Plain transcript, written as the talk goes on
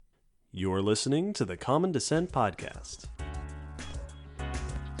You're listening to the Common Descent Podcast.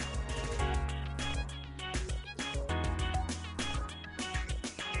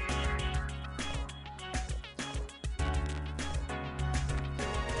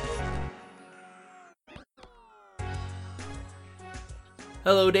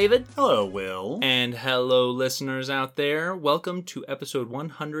 Hello, David. Hello, Will. And hello, listeners out there. Welcome to episode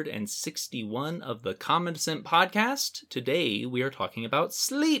 161 of the Common Descent Podcast. Today, we are talking about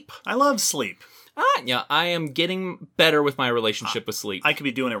sleep. I love sleep. Yeah, I am getting better with my relationship with sleep. I could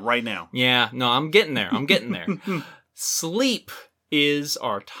be doing it right now. Yeah, no, I'm getting there. Sleep is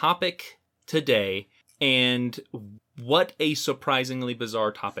our topic today, and what a surprisingly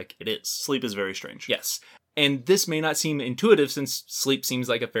bizarre topic it is. Sleep is very strange. Yes. And this may not seem intuitive since sleep seems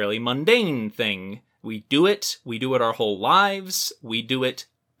like a fairly mundane thing. We do it our whole lives. We do it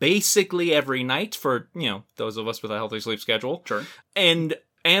basically every night for, those of us with a healthy sleep schedule. Sure. And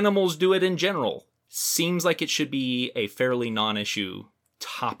animals do it in general. Seems like it should be a fairly non-issue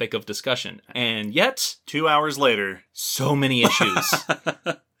topic of discussion. And yet, 2 hours later, so many issues.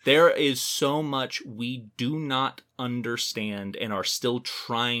 There is so much we do not understand and are still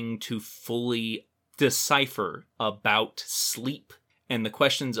trying to fully decipher about sleep and the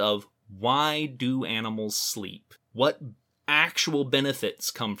questions of why do animals sleep? What actual benefits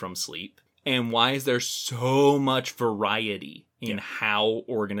come from sleep? And why is there so much variety in how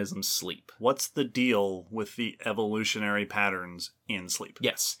organisms sleep? What's the deal with the evolutionary patterns in sleep?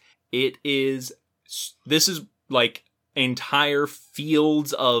 Yes, this is like entire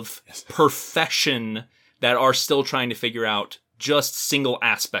fields of profession that are still trying to figure out just single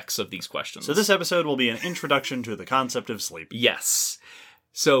aspects of these questions. So this episode will be an introduction to the concept of sleep. Yes.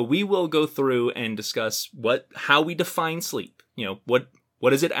 So we will go through and discuss how we define sleep. What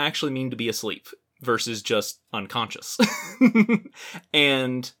does it actually mean to be asleep versus just unconscious?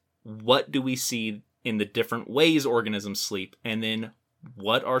 And what do we see in the different ways organisms sleep? And then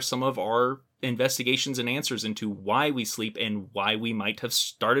what are some of our investigations and answers into why we sleep and why we might have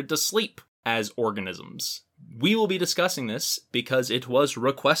started to sleep as organisms? We will be discussing this because it was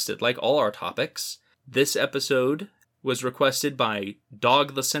requested, like all our topics. This episode was requested by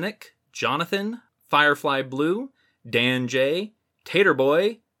Dog the Cynic, Jonathan, Firefly Blue, Dan J, Tater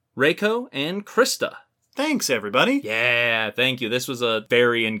Boy, Reiko, and Krista. Thanks, everybody. Yeah, thank you. This was a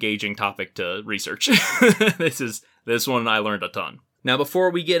very engaging topic to research. This one I learned a ton. Now, before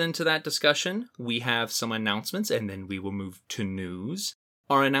we get into that discussion, we have some announcements, and then we will move to news.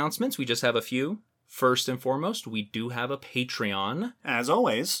 Our announcements, we just have a few. First and foremost, we do have a Patreon. As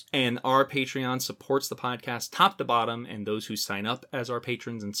always. And our Patreon supports the podcast top to bottom, and those who sign up as our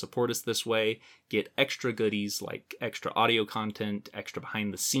patrons and support us this way get extra goodies like extra audio content, extra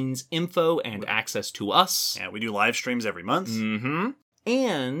behind-the-scenes info, and access to us. Yeah, we do live streams every month. Mm-hmm.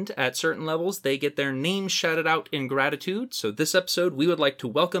 And at certain levels, they get their names shouted out in gratitude. So this episode, we would like to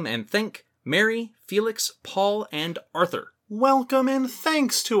welcome and thank Mary, Felix, Paul, and Arthur. Welcome and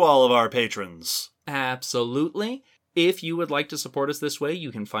thanks to all of our patrons. Absolutely. If you would like to support us this way,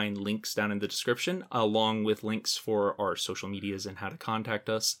 you can find links down in the description, along with links for our social medias and how to contact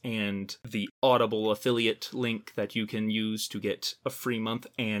us, and the Audible affiliate link that you can use to get a free month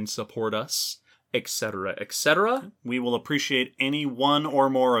and support us, etc., etc. We will appreciate any one or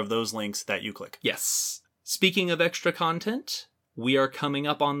more of those links that you click. Yes. Speaking of extra content, we are coming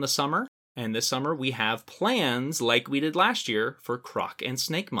up on the summer. And this summer, we have plans, like we did last year, for Croc and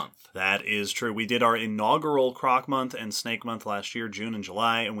Snake Month. That is true. We did our inaugural Croc Month and Snake Month last year, June and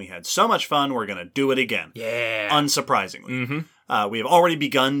July, and we had so much fun, we're going to do it again. Yeah. Unsurprisingly. Mm-hmm. We have already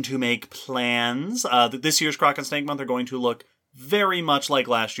begun to make plans. This year's Croc and Snake Month are going to look very much like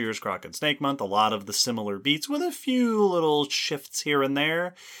last year's Croc and Snake Month. A lot of the similar beats with a few little shifts here and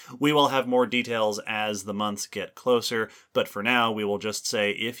there. We will have more details as the months get closer, but for now we will just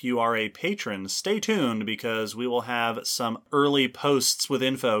say if you are a patron, stay tuned because we will have some early posts with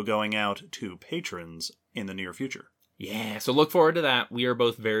info going out to patrons in the near future. Yeah, so look forward to that. We are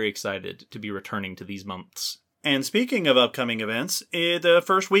both very excited to be returning to these months. And speaking of upcoming events, the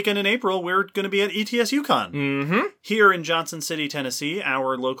first weekend in April, we're going to be at ETSUCon. Mm-hmm. Here in Johnson City, Tennessee,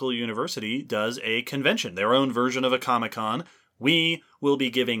 our local university does a convention, their own version of a Comic-Con. We will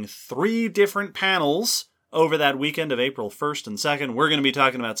be giving 3 different panels over that weekend of April 1st and 2nd. We're going to be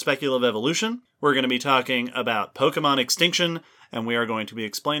talking about speculative evolution. We're going to be talking about Pokemon extinction. And we are going to be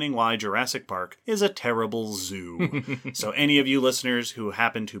explaining why Jurassic Park is a terrible zoo. So any of you listeners who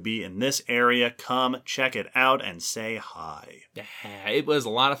happen to be in this area, come check it out and say hi. Yeah, it was a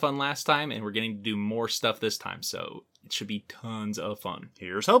lot of fun last time, and we're getting to do more stuff this time, so it should be tons of fun.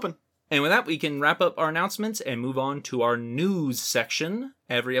 Here's hoping. And with that, we can wrap up our announcements and move on to our news section.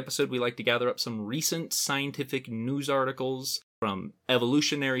 Every episode, we like to gather up some recent scientific news articles from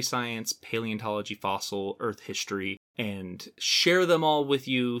evolutionary science, paleontology, fossil, Earth history, and share them all with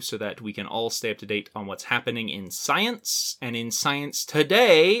you so that we can all stay up to date on what's happening in science. And in science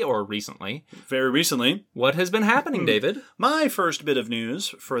today, or recently, Very recently, what has been happening, David? my first bit of news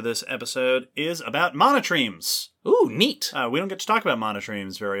for this episode is about monotremes. Ooh, neat. We don't get to talk about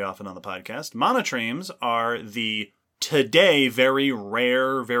monotremes very often on the podcast. Monotremes are the today very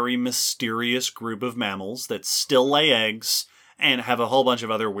rare, very mysterious group of mammals that still lay eggs and have a whole bunch of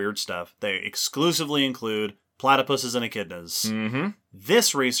other weird stuff. They exclusively include platypuses and echidnas. Mm-hmm.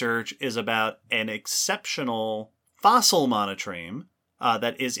 This research is about an exceptional fossil monotreme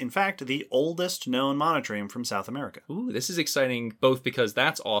that is, in fact, the oldest known monotreme from South America. Ooh, this is exciting, both because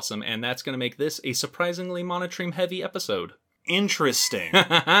that's awesome, and that's going to make this a surprisingly monotreme-heavy episode. Interesting.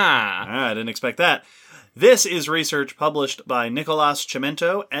 Ha I didn't expect that. This is research published by Nicolas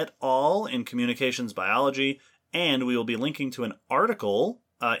Cimento et al. In Communications Biology, and we will be linking to an article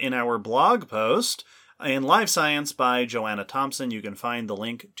in our blog post in Live Science by Joanna Thompson. You can find the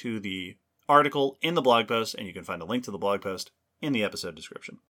link to the article in the blog post, and you can find a link to the blog post in the episode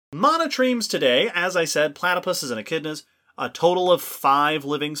description. Monotremes today, as I said, platypuses and echidnas, a total of 5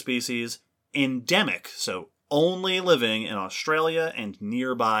 living species, endemic, so only living in Australia and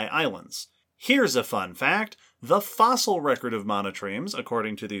nearby islands. Here's a fun fact. The fossil record of monotremes,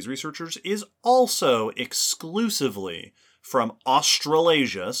 according to these researchers, is also exclusively from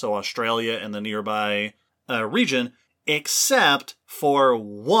Australasia, so Australia and the nearby region, except for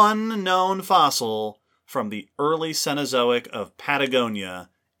one known fossil from the early Cenozoic of Patagonia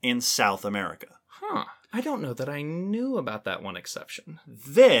in South America. Huh. I don't know that I knew about that one exception.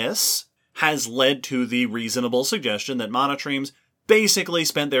 This has led to the reasonable suggestion that monotremes basically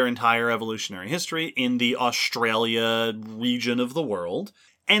spent their entire evolutionary history in the Australia region of the world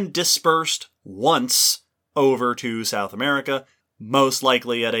and dispersed once over to South America, most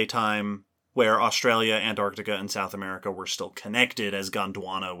likely at a time where Australia, Antarctica, and South America were still connected as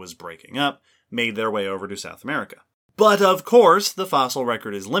Gondwana was breaking up, made their way over to South America. But of course, the fossil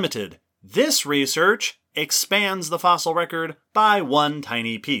record is limited. This research expands the fossil record by one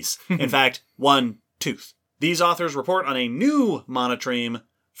tiny piece. In fact, one tooth. These authors report on a new monotreme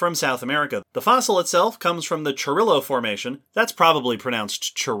from South America. The fossil itself comes from the Chorrillo Formation. That's probably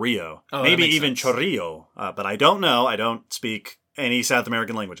pronounced Chorrillo. Oh, maybe that makes even sense. Chorrillo. But I don't know. I don't speak any South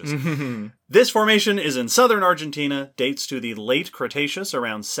American languages. This formation is in southern Argentina, dates to the late Cretaceous,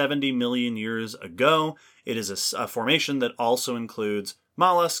 around 70 million years ago. It is a formation that also includes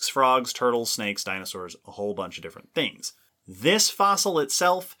mollusks, frogs, turtles, snakes, dinosaurs, a whole bunch of different things. This fossil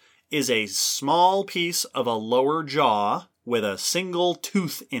itself is a small piece of a lower jaw with a single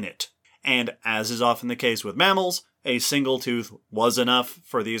tooth in it. And as is often the case with mammals, a single tooth was enough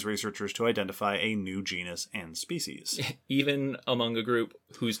for these researchers to identify a new genus and species. Even among a group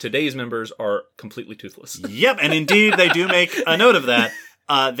whose today's members are completely toothless. Yep, and indeed they do make a note of that.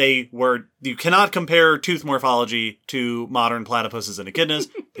 You cannot compare tooth morphology to modern platypuses and echidnas.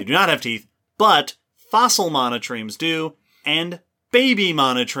 They do not have teeth, but fossil monotremes do, and baby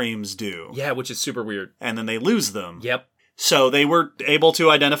monotremes do. Yeah, which is super weird. And then they lose them. Yep. So they were able to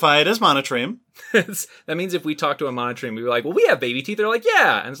identify it as monotreme. That means if we talk to a monotreme, we were like, well, we have baby teeth. They're like,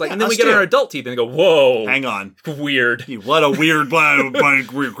 yeah. And it's like, Yeah, and then we us get too. our adult teeth and they go, whoa. Hang on. Weird. What a weird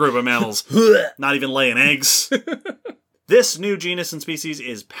group of mammals. Not even laying eggs. This new genus and species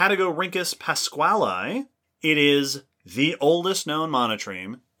is Patagorhynchus pasquali. It is the oldest known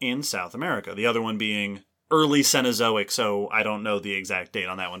monotreme in South America. The other one being early Cenozoic, so I don't know the exact date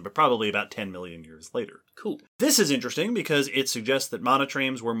on that one, but probably about 10 million years later. Cool. This is interesting because it suggests that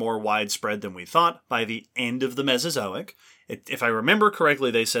monotremes were more widespread than we thought by the end of the Mesozoic. If I remember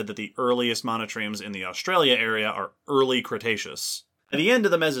correctly, they said that the earliest monotremes in the Australia area are early Cretaceous. At the end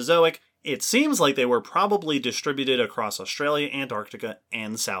of the Mesozoic, it seems like they were probably distributed across Australia, Antarctica,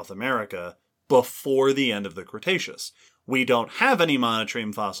 and South America before the end of the Cretaceous. We don't have any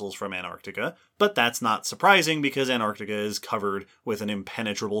monotreme fossils from Antarctica, but that's not surprising because Antarctica is covered with an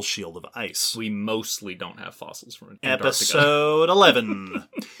impenetrable shield of ice. We mostly don't have fossils from Antarctica. Episode 11.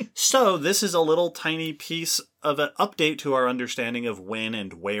 So this is a little tiny piece of an update to our understanding of when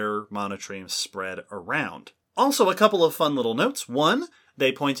and where monotremes spread around. Also, a couple of fun little notes. One,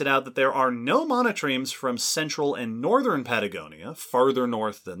 they pointed out that there are no monotremes from central and northern Patagonia, farther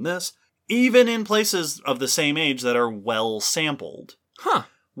north than this, even in places of the same age that are well sampled. Huh.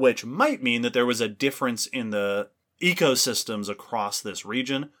 Which might mean that there was a difference in the ecosystems across this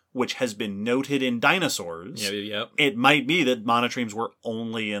region, which has been noted in dinosaurs, Yep. it might be that monotremes were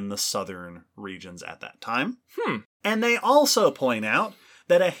only in the southern regions at that time. And they also point out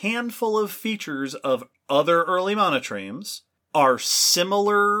that a handful of features of other early monotremes are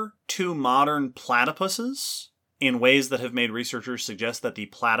similar to modern platypuses in ways that have made researchers suggest that the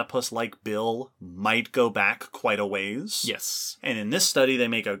platypus-like bill might go back quite a ways. Yes. And in this study, they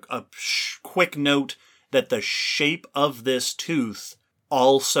make a quick note that the shape of this tooth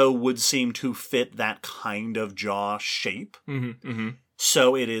also would seem to fit that kind of jaw shape.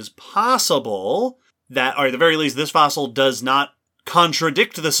 So it is possible that, or at the very least, this fossil does not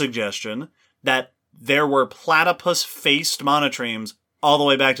contradict the suggestion that there were platypus-faced monotremes all the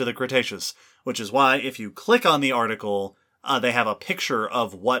way back to the Cretaceous, which is why, if you click on the article, they have a picture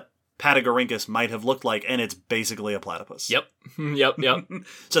of what Patagorhynchus might have looked like, and it's basically a platypus. Yep.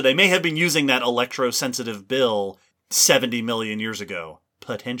 So they may have been using that electrosensitive bill 70 million years ago,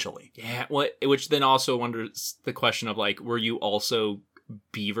 potentially. Yeah, which then also wonders the question of, like, were you also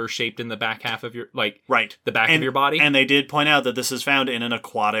beaver-shaped in the back half of your, like, Right. the back of your body? And they did point out that this is found in an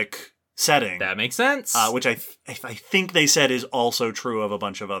aquatic setting. That makes sense. Which I think they said is also true of a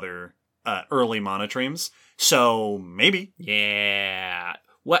bunch of other early monotremes. So maybe. Yeah.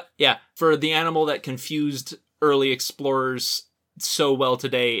 Yeah, for the animal that confused early explorers so well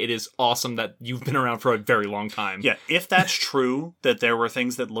today, it is awesome that you've been around for a very long time. Yeah, if that's true, that there were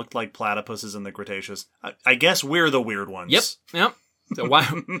things that looked like platypuses in the Cretaceous, I guess we're the weird ones. Yep. So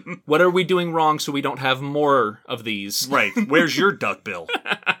what are we doing wrong so we don't have more of these? Right. Where's your duckbill?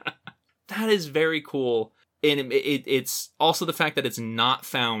 That is very cool. And it's also the fact that it's not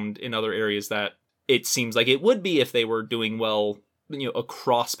found in other areas that it seems like it would be if they were doing well,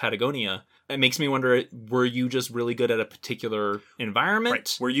 across Patagonia. It makes me wonder, were you just really good at a particular environment?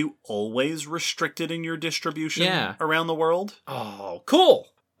 Right. Were you always restricted in your distribution around the world? Oh, cool.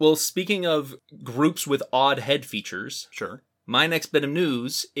 Well, speaking of groups with odd head features, Sure. my next bit of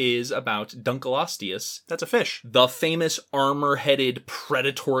news is about Dunkleosteus, That's a fish. the famous armor-headed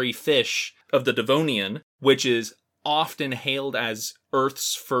predatory fish of the Devonian, which is often hailed as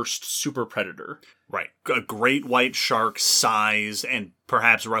Earth's first super predator. Right. A great white shark size and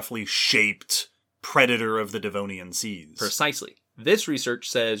perhaps roughly shaped predator of the Devonian seas. Precisely. This research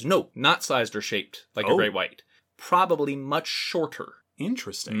says, no, not sized or shaped like a great white. Probably much shorter.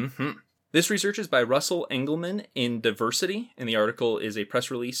 Interesting. This research is by Russell Engelman in Diversity, and the article is a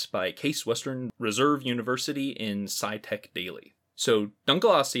press release by Case Western Reserve University in SciTech Daily. So,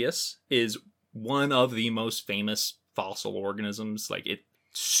 Dunkleosteus is one of the most famous fossil organisms. Like, it's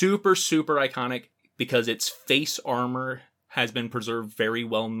super, super iconic because its face armor has been preserved very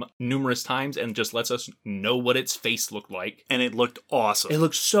well numerous times and just lets us know what its face looked like. And it looked awesome. It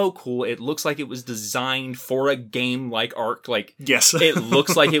looks so cool. It looks like it was designed for a game like Ark. Like, yes. It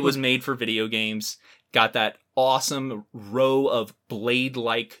looks like it was made for video games. Got that awesome row of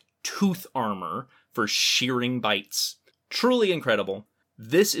blade-like tooth armor for shearing bites. Truly incredible.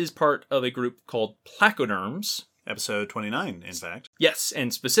 This is part of a group called placoderms. Episode 29, in fact. Yes,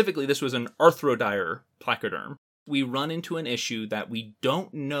 and specifically this was an arthrodire placoderm. We run into an issue that we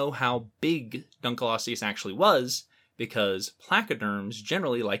don't know how big Dunkleosteus actually was, because placoderms,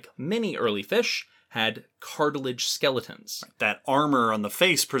 generally like many early fish, had cartilage skeletons. That armor on the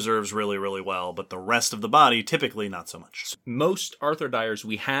face preserves really, really well, but the rest of the body, typically not so much. Most arthrodires,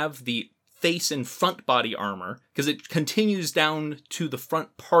 we have the face and front body armor, because it continues down to the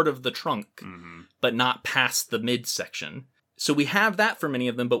front part of the trunk, but not past the midsection. So we have that for many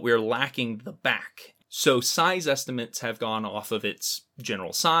of them, but we're lacking the back. So size estimates have gone off of its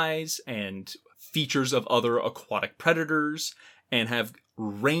general size and features of other aquatic predators, and have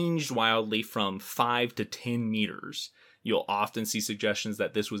ranged wildly from 5 to 10 meters. You'll often see suggestions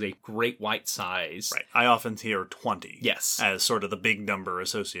that this was a great white size. Right. I often hear 20. Yes. As sort of the big number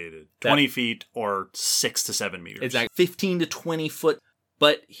associated. 20 feet or 6 to 7 meters. Exactly. 15 to 20 foot.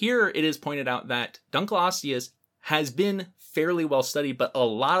 But here it is pointed out that Dunkleosteus has been fairly well studied, but a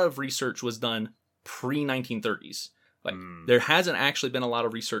lot of research was done pre-1930s. Like, there hasn't actually been a lot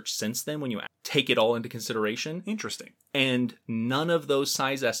of research since then when you take it all into consideration. Interesting. And none of those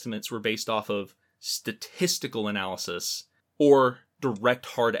size estimates were based off of statistical analysis or direct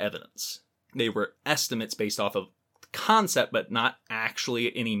hard evidence. They were estimates based off of concept, but not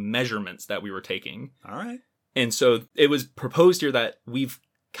actually any measurements that we were taking. All right. And so it was proposed here that we've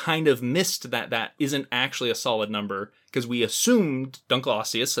kind of missed that isn't actually a solid number, because we assumed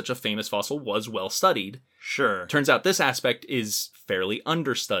Dunkleosteus, such a famous fossil, was well studied. Sure. Turns out this aspect is fairly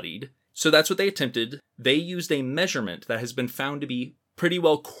understudied. So that's what they attempted. They used a measurement that has been found to be pretty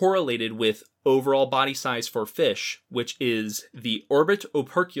well correlated with overall body size for fish, which is the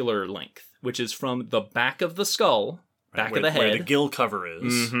orbit-opercular length, which is from the back of the skull, back of the head, where the gill cover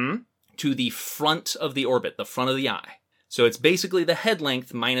is, to the front of the orbit, the front of the eye. So it's basically the head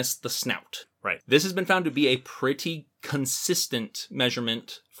length minus the snout. Right. This has been found to be a pretty consistent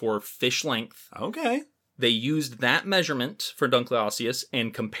measurement for fish length. Okay. They used that measurement for Dunkleosteus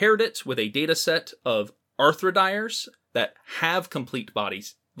and compared it with a data set of arthrodires that have complete body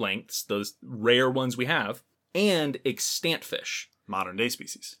lengths, those rare ones we have, and extant fish. Modern day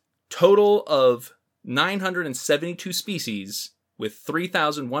species. Total of 972 species with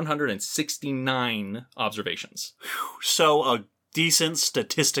 3,169 observations. So a decent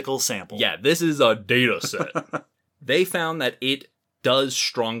statistical sample. Yeah, this is a data set. They found that it does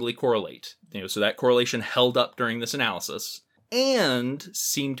strongly correlate. So that correlation held up during this analysis and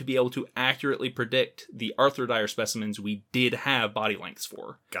seemed to be able to accurately predict the arthrodire specimens we did have body lengths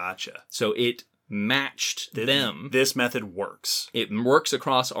for. Gotcha. So it matched them. This method works. It works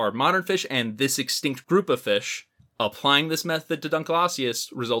across our modern fish and this extinct group of fish. Applying this method to Dunkleosteus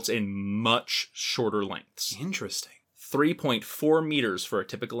results in much shorter lengths. Interesting. 3.4 meters for a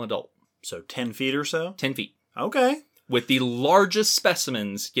typical adult. So 10 feet or so? 10 feet. Okay. With the largest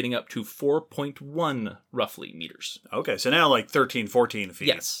specimens getting up to 4.1 roughly meters. Okay, so now like 13, 14 feet.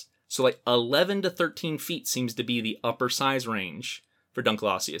 Yes. So like 11 to 13 feet seems to be the upper size range for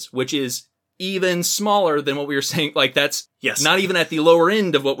Dunkleosteus, which is even smaller than what we were saying. Like that's not even at the lower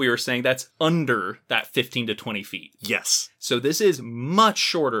end of what we were saying. That's under that 15 to 20 feet. Yes. So this is much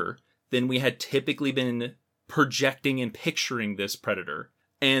shorter than we had typically been projecting and picturing this predator.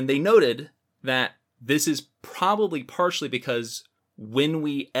 And they noted that this is probably partially because when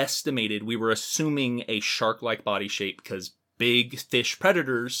we estimated, we were assuming a shark-like body shape because big fish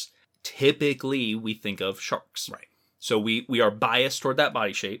predators, typically we think of sharks. Right. So we are biased toward that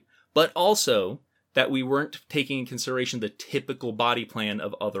body shape, but also that we weren't taking in consideration the typical body plan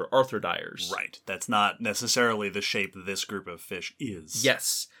of other arthrodires. Right. That's not necessarily the shape this group of fish is.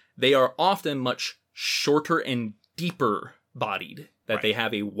 Yes. They are often much shorter and deeper bodied, that they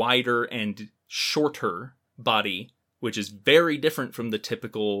have a wider and shorter body, which is very different from the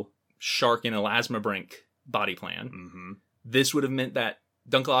typical shark and elasmobrink body plan. Mm-hmm. This would have meant that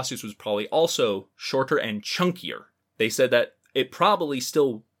Dunkleosteus was probably also shorter and chunkier. They said that it probably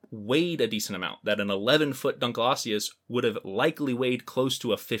still weighed a decent amount, that an 11-foot Dunkleosteus would have likely weighed close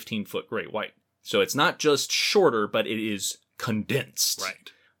to a 15-foot great white. So it's not just shorter, but it is condensed.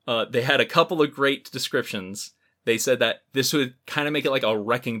 Right. They had a couple of great descriptions. They said that this would kind of make it like a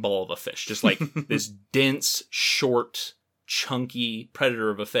wrecking ball of a fish, just like this dense, short, chunky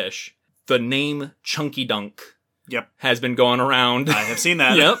predator of a fish. The name Chunky Dunk has been going around. I have seen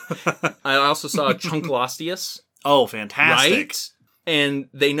that. Yep. I also saw Chunkleosteus. Oh, fantastic. Right? And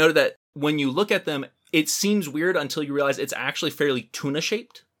they noted that when you look at them, it seems weird until you realize it's actually fairly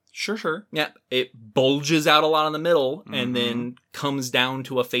tuna-shaped. Sure. Yeah, it bulges out a lot in the middle and then comes down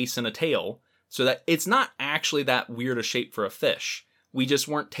to a face and a tail. So that it's not actually that weird a shape for a fish. We just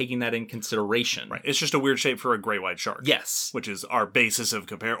weren't taking that in consideration. Right. It's just a weird shape for a great white shark. Yes. Which is our basis of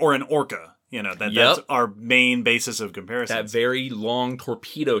compare, or an orca. That's our main basis of comparison. That very long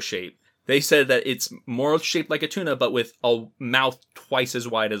torpedo shape. They said that it's more shaped like a tuna, but with a mouth twice as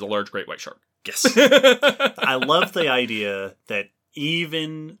wide as a large great white shark. Yes. I love the idea that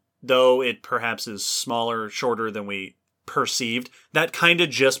even though it perhaps is smaller, shorter than we perceived, that kind of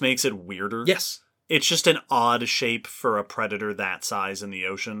just makes it weirder. Yes. It's just an odd shape for a predator that size in the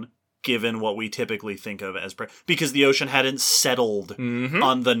ocean, given what we typically think of as because the ocean hadn't settled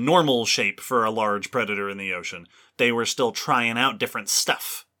on the normal shape for a large predator in the ocean. They were still trying out different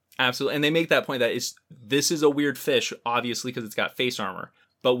stuff. Absolutely. And they make that point that this is a weird fish, obviously, because it's got face armor,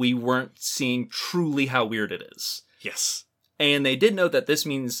 but we weren't seeing truly how weird it is. Yes. And they did note that this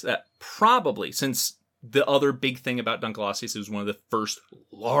means that probably, since the other big thing about Dunkleosteus is one of the first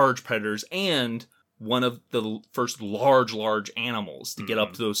large predators and one of the first large animals to get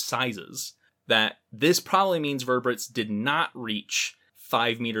up to those sizes, that this probably means vertebrates did not reach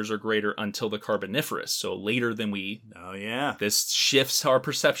 5 meters or greater until the Carboniferous, so later than we... Oh, yeah. This shifts our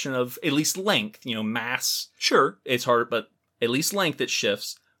perception of at least length, mass. Sure. It's hard, but at least length it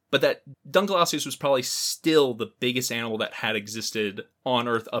shifts. But that Dunkleosteus was probably still the biggest animal that had existed on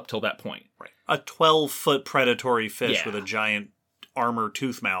Earth up till that point. Right. A 12-foot predatory fish with a giant armor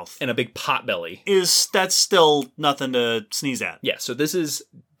tooth mouth. And a big pot belly. That's still nothing to sneeze at. Yeah, so this is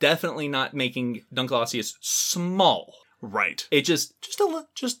definitely not making Dunkleosteus small. Right. It just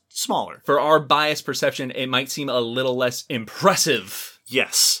smaller. For our biased perception, it might seem a little less impressive.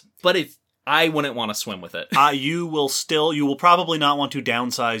 Yes. But it's I wouldn't want to swim with it. You will probably not want to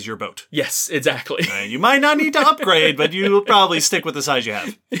downsize your boat. Yes, exactly. You might not need to upgrade, but you will probably stick with the size you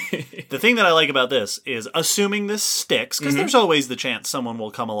have. The thing that I like about this is, assuming this sticks, because there's always the chance someone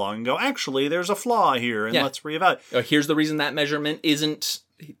will come along and go, actually, there's a flaw here, and let's reevaluate. Here's the reason that measurement isn't,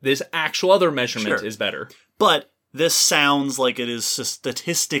 this actual other measurement is better. But this sounds like it is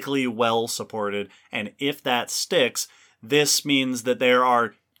statistically well supported, and if that sticks, this means that there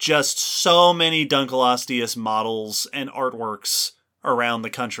are just so many Dunkleosteus models and artworks around the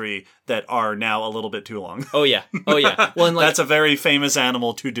country that are now a little bit too long. Oh yeah. Well, and that's a very famous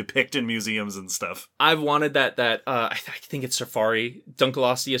animal to depict in museums and stuff. I've wanted that I think it's Safari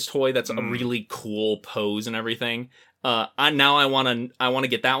Dunkleosteus toy. That's a really cool pose and everything. I want to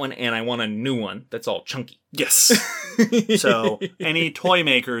get that one, and I want a new one that's all chunky. Yes. So any toy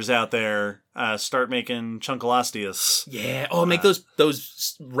makers out there, start making Chunkelosteus. Yeah. Oh, make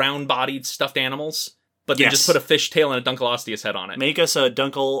those round-bodied stuffed animals, but then just put a fish tail and a Dunkleosteus head on it. Make us a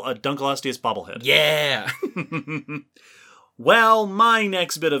Dunkleosteus bobblehead. Yeah. Well, my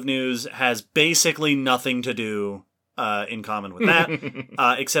next bit of news has basically nothing to do in common with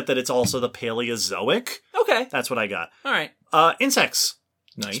that, except that it's also the Paleozoic. Okay. That's what I got. All right. Insects.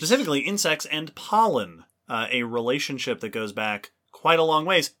 Nice. Specifically, insects and pollen. A relationship that goes back quite a long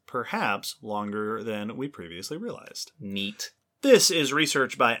ways, perhaps longer than we previously realized. Neat. This is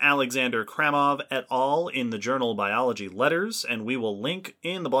research by Alexander Kramov et al. In the journal Biology Letters, and we will link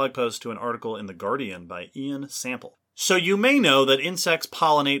in the blog post to an article in The Guardian by Ian Sample. So you may know that insects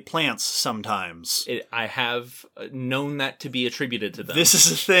pollinate plants sometimes. I have known that to be attributed to them. This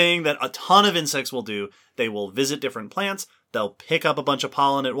is a thing that a ton of insects will do. They will visit different plants, they'll pick up a bunch of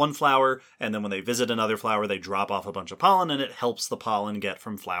pollen at one flower, and then when they visit another flower, they drop off a bunch of pollen, and it helps the pollen get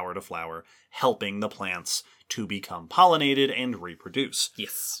from flower to flower, helping the plants to become pollinated and reproduce.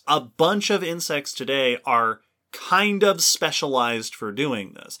 Yes. A bunch of insects today are kind of specialized for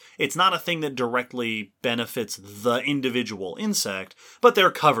doing this. It's not a thing that directly benefits the individual insect, but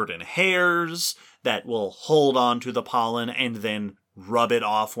they're covered in hairs that will hold on to the pollen and then rub it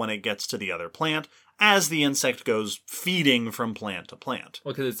off when it gets to the other plant as the insect goes feeding from plant to plant.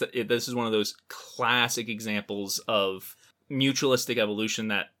 Well, because this is one of those classic examples of mutualistic evolution,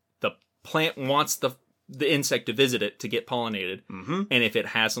 that the plant wants the insect to visit it to get pollinated, and if it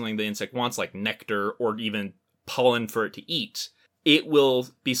has something the insect wants, like nectar or even pollen for it to eat, it will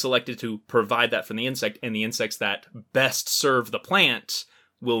be selected to provide that for the insect, and the insects that best serve the plant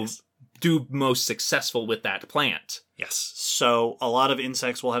will do most successful with that plant. Yes. So a lot of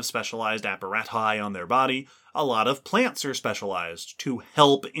insects will have specialized apparati on their body. A lot of plants are specialized to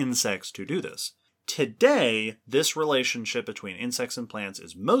help insects to do this. Today, this relationship between insects and plants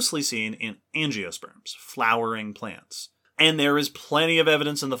is mostly seen in angiosperms, flowering plants. And there is plenty of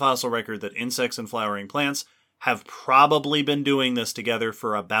evidence in the fossil record that insects and flowering plants have probably been doing this together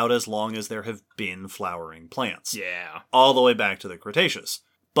for about as long as there have been flowering plants. Yeah. All the way back to the Cretaceous.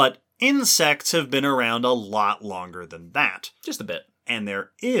 But insects have been around a lot longer than that. Just a bit. And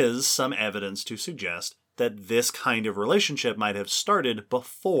there is some evidence to suggest that this kind of relationship might have started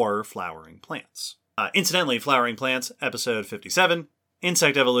before flowering plants. Incidentally, Flowering Plants, episode 57.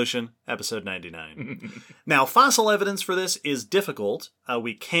 Insect Evolution, episode 99. Now, fossil evidence for this is difficult.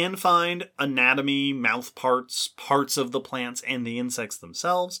 We can find anatomy, mouth parts, parts of the plants and the insects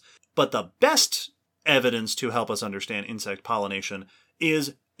themselves. But the best evidence to help us understand insect pollination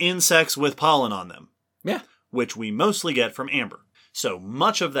is insects with pollen on them. Yeah. Which we mostly get from amber. So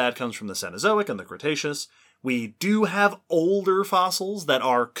much of that comes from the Cenozoic and the Cretaceous. We do have older fossils that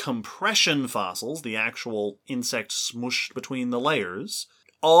are compression fossils, the actual insect smooshed between the layers,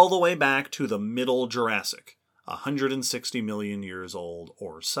 all the way back to the Middle Jurassic, 160 million years old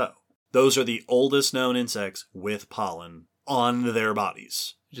or so. Those are the oldest known insects with pollen on their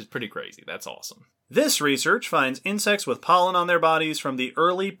bodies. Which is pretty crazy. That's awesome. This research finds insects with pollen on their bodies from the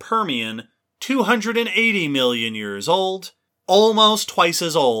early Permian, 280 million years old, almost twice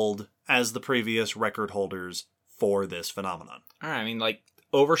as old as the previous record holders for this phenomenon. All right, I mean,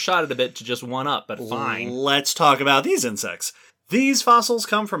 overshot it a bit to just one up, but fine. Let's talk about these insects. These fossils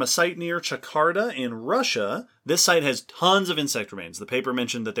come from a site near Chakarda in Russia. This site has tons of insect remains. The paper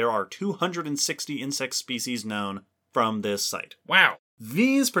mentioned that there are 260 insect species known from this site. Wow.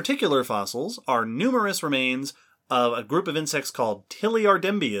 These particular fossils are numerous remains of a group of insects called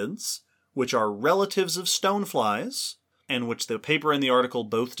Tiliardembiids, which are relatives of stoneflies, and which the paper and the article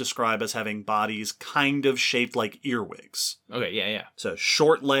both describe as having bodies kind of shaped like earwigs. Okay, yeah. So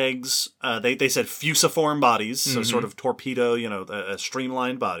short legs, they said fusiform bodies, so sort of torpedo,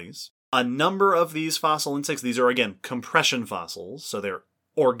 streamlined bodies. A number of these fossil insects, these are again compression fossils, so they're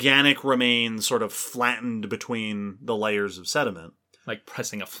organic remains sort of flattened between the layers of sediment. Like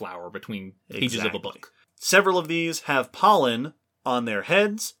pressing a flower between pages of a book. Several of these have pollen on their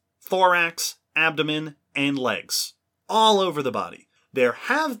heads, thorax, abdomen, and legs, all over the body. There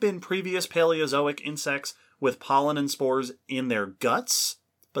have been previous Paleozoic insects with pollen and spores in their guts,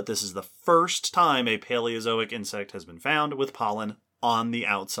 but this is the first time a Paleozoic insect has been found with pollen on the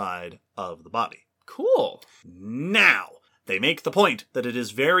outside of the body. Cool. Now, they make the point that it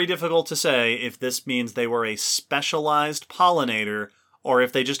is very difficult to say if this means they were a specialized pollinator or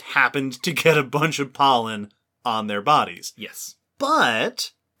if they just happened to get a bunch of pollen on their bodies. Yes.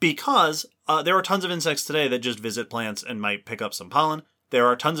 But because there are tons of insects today that just visit plants and might pick up some pollen, there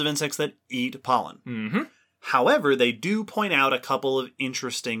are tons of insects that eat pollen. Mm-hmm. However, they do point out a couple of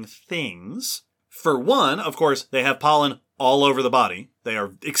interesting things. For one, of course, they have pollen all over the body. They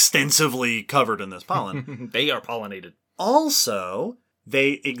are extensively covered in this pollen. They are pollinated. Also,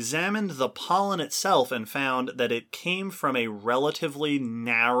 they examined the pollen itself and found that it came from a relatively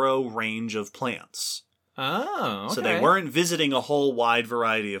narrow range of plants. Oh, okay. So they weren't visiting a whole wide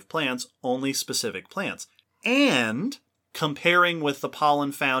variety of plants, only specific plants. And comparing with the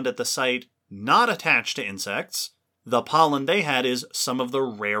pollen found at the site not attached to insects, the pollen they had is some of the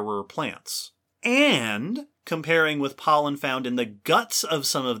rarer plants. And comparing with pollen found in the guts of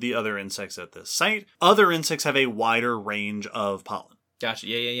some of the other insects at this site, other insects have a wider range of pollen. Gotcha.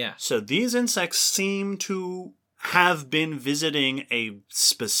 Yeah. So these insects seem to have been visiting a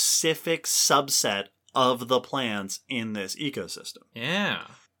specific subset of the plants in this ecosystem. Yeah.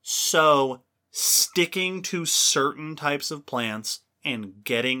 So sticking to certain types of plants and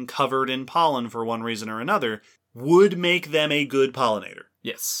getting covered in pollen for one reason or another would make them a good pollinator.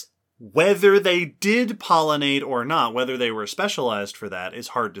 Yes. Whether they did pollinate or not, whether they were specialized for that, is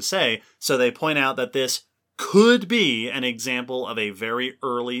hard to say. So they point out that this could be an example of a very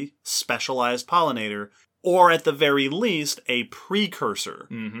early specialized pollinator, or at the very least, a precursor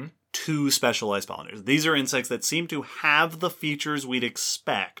to specialized pollinators. These are insects that seem to have the features we'd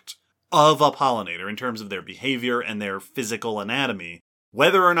expect of a pollinator in terms of their behavior and their physical anatomy.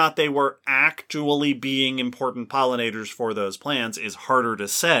 Whether or not they were actually being important pollinators for those plants is harder to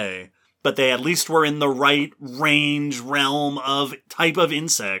say, but they at least were in the right range, realm of type of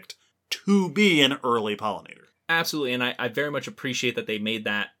insect to be an early pollinator. Absolutely, and I very much appreciate that they made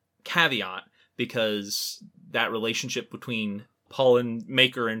that caveat, because that relationship between pollen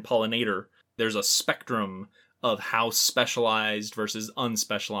maker and pollinator, there's a spectrum of how specialized versus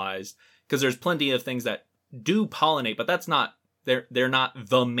unspecialized, because there's plenty of things that do pollinate, but that's not they're not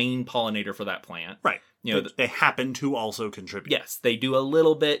the main pollinator for that plant. Right. You know, they happen to also contribute. Yes, they do a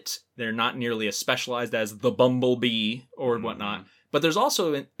little bit. They're not nearly as specialized as the bumblebee or whatnot. But there's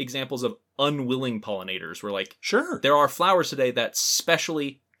also examples of unwilling pollinators where, like, sure, there are flowers today that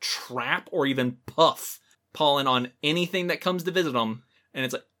specially trap or even puff pollen on anything that comes to visit them. And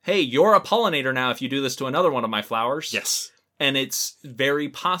it's like, hey, you're a pollinator now if you do this to another one of my flowers. Yes. And it's very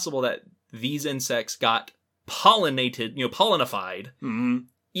possible that these insects got pollinated, pollinified,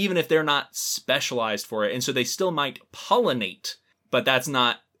 even if they're not specialized for it. And so they still might pollinate, but that's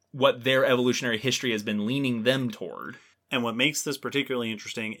not what their evolutionary history has been leaning them toward. And what makes this particularly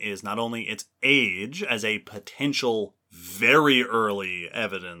interesting is not only its age as a potential very early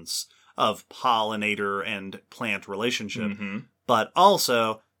evidence of pollinator and plant relationship, but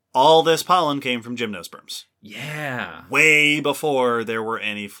also all this pollen came from gymnosperms. Yeah. Way before there were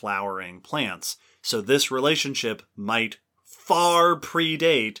any flowering plants. So this relationship might far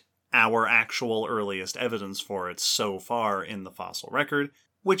predate our actual earliest evidence for it so far in the fossil record,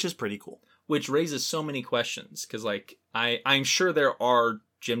 which is pretty cool. Which raises so many questions, because, like, I'm sure there are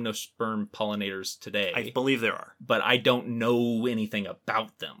gymnosperm pollinators today. I believe there are. But I don't know anything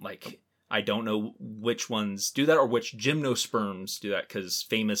about them. Like, I don't know which ones do that or which gymnosperms do that, because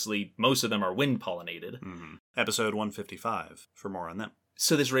famously, most of them are wind pollinated. Episode 155 for more on them.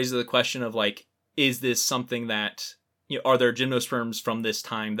 So this raises the question of, like, is this something that, are there gymnosperms from this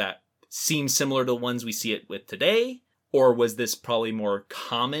time that seem similar to the ones we see it with today? Or was this probably more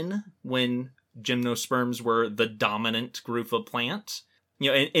common when gymnosperms were the dominant group of plant?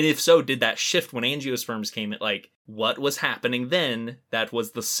 And if so, did that shift when angiosperms came? Like, what was happening then that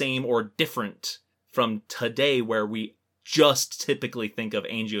was the same or different from today, where we just typically think of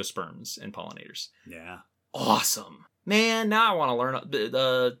angiosperms and pollinators? Yeah. Awesome. Man, now I want to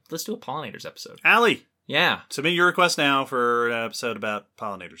learn. Let's do a pollinators episode. Allie! Yeah. Submit your request now for an episode about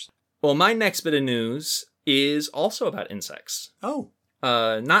pollinators. Well, my next bit of news is also about insects. Oh.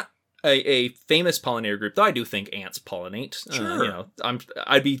 Not a famous pollinator group, though I do think ants pollinate. Sure.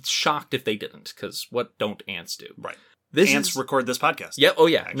 I'd be shocked if they didn't, because what don't ants do? Right. Ants record this podcast. Yeah. Oh,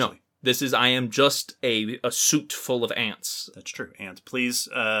 yeah. Actually. No. I am just a suit full of ants. That's true. Ants, please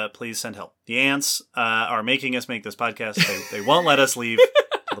send help. The ants are making us make this podcast. They won't let us leave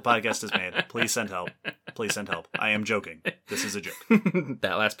till the podcast is made. Please send help. Please send help. I am joking. This is a joke.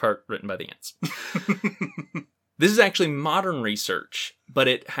 That last part written by the ants. This is actually modern research, but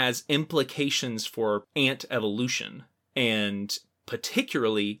it has implications for ant evolution, and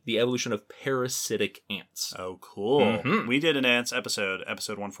particularly the evolution of parasitic ants. Oh, cool. Mhm. We did an ants episode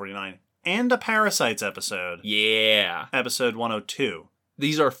 149, and a parasites episode, Yeah. episode 102.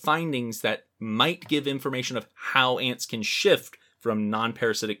 These are findings that might give information of how ants can shift from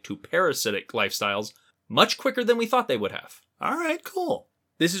non-parasitic to parasitic lifestyles much quicker than we thought they would have. All right, cool.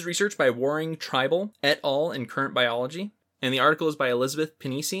 This is research by Waring Tribal et al. In Current Biology, and the article is by Elizabeth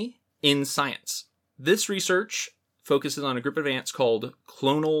Panisi in Science. This research focuses on a group of ants called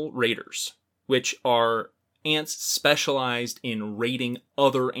clonal raiders, which are ants specialized in raiding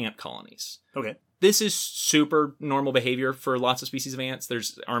other ant colonies. Okay. This is super normal behavior for lots of species of ants.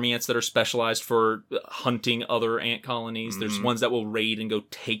 There's army ants that are specialized for hunting other ant colonies. There's ones that will raid and go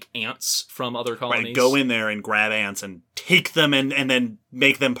take ants from other colonies. Right, go in there and grab ants and take them and then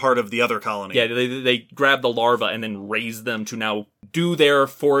make them part of the other colony. Yeah, they grab the larva and then raise them to now do their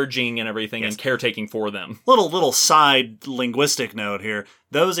foraging and everything and caretaking for them. Little side linguistic note here.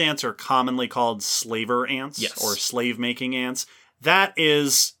 Those ants are commonly called slaver ants or slave-making ants. That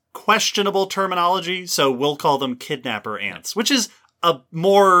is questionable terminology, so we'll call them kidnapper ants, which is a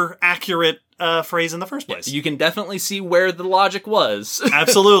more accurate phrase in the first place. You can definitely see where the logic was.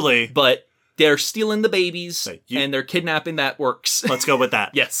 Absolutely. But they're stealing the babies and they're kidnapping. That works. Let's go with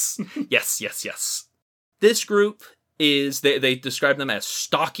that. Yes. Yes. This group is, they describe them as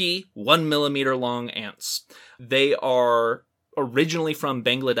stocky, 1 millimeter long ants. They are originally from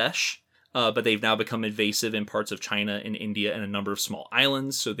Bangladesh, but they've now become invasive in parts of China and India and a number of small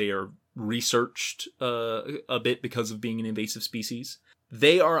islands, so they are researched a bit because of being an invasive species.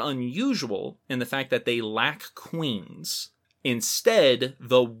 They are unusual in the fact that they lack queens. Instead,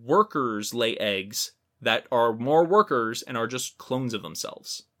 the workers lay eggs that are more workers and are just clones of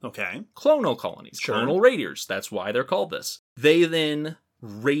themselves. Okay. Clonal colonies, clonal raiders, that's why they're called this. They then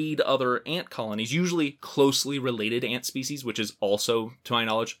raid other ant colonies, usually closely related ant species, which is also, to my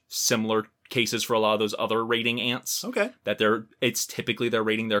knowledge, similar cases for a lot of those other raiding ants. Okay. That it's typically they're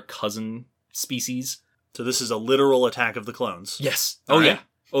raiding their cousin species. So this is a literal attack of the clones. Yes. All Yeah. right.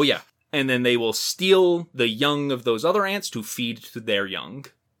 Oh yeah. And then they will steal the young of those other ants to feed to their young.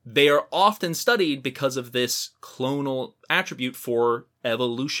 They are often studied because of this clonal attribute for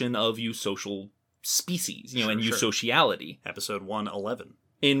evolution of eusocial species, and eusociality. Episode 111.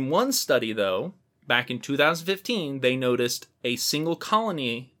 In one study, though, back in 2015, they noticed a single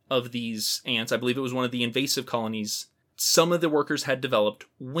colony of these ants. I believe it was one of the invasive colonies. Some of the workers had developed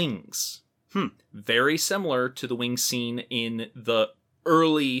wings. Very similar to the wings seen in the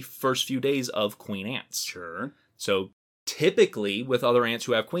early first few days of queen ants. Sure. So typically, with other ants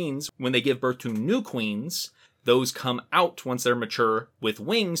who have queens, when they give birth to new queens, those come out once they're mature with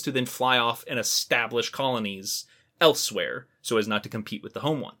wings to then fly off and establish colonies elsewhere so as not to compete with the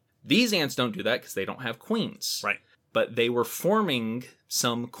home one. These ants don't do that because they don't have queens. Right. But they were forming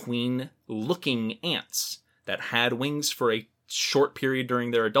some queen-looking ants that had wings for a short period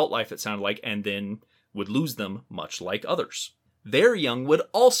during their adult life, it sounded like, and then would lose them, much like others. Their young would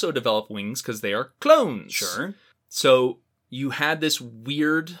also develop wings because they are clones. Sure. So you had this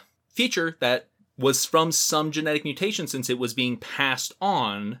weird feature that was from some genetic mutation since it was being passed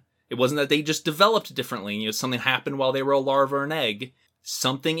on. It wasn't that they just developed differently. Something happened while they were a larva or an egg.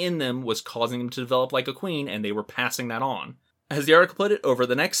 Something in them was causing them to develop like a queen, and they were passing that on. As the article put it, over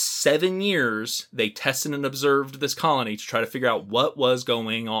the next 7 years, they tested and observed this colony to try to figure out what was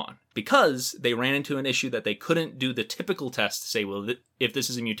going on. Because they ran into an issue that they couldn't do the typical test to say, well, if this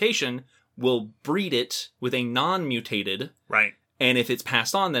is a mutation, we'll breed it with a non-mutated. Right. And if it's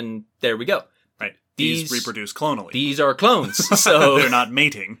passed on, then there we go. Right. These reproduce clonally. These are clones. So they're not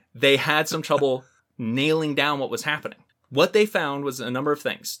mating. They had some trouble nailing down what was happening. What they found was a number of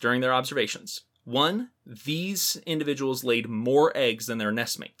things during their observations. One, these individuals laid more eggs than their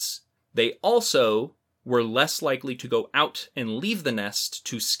nestmates. They also were less likely to go out and leave the nest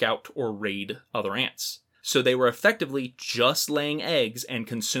to scout or raid other ants. So they were effectively just laying eggs and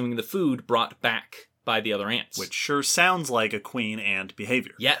consuming the food brought back by the other ants. Which sure sounds like a queen ant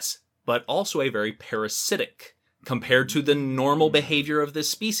behavior. Yes, but also a very parasitic. Compared to the normal behavior of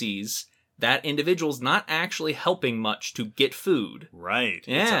this species, that individual's not actually helping much to get food. Right.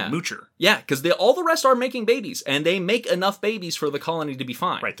 Yeah. It's a moocher. Yeah, because all the rest are making babies, and they make enough babies for the colony to be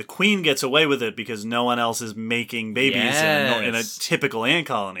fine. Right. The queen gets away with it because no one else is making babies in a typical ant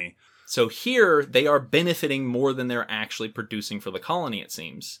colony. So here, they are benefiting more than they're actually producing for the colony, it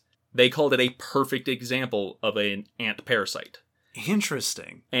seems. They called it a perfect example of an ant parasite.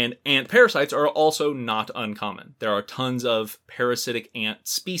 Interesting. And ant parasites are also not uncommon. There are tons of parasitic ant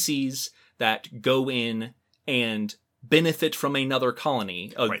species that go in and benefit from another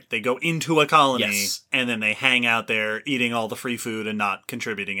colony. Right. They go into a colony, Yes. and then they hang out there eating all the free food and not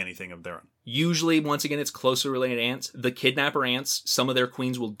contributing anything of their own. Usually, once again, it's closely related ants. The kidnapper ants, some of their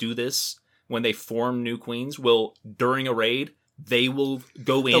queens will do this. When they form new queens, during a raid, they will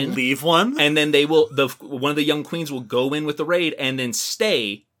go in. They'll leave one? And then one of the young queens will go in with the raid and then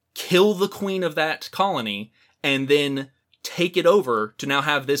stay, kill the queen of that colony, and then take it over to now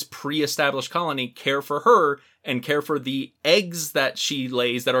have this pre-established colony care for her and care for the eggs that she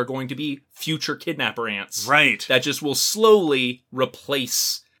lays that are going to be future kidnapper ants. Right. That just will slowly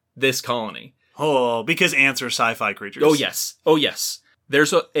replace this colony. Oh, because ants are sci-fi creatures. Oh, yes. Oh, yes.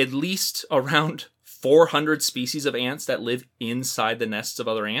 There's at least around 400 species of ants that live inside the nests of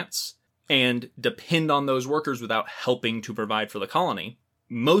other ants and depend on those workers without helping to provide for the colony.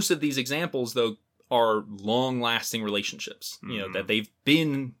 Most of these examples, though, are long-lasting relationships. You know, that they've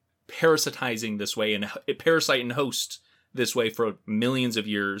been parasitizing this way and parasite and host this way for millions of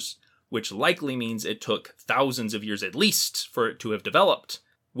years, which likely means it took thousands of years at least for it to have developed,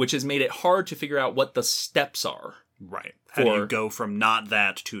 which has made it hard to figure out what the steps are. Right. How do you go from not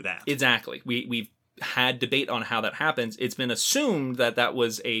that to that? Exactly. We've had debate on how that happens. It's been assumed that that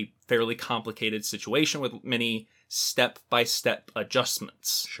was a fairly complicated situation with many step-by-step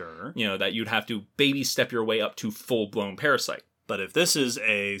adjustments. Sure. You know, that you'd have to baby step your way up to full-blown parasite. But if this is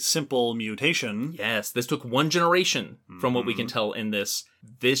a simple mutation... Yes, this took one generation from what we can tell in this.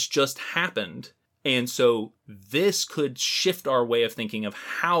 This just happened. And so this could shift our way of thinking of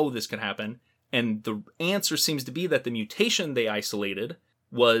how this could happen. And the answer seems to be that the mutation they isolated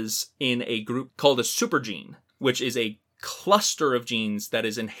was in a group called a supergene, which is a cluster of genes that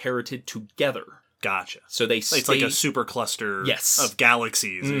is inherited together. Gotcha. So It's like a supercluster Yes. of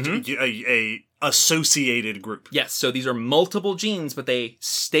galaxies. A associated group. Yes, so these are multiple genes, but they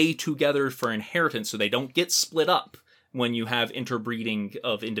stay together for inheritance, so they don't get split up when you have interbreeding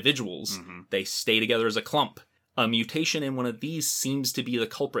of individuals. They stay together as a clump. A mutation in one of these seems to be the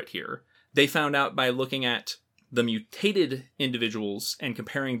culprit here. They found out by looking at the mutated individuals and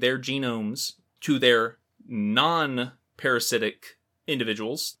comparing their genomes to their non-parasitic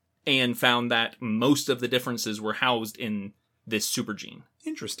individuals, and found that most of the differences were housed in this supergene.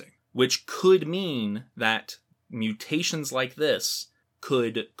 Interesting. Which could mean that mutations like this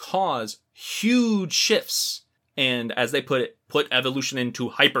could cause huge shifts, and as they put it, put evolution into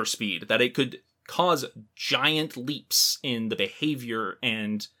hyperspeed, that it could cause giant leaps in the behavior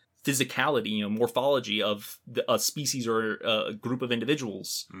and physicality, morphology of a species or a group of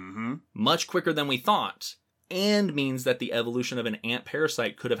individuals much quicker than we thought, and means that the evolution of an ant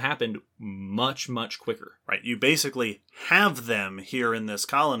parasite could have happened much, much quicker. Right. You basically have them here in this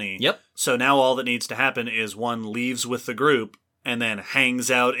colony. Yep. So now all that needs to happen is one leaves with the group and then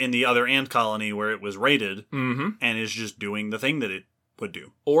hangs out in the other ant colony where it was raided and is just doing the thing that it would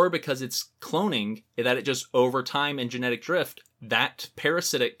do. Or because it's cloning, that it just over time and genetic drift, that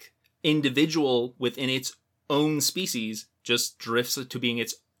parasitic individual within its own species just drifts to being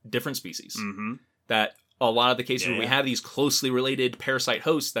its different species. That a lot of the cases where we have these closely related parasite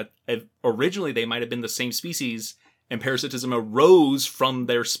hosts that originally they might have been the same species, and parasitism arose from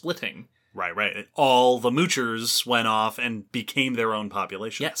their splitting. Right. All the moochers went off and became their own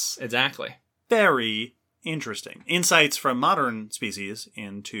population. Yes, exactly. Very interesting. Insights from modern species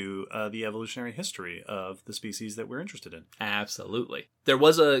into the evolutionary history of the species that we're interested in. Absolutely. There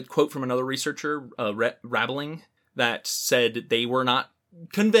was a quote from another researcher, Rabeling, that said they were not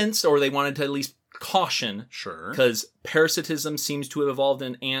convinced, or they wanted to at least caution. Sure. Because parasitism seems to have evolved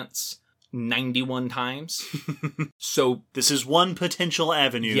in ants 91 times. So this is one potential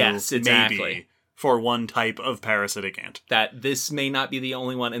avenue, yes, exactly, maybe, for one type of parasitic ant. That this may not be the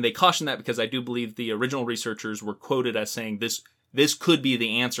only one. And they caution that because I do believe the original researchers were quoted as saying this could be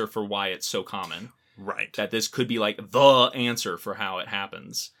the answer for why it's so common. Right. That this could be like the answer for how it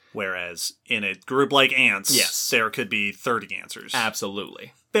happens. Whereas in a group like ants, yes, there could be 30 answers.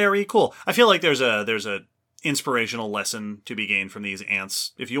 Absolutely. Very cool. I feel like there's a inspirational lesson to be gained from these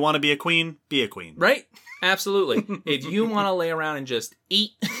ants. If you want to be a queen, be a queen. Right? Absolutely. If you want to lay around and just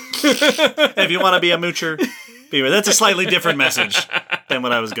eat. If you want to be a moocher, be. That's a slightly different message than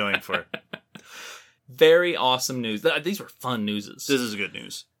what I was going for. very awesome news. These were fun newses. This is good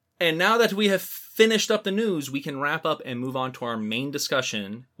news. And now that we have finished up the news, we can wrap up and move on to our main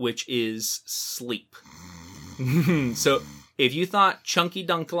discussion, which is sleep. So, if you thought Chunky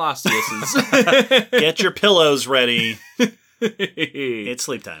Dunkalosius is... Get your pillows ready. It's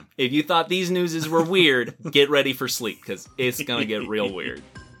sleep time. If you thought these newses were weird, get ready for sleep, because it's going to get real weird.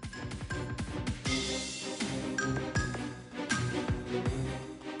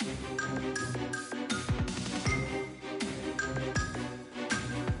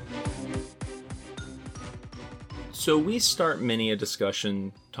 So we start many a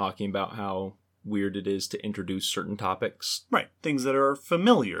discussion talking about how weird it is to introduce certain topics. Right. Things that are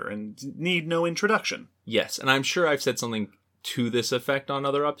familiar and need no introduction. Yes, and I'm sure I've said something to this effect on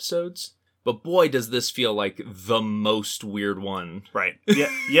other episodes, but boy, does this feel like the most weird one. Right. Yeah.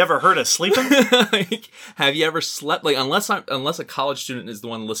 You ever heard of sleeping? Like, have you ever slept? Like, unless a college student is the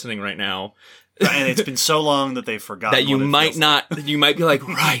one listening right now, and it's been so long that they've forgotten that you what it might feels not. You might be like,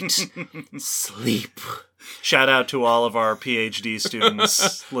 right, sleep. Shout out to all of our PhD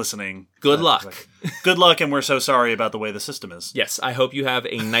students listening. Good luck. Good luck, and we're so sorry about the way the system is. Yes, I hope you have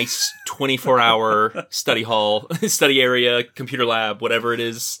a nice 24-hour study hall, study area, computer lab, whatever it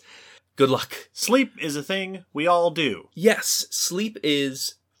is. Good luck. Sleep is a thing we all do. Yes, sleep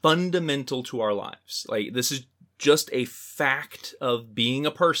is fundamental to our lives. Like, this is just a fact of being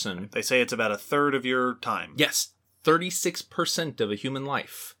a person. They say it's about a third of your time. Yes, 36% of a human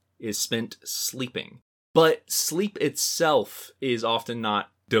life is spent sleeping. But sleep itself is often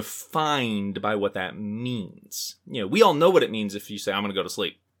not defined by what that means. You know, we all know what it means if you say, I'm going to go to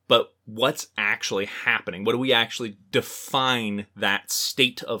sleep. But what's actually happening? What do we actually define that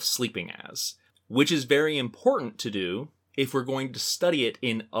state of sleeping as? Which is very important to do if we're going to study it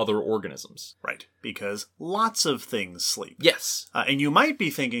in other organisms. Right, because lots of things sleep. Yes. And you might be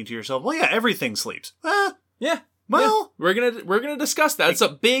thinking to yourself, well, yeah, everything sleeps. Yeah. Well, yeah. We're gonna discuss that. It's a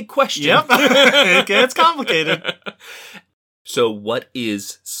big question. Yep. It gets complicated. So what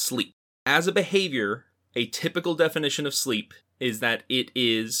is sleep? As a behavior, a typical definition of sleep is that it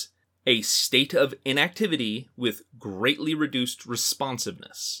is a state of inactivity with greatly reduced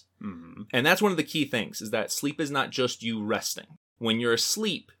responsiveness. Mm-hmm. And that's one of the key things, is that sleep is not just you resting. When you're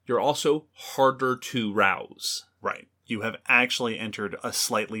asleep, you're also harder to rouse. Right. You have actually entered a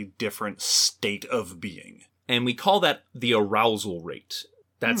slightly different state of being. And we call that the arousal rate.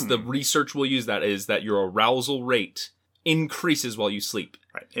 That's the research we'll use, that is that your arousal rate increases while you sleep.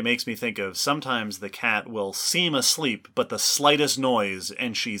 Right. It makes me think of sometimes the cat will seem asleep, but the slightest noise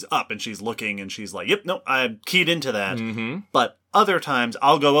and she's up and she's looking and she's like, yep, no, I keyed into that. Mm-hmm. But other times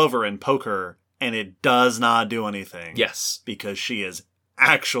I'll go over and poke her and it does not do anything. Yes. Because she is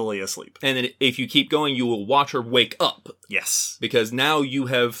actually asleep. And then if you keep going, you will watch her wake up. Yes. Because now you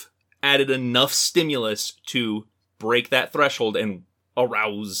have added enough stimulus to break that threshold and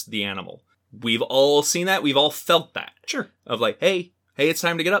arouse the animal. We've all seen that. We've all felt that. Sure. Of like, hey, it's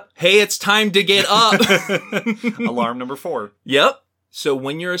time to get up. Hey, it's time to get up. Alarm number 4. Yep. So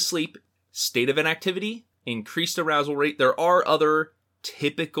when you're asleep, state of inactivity, increased arousal rate. There are other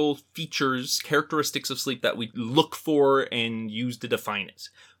typical features, characteristics of sleep that we look for and use to define it.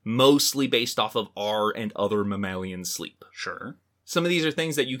 Mostly based off of our and other mammalian sleep. Sure. Some of these are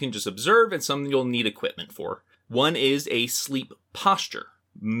things that you can just observe and some you'll need equipment for. One is a sleep posture.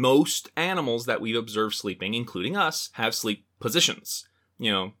 Most animals that we've observed sleeping, including us, have sleep positions.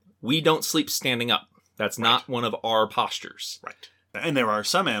 You know, we don't sleep standing up. That's not one of our postures. Right. And there are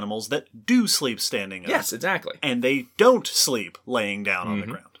some animals that do sleep standing up. Yes, exactly. And they don't sleep laying down on the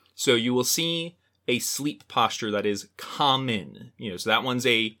ground. So you will see a sleep posture that is common. You know, so that one's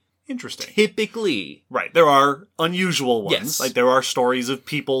a interesting. Typically. Right. There are unusual ones. Yes. Like there are stories of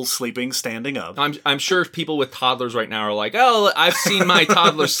people sleeping standing up. I'm sure people with toddlers right now are like, oh, I've seen my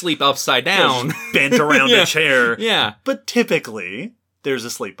toddler sleep upside down. Bent around a chair. Yeah. But typically, there's a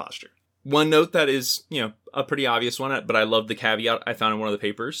sleep posture. One note that is, you know, a pretty obvious one, but I love the caveat I found in one of the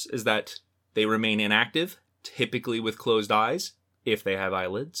papers, is that they remain inactive, typically with closed eyes, if they have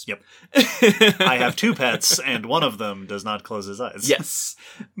eyelids. Yep. I have 2 pets, and one of them does not close his eyes. Yes.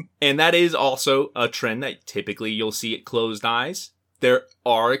 And that is also a trend that typically you'll see at closed eyes. There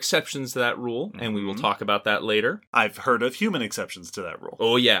are exceptions to that rule, and we will talk about that later. I've heard of human exceptions to that rule.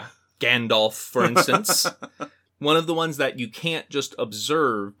 Oh, yeah. Gandalf, for instance. One of the ones that you can't just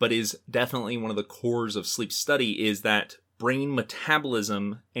observe, but is definitely one of the cores of sleep study, is that brain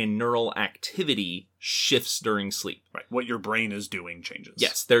metabolism and neural activity shifts during sleep. Right. What your brain is doing changes.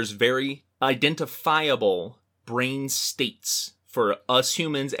 Yes, there's very identifiable brain states for us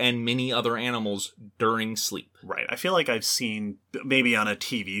humans and many other animals during sleep. Right. I feel like I've seen maybe on a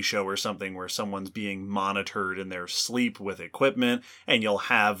TV show or something where someone's being monitored in their sleep with equipment, and you'll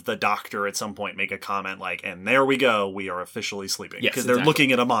have the doctor at some point make a comment like, and there we go, we are officially sleeping. Yes, because they're exactly.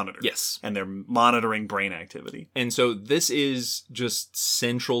 looking at a monitor. Yes. And they're monitoring brain activity. And so this is just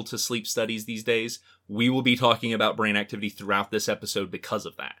central to sleep studies these days. We will be talking about brain activity throughout this episode because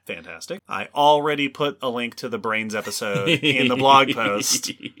of that. Fantastic. I already put a link to the Brains episode in the blog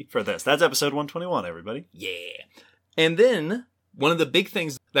post for this. That's episode 121, everybody. Yeah. And then one of the big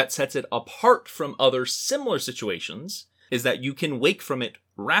things that sets it apart from other similar situations is that you can wake from it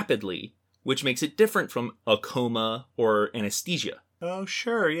rapidly, which makes it different from a coma or anesthesia. Oh,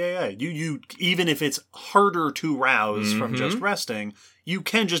 sure. Yeah. You even if it's harder to rouse from just resting, you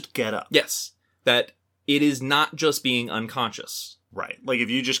can just get up. Yes. That it is not just being unconscious. Right. Like if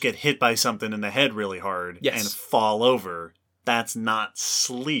you just get hit by something in the head really hard Yes. and fall over, that's not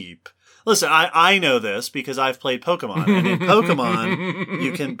sleep. Listen, I know this because I've played Pokemon. And in Pokemon,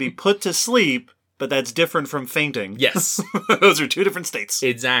 you can be put to sleep, but that's different from fainting. Yes. Those are two different states.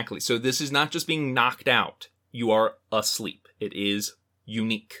 Exactly. So this is not just being knocked out. You are asleep. It is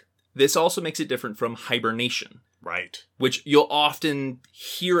unique. This also makes it different from hibernation. Right. Which you'll often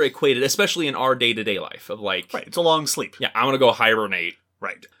hear equated, especially in our day-to-day life, of like, Right. It's a long sleep. yeah, I'm going to go hibernate.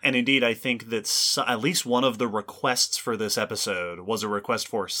 Right. And indeed, I think that at least one of the requests for this episode was a request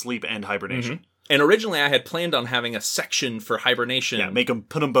for sleep and hibernation. And originally I had planned on having a section for hibernation. Yeah,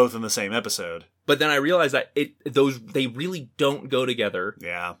 put them both in the same episode. But then I realized that they really don't go together.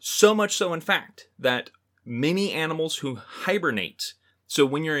 Yeah. So much so, in fact, that many animals who hibernate, so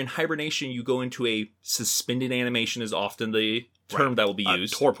when you're in hibernation, you go into a suspended animation is often the term that will be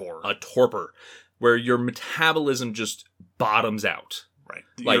used. A torpor. A torpor, where your metabolism just bottoms out. Right.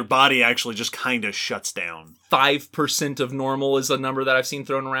 Like- Your body actually just kind of shuts down. 5% of normal is a number that I've seen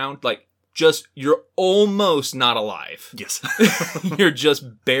thrown around. Like, just, you're almost not alive. Yes. You're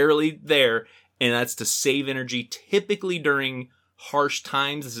just barely there, and that's to save energy, typically during harsh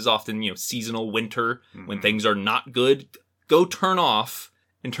times. This is often, seasonal winter, when things are not good. Go turn off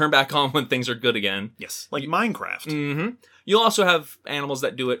and turn back on when things are good again. Yes. Like Minecraft. Mm-hmm. You'll also have animals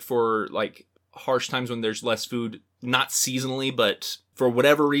that do it for, like, harsh times when there's less food. Not seasonally, but for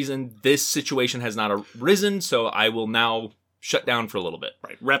whatever reason, this situation has not arisen, so I will now shut down for a little bit.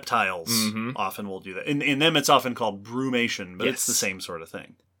 Right. Reptiles often will do that. In them, it's often called brumation, but it's Yes. the same sort of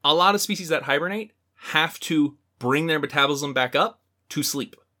thing. A lot of species that hibernate have to bring their metabolism back up to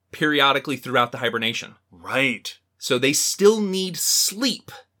sleep periodically throughout the hibernation. Right. So they still need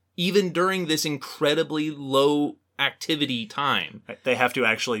sleep even during this incredibly low activity time. Right. They have to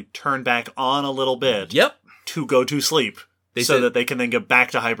actually turn back on a little bit Yep. to go to sleep They so said- that they can then get back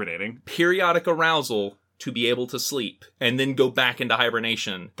to hibernating. Periodic arousal to be able to sleep and then go back into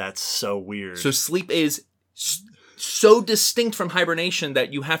hibernation. That's so weird. So sleep is so distinct from hibernation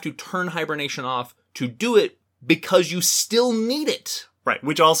that you have to turn hibernation off to do it because you still need it. Right,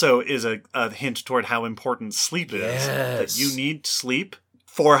 which also is a hint toward how important sleep is. Yes. That you need sleep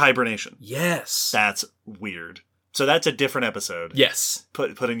for hibernation. Yes. That's weird. So that's a different episode. Yes.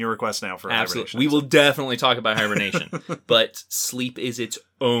 Put in your request now for Absolutely. hibernation. We will definitely talk about hibernation. But sleep is its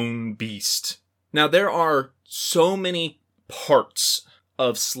own beast. Now, there are so many parts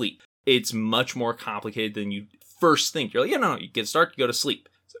of sleep. It's much more complicated than you first think. You're like, no, you get started, you go to sleep.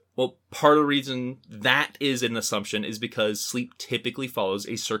 Well, part of the reason that is an assumption is because sleep typically follows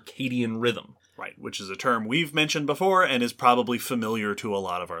a circadian rhythm. Right, which is a term we've mentioned before and is probably familiar to a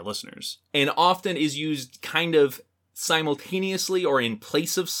lot of our listeners. And often is used kind of simultaneously or in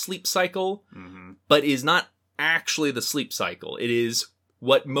place of sleep cycle, but is not actually the sleep cycle. It is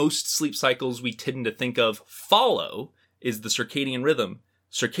what most sleep cycles we tend to think of follow is the circadian rhythm.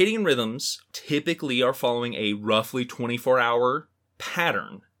 Circadian rhythms typically are following a roughly 24-hour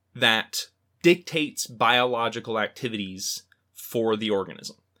pattern that dictates biological activities for the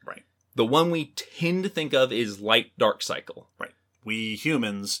organism. Right. The one we tend to think of is light-dark cycle. Right. We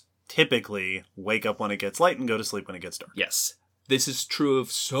humans typically wake up when it gets light and go to sleep when it gets dark. Yes. This is true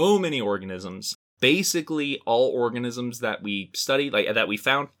of so many organisms. Basically, all organisms that we study, like that we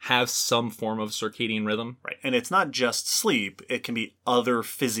found, have some form of circadian rhythm. Right. And it's not just sleep. It can be other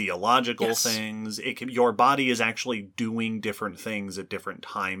physiological Yes. things. Your body is actually doing different things at different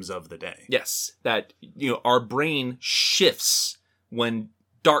times of the day. Yes. That, our brain shifts when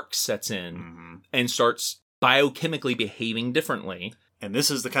dark sets in and starts biochemically behaving differently. And this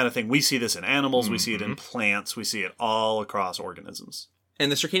is the kind of thing, we see this in animals, we see it in plants, we see it all across organisms.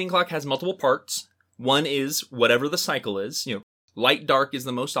 And the circadian clock has multiple parts. One is whatever the cycle is. Light dark is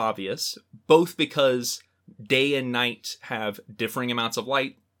the most obvious, both because day and night have differing amounts of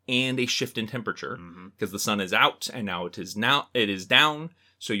light and a shift in temperature because the sun is out and now it is down.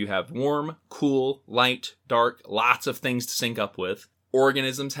 So you have warm, cool, light, dark, lots of things to sync up with.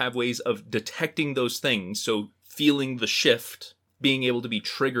 Organisms have ways of detecting those things. So feeling the shift, being able to be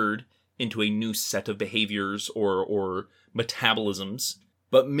triggered into a new set of behaviors or metabolisms.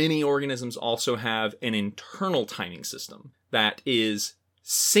 But many organisms also have an internal timing system that is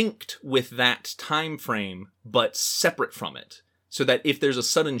synced with that time frame, but separate from it. So that if there's a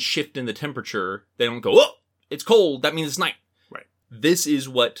sudden shift in the temperature, they don't go, oh, it's cold, that means it's night. Right. This is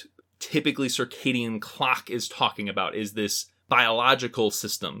what typically circadian clock is talking about, is this biological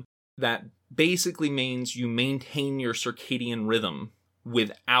system that basically means you maintain your circadian rhythm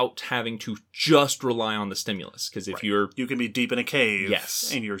without having to just rely on the stimulus. Because if you can be deep in a cave,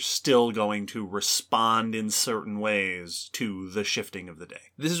 yes, and you're still going to respond in certain ways to the shifting of the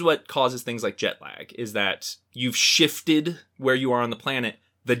day. This is what causes things like jet lag, is that you've shifted where you are on the planet.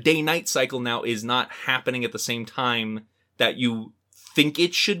 The day-night cycle now is not happening at the same time that you think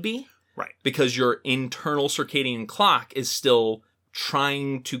it should be. Right. Because your internal circadian clock is still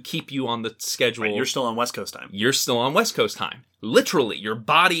trying to keep you on the schedule. Right, you're still on West Coast time. You're still on West Coast time. Literally, your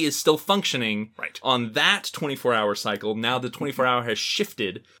body is still functioning on that 24-hour cycle. Now the 24-hour has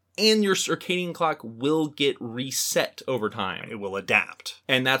shifted, and your circadian clock will get reset over time. It will adapt.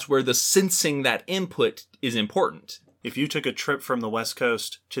 And that's where the sensing that input is important. If you took a trip from the West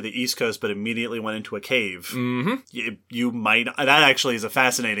Coast to the East Coast but immediately went into a cave, you might... That actually is a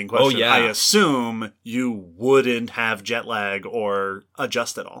fascinating question. Oh, yeah. I assume you wouldn't have jet lag or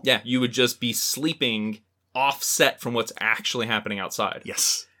adjust at all. Yeah, you would just be sleeping offset from what's actually happening outside.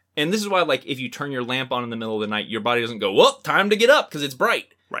 Yes. And this is why, like, if you turn your lamp on in the middle of the night, your body doesn't go, well, time to get up because it's bright.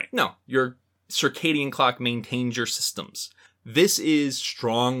 Right. No, your circadian clock maintains your systems. This is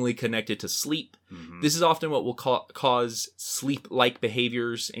strongly connected to sleep. This is often what will cause sleep-like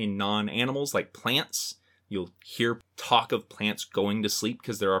behaviors in non-animals, like plants. You'll hear talk of plants going to sleep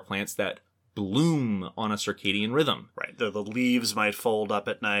because there are plants that bloom on a circadian rhythm. Right. The leaves might fold up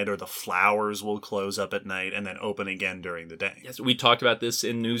at night, or the flowers will close up at night and then open again during the day. Yes, we talked about this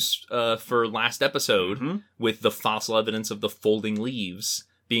in news for last episode with the fossil evidence of the folding leaves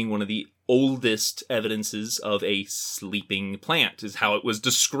being one of the oldest evidences of a sleeping plant, is how it was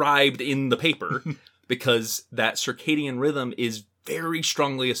described in the paper, because that circadian rhythm is very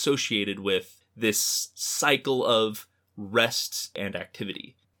strongly associated with this cycle of rest and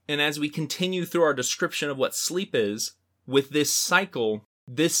activity. And as we continue through our description of what sleep is, with this cycle,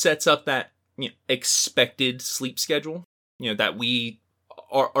 this sets up that expected sleep schedule, that we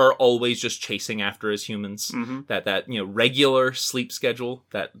are always just chasing after as humans. That regular sleep schedule,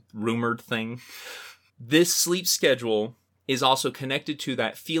 that rumored thing. This sleep schedule is also connected to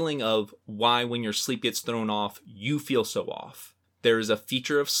that feeling of why when your sleep gets thrown off, you feel so off. There is a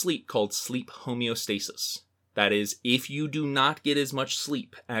feature of sleep called sleep homeostasis. That is, if you do not get as much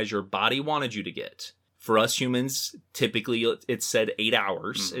sleep as your body wanted you to get, for us humans, typically it's said 8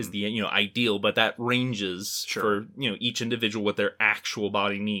 hours is the ideal, but that ranges for each individual what their actual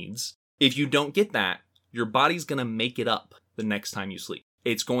body needs. If you don't get that, your body's going to make it up the next time you sleep.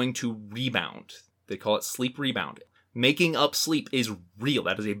 It's going to rebound. They call it sleep rebound. Making up sleep is real.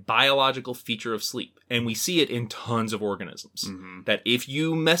 That is a biological feature of sleep. And we see it in tons of organisms. That if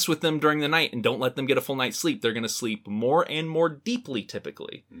you mess with them during the night and don't let them get a full night's sleep, they're going to sleep more and more deeply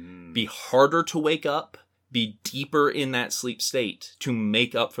typically. Be harder to wake up, be deeper in that sleep state to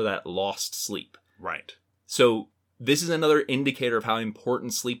make up for that lost sleep. Right. So this is another indicator of how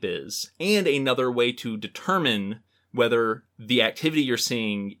important sleep is, and another way to determine whether the activity you're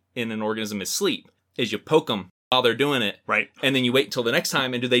seeing in an organism is sleep, is you poke them while they're doing it. Right. And then you wait until the next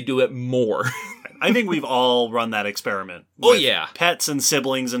time, and do they do it more? I think we've all run that experiment. Oh, yeah. Pets and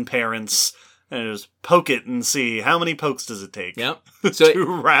siblings and parents, and just poke it and see how many pokes does it take to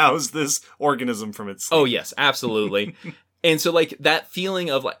rouse this organism from its sleep. Oh, yes, absolutely. And so, that feeling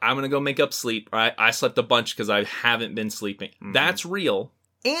of, I'm going to go make up sleep, right? I slept a bunch because I haven't been sleeping. That's real.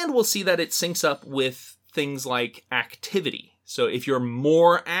 And we'll see that it syncs up with things like activity. So if you're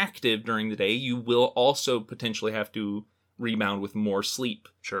more active during the day, you will also potentially have to rebound with more sleep.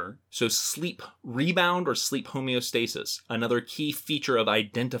 Sure. So sleep rebound or sleep homeostasis, another key feature of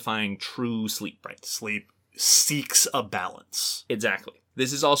identifying true sleep. Right. Sleep seeks a balance. Exactly.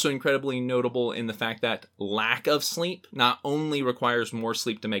 This is also incredibly notable in the fact that lack of sleep not only requires more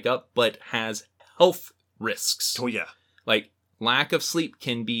sleep to make up, but has health risks. Oh, yeah. Lack of sleep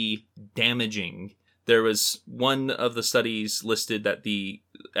can be damaging. There was one of the studies listed that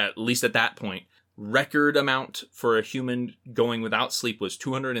at least at that point, record amount for a human going without sleep was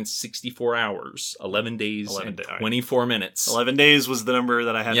 264 hours, 11 days, and 24 minutes. 11 days was the number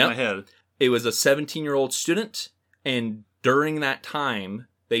that I had in my head. It was a 17-year-old student, and during that time,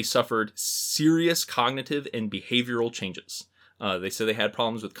 they suffered serious cognitive and behavioral changes. They said they had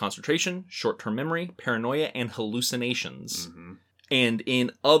problems with concentration, short-term memory, paranoia, and hallucinations. Mm-hmm. And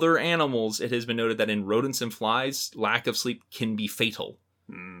in other animals, it has been noted that in rodents and flies, lack of sleep can be fatal.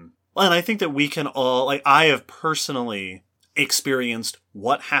 Well, and I think that we can all, like, I have personally experienced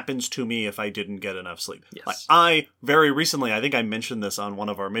what happens to me if I didn't get enough sleep. Yes. Like, I, very recently, I think I mentioned this on one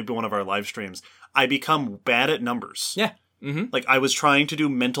of our live streams, I become bad at numbers. Yeah. Mm-hmm. Like, I was trying to do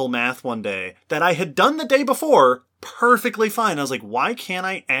mental math one day that I had done the day before perfectly fine. I was like, why can't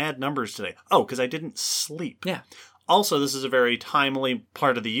I add numbers today? Oh, because I didn't sleep. Yeah. Also, this is a very timely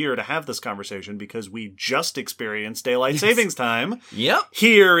part of the year to have this conversation because we just experienced daylight savings time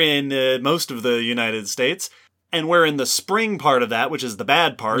here in most of the United States. And we're in the spring part of that, which is the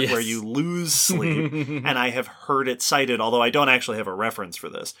bad part, where you lose sleep. And I have heard it cited, although I don't actually have a reference for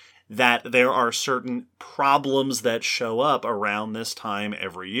this, that there are certain problems that show up around this time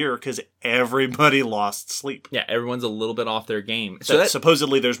every year because everybody lost sleep. Yeah, everyone's a little bit off their game. So that,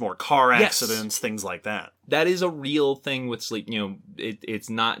 supposedly there's more car accidents, things like that. That is a real thing with sleep. You know, it's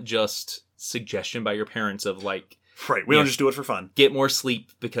not just suggestion by your parents of like... Right, we don't just do it for fun. Get more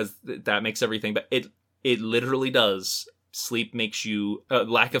sleep because that makes everything... But it literally does. Sleep makes you...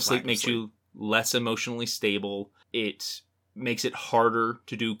 lack of sleep makes you less emotionally stable. It makes it harder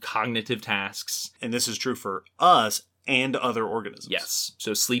to do cognitive tasks. And this is true for us and other organisms. Yes.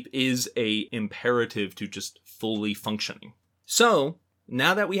 So sleep is a imperative to just fully functioning. So,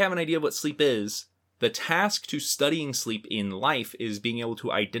 now that we have an idea of what sleep is, the task to studying sleep in life is being able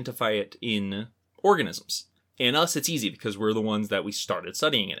to identify it in organisms. In us, it's easy because we're the ones that we started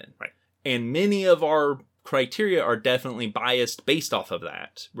studying it in. Right. And many of our criteria are definitely biased based off of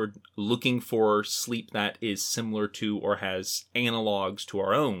that. We're looking for sleep that is similar to or has analogs to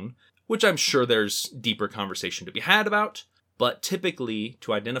our own, which I'm sure there's deeper conversation to be had about. But typically,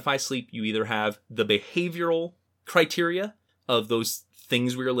 to identify sleep, you either have the behavioral criteria of those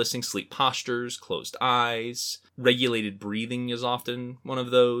things we are listing, sleep postures, closed eyes, regulated breathing is often one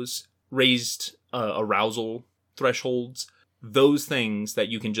of those, raised arousal thresholds, those things that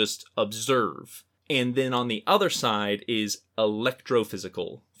you can just observe. And then on the other side is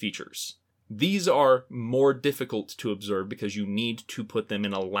electrophysical features. These are more difficult to observe because you need to put them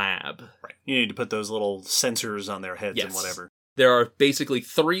in a lab. Right. You need to put those little sensors on their heads and whatever. There are basically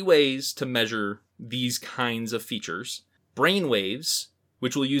 3 ways to measure these kinds of features. Brain waves,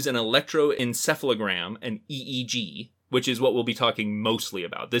 which will use an electroencephalogram, an EEG, which is what we'll be talking mostly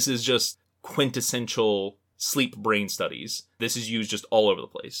about. This is just quintessential sleep brain studies. This is used just all over the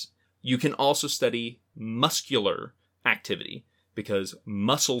place. You can also study muscular activity because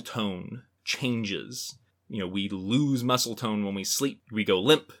muscle tone changes. You know, we lose muscle tone when we sleep. We go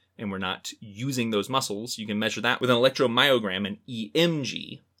limp and we're not using those muscles. You can measure that with an electromyogram, an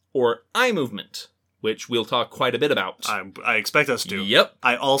EMG, or eye movement, which we'll talk quite a bit about. I expect us to. Yep.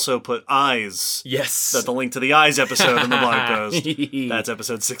 I also put eyes. Yes. That's the link to the eyes episode in the blog post. That's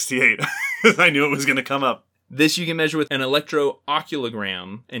episode 68. I knew it was going to come up. This you can measure with an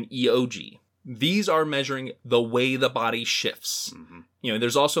electrooculogram, an EOG. These are measuring the way the body shifts. Mm-hmm. You know,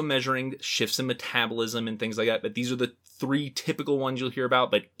 there's also measuring shifts in metabolism and things like that, but these are the 3 typical ones you'll hear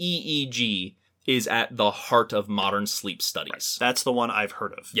about, but EEG is at the heart of modern sleep studies. Right. That's the one I've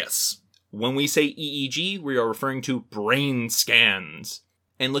heard of. Yes. When we say EEG, we are referring to brain scans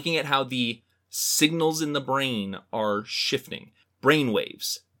and looking at how the signals in the brain are shifting. Brain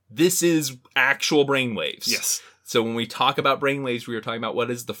waves. This is actual brain waves. Yes. So when we talk about brain waves, we are talking about what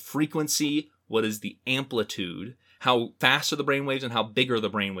is the frequency, what is the amplitude, how fast are the brain waves, and how big are the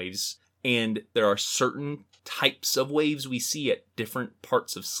brain waves. And there are certain types of waves we see at different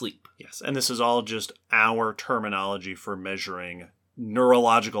parts of sleep. Yes, and this is all just our terminology for measuring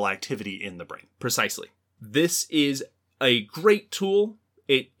neurological activity in the brain. Precisely. This is a great tool.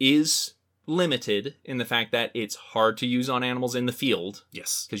 It is limited in the fact that it's hard to use on animals in the field.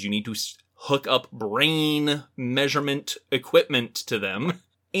 Yes. Because you need to hook up brain measurement equipment to them.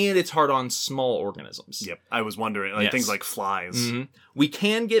 And it's hard on small organisms. Yep. I was wondering, things like flies. Mm-hmm. We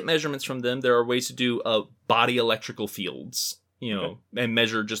can get measurements from them. There are ways to do body electrical fields, and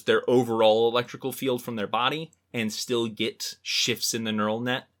measure just their overall electrical field from their body and still get shifts in the neural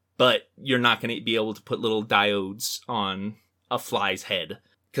net. But you're not going to be able to put little diodes on a fly's head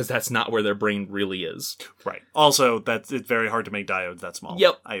because that's not where their brain really is. Right. Also, it's very hard to make diodes that small.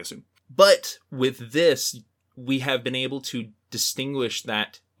 Yep. I assume. But with this, we have been able to distinguish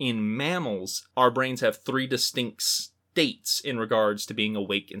that in mammals, our brains have 3 distinct states in regards to being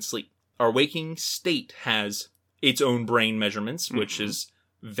awake and sleep. Our waking state has its own brain measurements, which is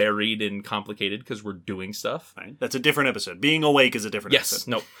varied and complicated because we're doing stuff. Right. That's a different episode. Being awake is a different episode. Yes,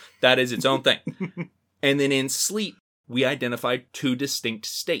 no, that is its own thing. And then in sleep, we identified 2 distinct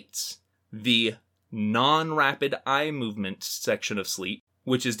states. The non-rapid eye movement section of sleep,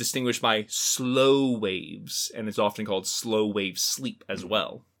 which is distinguished by slow waves, and is often called slow wave sleep as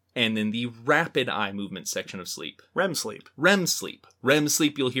well. And then the rapid eye movement section of sleep. REM sleep. REM sleep. REM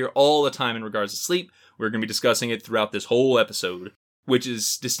sleep you'll hear all the time in regards to sleep. We're going to be discussing it throughout this whole episode, which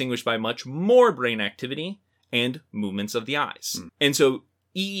is distinguished by much more brain activity and movements of the eyes. And so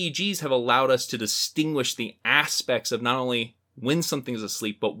EEGs have allowed us to distinguish the aspects of not only when something's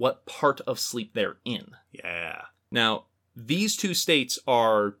asleep, but what part of sleep they're in. Yeah. Now, these 2 states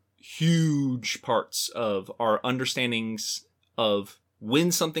are huge parts of our understandings of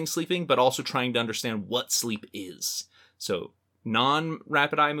when something's sleeping, but also trying to understand what sleep is. So,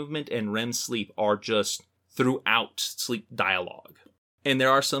 non-rapid eye movement and REM sleep are just throughout sleep dialogue. And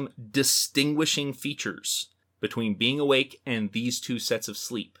there are some distinguishing features between being awake and these 2 sets of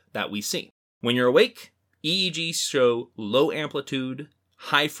sleep that we see. When you're awake, EEGs show low amplitude,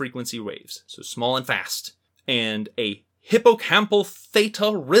 high frequency waves, so small and fast, and a hippocampal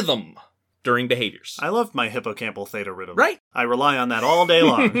theta rhythm during behaviors. I love my hippocampal theta rhythm. Right. I rely on that all day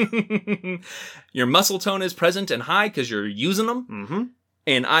long. Your muscle tone is present and high because you're using them. Mm-hmm.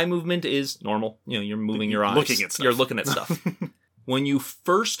 And eye movement is normal. You know, you're moving your eyes. Looking at stuff. You're looking at stuff. When you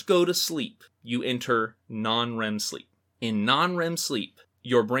first go to sleep, you enter non-REM sleep. In non-REM sleep,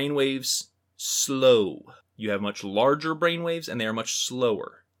 your brain waves slow. You have much larger brain waves and they are much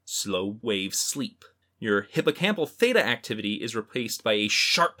slower. Slow wave sleep. Your hippocampal theta activity is replaced by a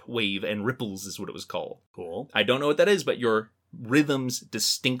sharp wave and ripples is what it was called. Cool. I don't know what that is, but your rhythms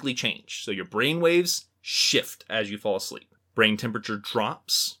distinctly change. So your brain waves shift as you fall asleep. Brain temperature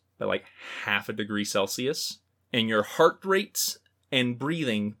drops by like 0.5 degree Celsius. And your heart rates and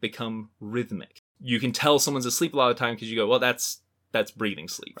breathing become rhythmic. You can tell someone's asleep a lot of the time because you go, well, that's breathing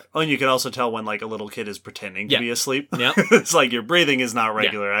sleep. Right. Oh, and you can also tell when like a little kid is pretending to be asleep. Yeah. It's like your breathing is not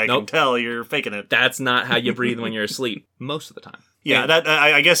regular. I Nope. can tell you're faking it. That's not how you breathe when you're asleep most of the time. Yeah, And- that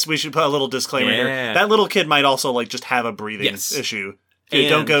I guess we should put a little disclaimer here. Yeah. That little kid might also like just have a breathing Yes. issue. And-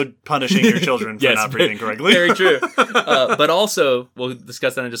 Don't go punishing your children for Yes, not breathing correctly. Very true. But also, we'll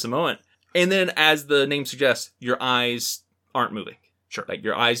discuss that in just a moment. And then, as the name suggests, your eyes aren't moving. Sure. Like,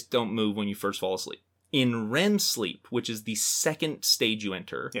 your eyes don't move when you first fall asleep. In REM sleep, which is the second stage you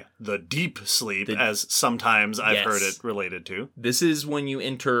enter, Yeah, the deep sleep, The- as sometimes I've Yes. heard it related to. this is when you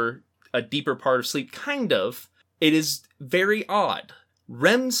enter a deeper part of sleep, kind of. It is very odd.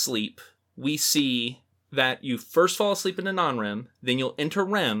 REM sleep, we see that you first fall asleep into non-REM, then you'll enter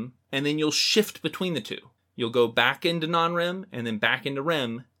REM, and then you'll shift between the 2. You'll go back into non-REM, and then back into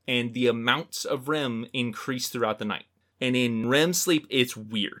REM, and the amounts of REM increase throughout the night. And in REM sleep, it's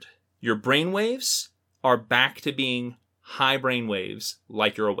weird. Your brain waves are back to being high brain waves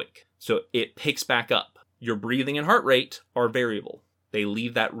like you're awake. So it picks back up. Your breathing and heart rate are variable. They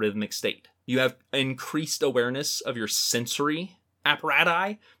leave that rhythmic state. You have increased awareness of your sensory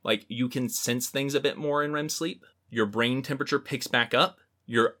apparatus. Like, you can sense things a bit more in REM sleep. Your brain temperature picks back up.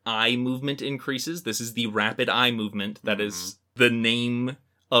 Your eye movement increases. This is the rapid eye movement. That is the name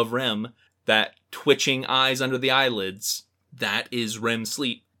of REM. That twitching eyes under the eyelids, that is REM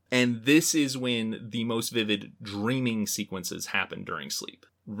sleep. And this is when the most vivid dreaming sequences happen during sleep.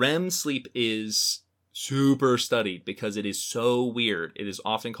 REM sleep is super studied because it is so weird. It is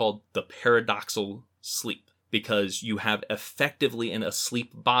often called the paradoxal sleep because you have effectively an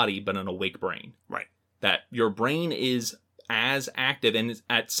asleep body but an awake brain. Right. That your brain is as active, and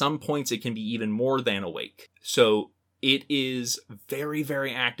at some points it can be even more than awake. So it is very,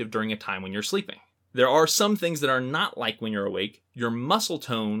 very active during a time when you're sleeping. There are some things that are not like when you're awake. Your muscle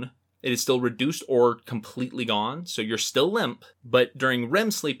tone, it is still reduced or completely gone, so you're still limp, but during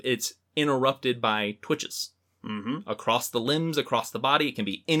REM sleep, it's interrupted by twitches. Mm-hmm. Across the limbs, across the body, it can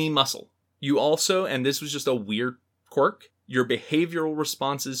be any muscle. You also, and this was just a weird quirk, your behavioral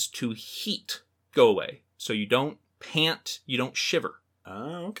responses to heat go away. So you don't pant, you don't shiver.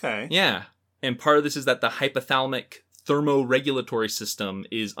 Oh, okay. Yeah. And part of this is that the hypothalamic thermoregulatory system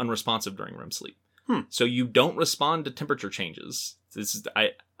is unresponsive during REM sleep. So you don't respond to temperature changes. This is,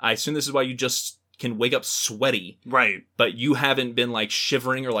 I assume this is why you just can wake up sweaty. Right. But you haven't been like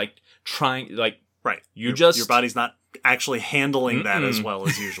shivering or like trying, like, Right. your body's not actually handling that as well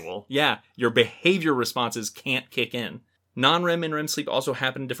as usual. Yeah, your behavior responses can't kick in. Non-REM and REM sleep also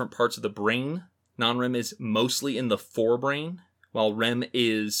happen in different parts of the brain. Non-REM is mostly in the forebrain, while REM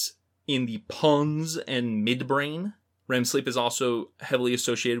is in the pons and midbrain. REM sleep is also heavily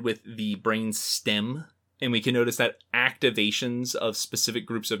associated with the brain stem, and we can notice that activations of specific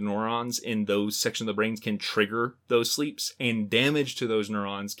groups of neurons in those sections of the brains can trigger those sleeps, and damage to those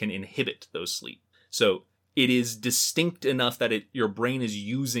neurons can inhibit those sleep. So it is distinct enough that your brain is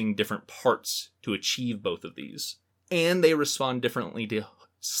using different parts to achieve both of these. And they respond differently to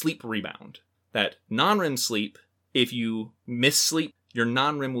sleep rebound. That non-REM sleep, if you miss sleep, your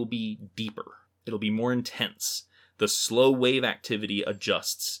non-REM will be deeper. It'll be more intense. The slow wave activity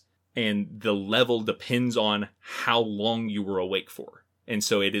adjusts, and the level depends on how long you were awake for. And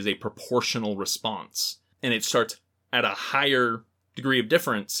so it is a proportional response. And it starts at a higher degree of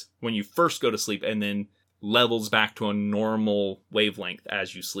difference when you first go to sleep, and then levels back to a normal wavelength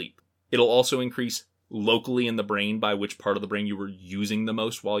as you sleep. It'll also increase locally in the brain by which part of the brain you were using the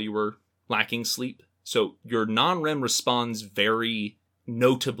most while you were lacking sleep. So your non-REM responds very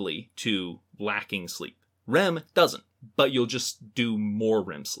notably to lacking sleep. REM doesn't, but you'll just do more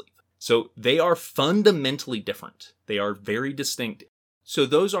REM sleep. So they are fundamentally different. They are very distinct. So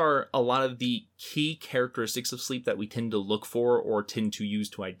those are a lot of the key characteristics of sleep that we tend to look for or tend to use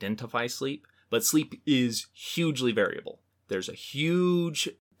to identify sleep. But sleep is hugely variable. There's a huge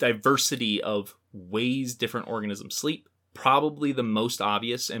diversity of ways different organisms sleep. Probably the most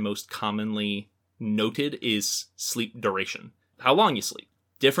obvious and most commonly noted is sleep duration. How long you sleep.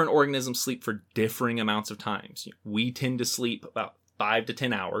 Different organisms sleep for differing amounts of times. We tend to sleep about 5 to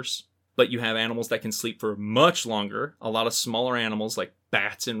 10 hours, but you have animals that can sleep for much longer. A lot of smaller animals like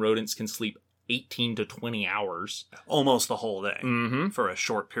bats and rodents can sleep 18 to 20 hours. Almost the whole day for a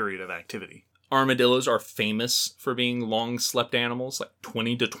short period of activity. Armadillos are famous for being long slept animals, like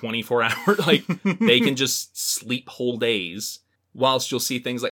 20 to 24 hours. Like they can just sleep whole days. Whilst you'll see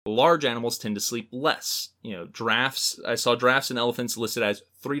things like large animals tend to sleep less. Giraffes, I saw giraffes and elephants listed as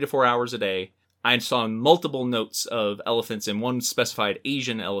 3 to 4 hours a day. I saw multiple notes of elephants, and one specified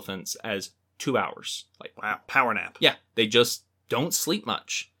Asian elephants as 2 hours. Like, wow, power nap. Yeah, they just don't sleep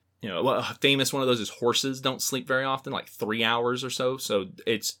much. A famous one of those is horses don't sleep very often, like 3 hours or so. So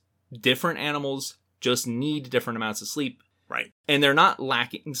it's different animals just need different amounts of sleep. Right. And they're not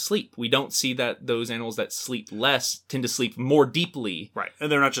lacking sleep. We don't see that those animals that sleep less tend to sleep more deeply. Right. And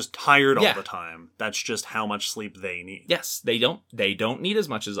they're not just tired all the time. That's just how much sleep they need. Yes, they don't need as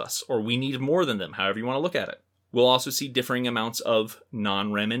much as us, or we need more than them, however you want to look at it. We'll also see differing amounts of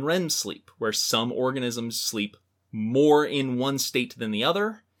non-REM and REM sleep, where some organisms sleep more in one state than the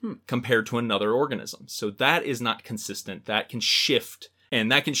other compared to another organism. So that is not consistent. That can shift. And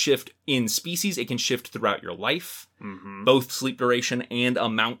that can shift in species. It can shift throughout your life, both sleep duration and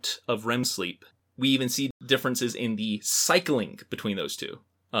amount of REM sleep. We even see differences in the cycling between those two.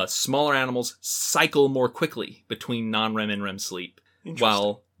 Smaller animals cycle more quickly between non-REM and REM sleep,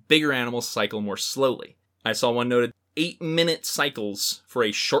 while bigger animals cycle more slowly. I saw one noted 8-minute cycles for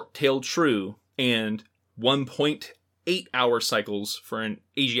a short-tailed shrew and 1.8-hour cycles for an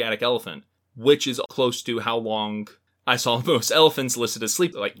Asiatic elephant, which is close to how long I saw most elephants listed as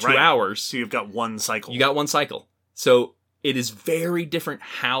sleep, like 2 hours. So you've got one cycle. You got one cycle. So it is very different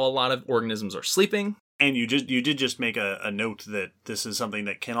how a lot of organisms are sleeping. And you did just make a note that this is something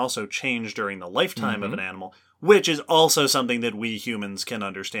that can also change during the lifetime of an animal, which is also something that we humans can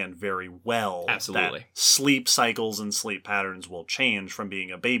understand very well. Absolutely. That sleep cycles and sleep patterns will change from being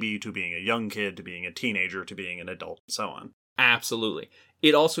a baby to being a young kid to being a teenager to being an adult and so on. Absolutely.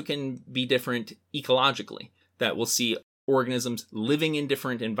 It also can be different ecologically. That we'll see organisms living in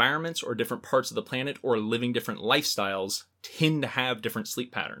different environments or different parts of the planet or living different lifestyles tend to have different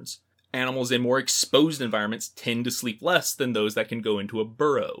sleep patterns. Animals in more exposed environments tend to sleep less than those that can go into a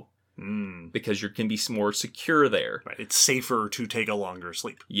burrow because you can be more secure there. Right. It's safer to take a longer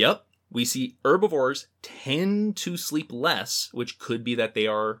sleep. Yep. We see herbivores tend to sleep less, which could be that they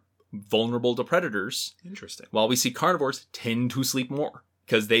are vulnerable to predators. Interesting. While we see carnivores tend to sleep more,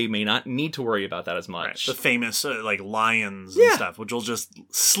 because they may not need to worry about that as much. Right. The famous lions and stuff, which will just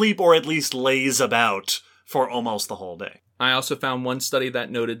sleep or at least laze about for almost the whole day. I also found one study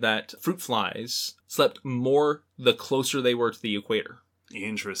that noted that fruit flies slept more the closer they were to the equator.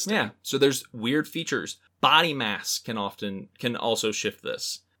 Interesting. Yeah, so there's weird features. Body mass can also shift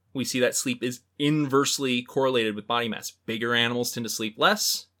this. We see that sleep is inversely correlated with body mass. Bigger animals tend to sleep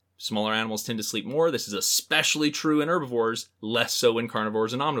less. Smaller animals tend to sleep more. This is especially true in herbivores, less so in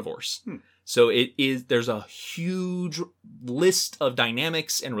carnivores and omnivores. So there's a huge list of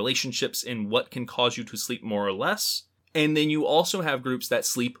dynamics and relationships in what can cause you to sleep more or less. And then you also have groups that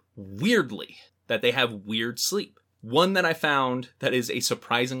sleep weirdly, that they have weird sleep. One that I found that is a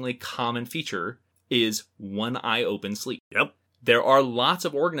surprisingly common feature is one eye open sleep. Yep. There are lots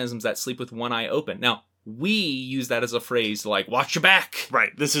of organisms that sleep with one eye open. Now, we use that as a phrase like, watch your back.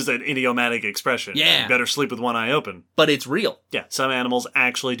 Right. This is an idiomatic expression. Yeah. You better sleep with one eye open. But it's real. Yeah, some animals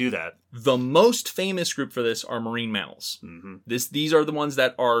actually do that. The most famous group for this are marine mammals. Mm-hmm. These are the ones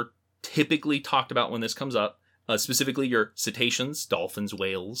that are typically talked about when this comes up. Specifically your cetaceans, dolphins,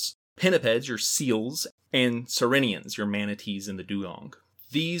 whales, pinnipeds, your seals, and sirenians, your manatees and the dugong.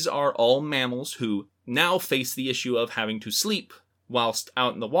 These are all mammals who now face the issue of having to sleep whilst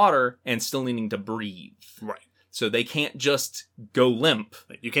out in the water and still needing to breathe. Right. So they can't just go limp.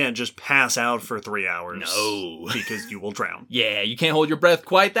 You can't just pass out for 3 hours. No. Because you will drown. Yeah, you can't hold your breath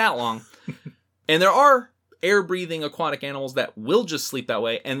quite that long. And there are air-breathing aquatic animals that will just sleep that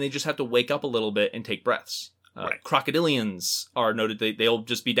way, and they just have to wake up a little bit and take breaths. Right. Crocodilians are noted. They'll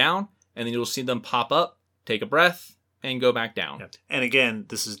just be down, and then you'll see them pop up, take a breath, and go back down. Yeah. And again,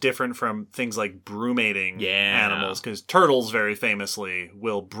 this is different from things like brumating Yeah. animals, because turtles very famously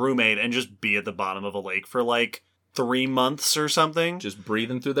will brumate and just be at the bottom of a lake for like 3 months or something. Just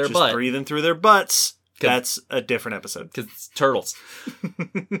breathing through their Just butt. breathing through their butts. That's a different episode. Because it's turtles.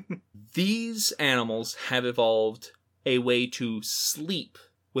 These animals have evolved a way to sleep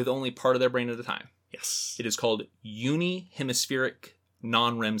with only part of their brain at a time. Yes. It is called unihemispheric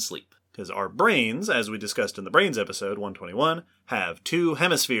non-REM sleep. Because our brains, as we discussed in the Brains episode 121, have 2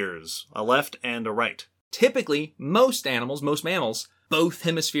 hemispheres, a left and a right. Typically, most mammals, both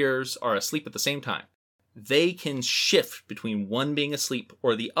hemispheres are asleep at the same time. They can shift between one being asleep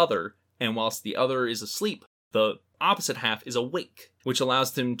or the other, and whilst the other is asleep, the opposite half is awake, which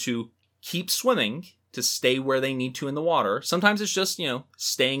allows them to keep swimming, to stay where they need to in the water. Sometimes it's just,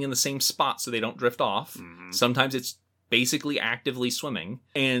 staying in the same spot so they don't drift off. Mm-hmm. Sometimes it's basically actively swimming,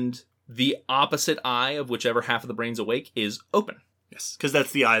 and the opposite eye of whichever half of the brain's awake is open. Yes, because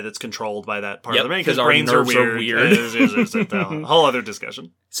that's the eye that's controlled by that part Yep, of the brain. 'cause Because our brains are nerves are weird. weird. It's a whole other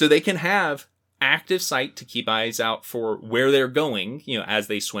discussion. So they can have active sight to keep eyes out for where they're going, as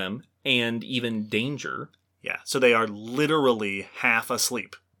they swim, and even danger. Yeah, so they are literally half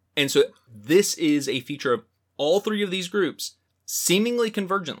asleep. And so this is a feature of all 3 of these groups, seemingly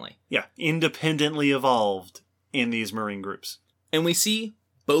convergently. Yeah, independently evolved in these marine groups. And we see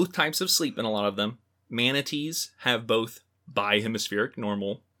both types of sleep in a lot of them. Manatees have both bihemispheric,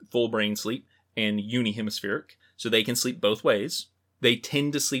 normal, full brain sleep, and unihemispheric, so they can sleep both ways. They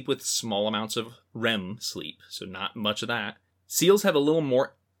tend to sleep with small amounts of REM sleep, so not much of that. Seals have a little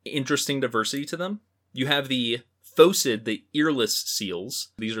more interesting diversity to them. You have the phosid, the earless seals.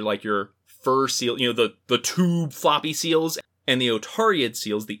 These are like your fur seal, the tube floppy seals, and the otariid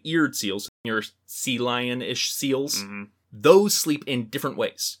seals, the eared seals, your sea lion-ish seals. Mm-hmm. Those sleep in different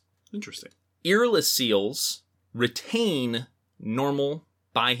ways. Interesting. Earless seals retain normal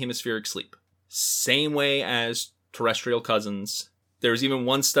bihemispheric sleep. Same way as terrestrial cousins. There's even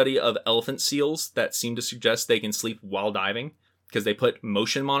one study of elephant seals that seem to suggest they can sleep while diving, because they put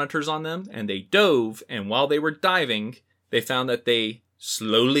motion monitors on them and they dove, and while they were diving, they found that they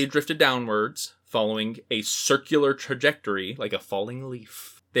slowly drifted downwards, following a circular trajectory like a falling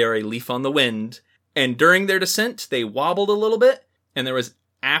leaf. They are a leaf on the wind, and during their descent, they wobbled a little bit, and there was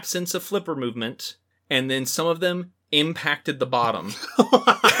absence of flipper movement, and then some of them impacted the bottom.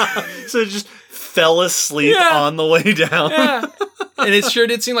 So it just fell asleep Yeah. on the way down. Yeah. And it sure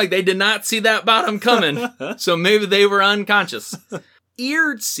did seem like they did not see that bottom coming. So maybe they were unconscious.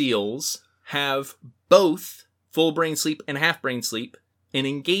 Eared seals have both full brain sleep and half brain sleep and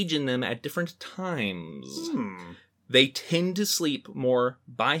engage in them at different times. They tend to sleep more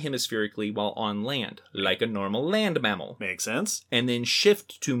bihemispherically while on land, like a normal land mammal, Makes sense. and then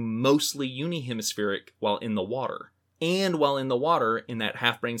shift to mostly unihemispheric while in the water. And while in the water, in that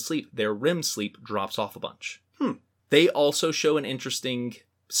half-brain sleep, their REM sleep drops off a bunch. They also show an interesting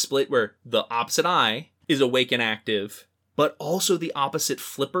split where the opposite eye is awake and active, but also the opposite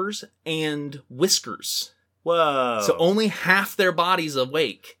flippers and whiskers. Whoa. So only half their body's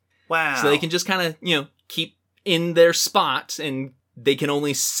awake. wow. So they can just kind of, keep in their spot, and they can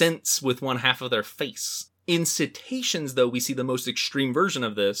only sense with one half of their face. In cetaceans, though, we see the most extreme version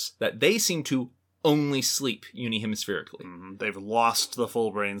of this, that they seem to only sleep unihemispherically. Mhm. They've lost the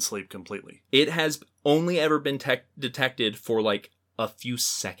full brain sleep completely. It has only ever been detected for like a few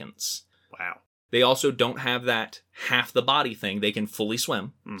seconds. Wow. They also don't have that half the body thing. They can fully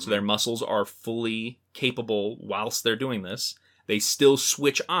swim, so their muscles are fully capable whilst they're doing this. They still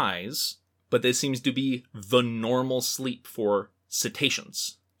switch eyes, but this seems to be the normal sleep for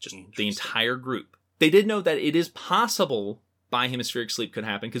cetaceans, just the entire group. They did know that it is possible bihemispheric sleep could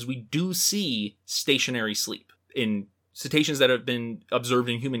happen, because we do see stationary sleep. In cetaceans that have been observed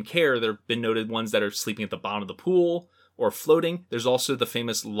in human care, there have been noted ones that are sleeping at the bottom of the pool, or floating. There's also the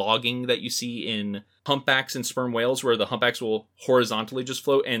famous logging that you see in humpbacks and sperm whales, where the humpbacks will horizontally just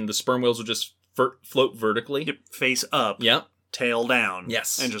float and the sperm whales will just float vertically. Yep. Face up, Yep. tail down.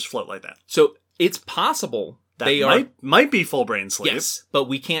 Yes. And just float like that. So it's possible That might be full brain sleep. Yes, but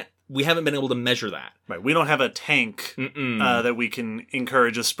we haven't been able to measure that. Right. We don't have a tank that we can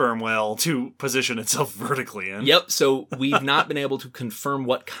encourage a sperm whale to position itself vertically in. Yep, so we've not been able to confirm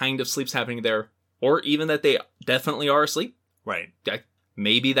what kind of sleep's happening there, or even that they definitely are asleep. Right.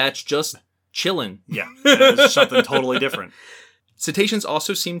 Maybe that's just chilling. Yeah. It's something totally different. Cetaceans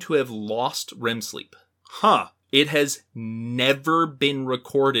also seem to have lost REM sleep. Huh. It has never been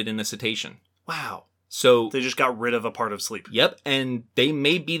recorded in a cetacean. Wow. So They just got rid of a part of sleep. Yep, and they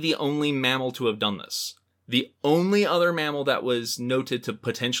may be the only mammal to have done this. The only other mammal that was noted to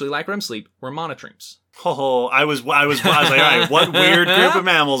potentially lack REM sleep were monotremes. Oh, I was like, all right, what weird group of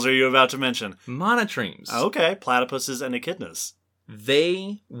mammals are you about to mention? Monotremes. Okay, platypuses and echidnas.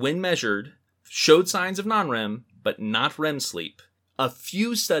 They, when measured, showed signs of non-REM, but not REM sleep. A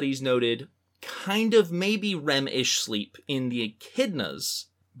few studies noted kind of maybe REM-ish sleep in the echidnas,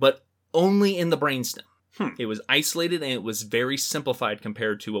 but only in the brainstem. It was isolated and it was very simplified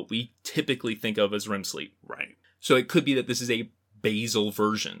compared to what we typically think of as REM sleep. Right. So it could be that this is a basal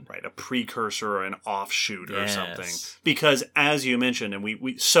version. Right, a precursor or an offshoot or Yes. something. Because as you mentioned, and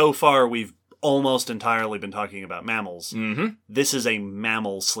we so far we've almost entirely been talking about mammals, Mm-hmm. this is a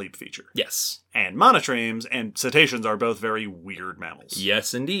mammal sleep feature. Yes. And monotremes and cetaceans are both very weird mammals.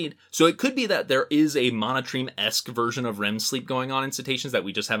 Yes, indeed. So it could be that there is a monotreme-esque version of REM sleep going on in cetaceans that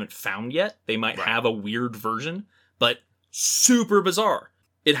we just haven't found yet. They might Right. have a weird version, but super bizarre.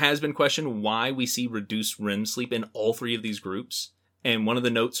 It has been questioned why we see reduced REM sleep in all three of these groups. And one of the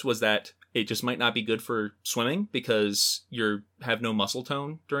notes was that it just might not be good for swimming because you have no muscle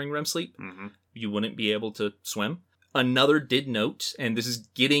tone during REM sleep. Mm-hmm. You wouldn't be able to swim. Another did note, and this is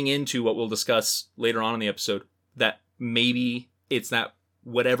getting into what we'll discuss later on in the episode, that maybe it's that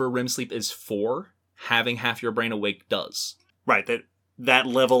whatever REM sleep is for, having half your brain awake does. Right, that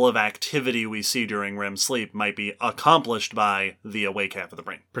level of activity we see during REM sleep might be accomplished by the awake half of the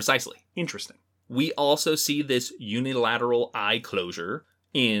brain. Precisely. Interesting. We also see this unilateral eye closure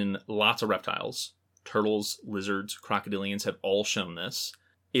in lots of reptiles. Turtles, lizards, crocodilians have all shown this.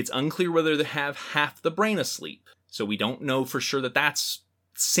 It's unclear whether they have half the brain asleep, so we don't know for sure that that's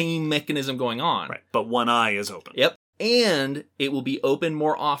same mechanism going on. Right, but one eye is open. Yep. And it will be open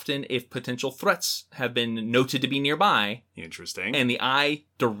more often if potential threats have been noted to be nearby, Interesting. and the eye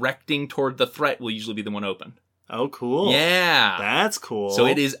directing toward the threat will usually be the one open. Oh, cool. Yeah. That's cool. So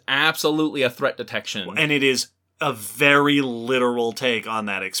it is absolutely a threat detection. And it is a very literal take on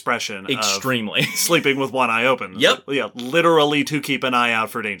that expression. Extremely. Of sleeping with one eye open. Yep. Yeah, literally to keep an eye out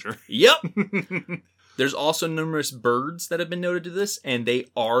for danger. Yep. There's also numerous birds that have been noted to this, and they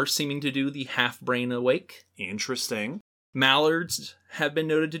are seeming to do the half brain awake. Interesting. Mallards have been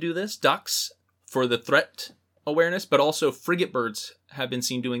noted to do this, ducks for the threat awareness, but also frigate birds have been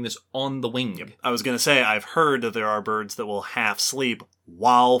seen doing this on the wing. I was going to say, I've heard that there are birds that will half sleep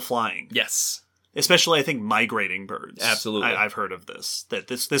while flying. Yes. Especially, I think, migrating birds. Absolutely. I've heard of this. That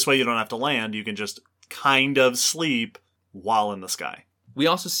this way you don't have to land. You can just kind of sleep while in the sky. We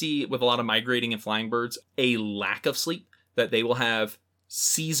also see with a lot of migrating and flying birds a lack of sleep, that they will have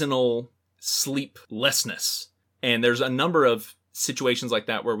seasonal sleeplessness. And there's a number of situations like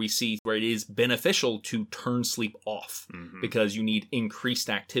that where we see where it is beneficial to turn sleep off because you need increased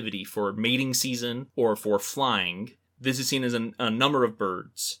activity for mating season or for flying. This is seen as a number of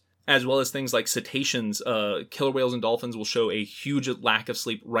birds, as well as things like cetaceans. Killer whales and dolphins will show a huge lack of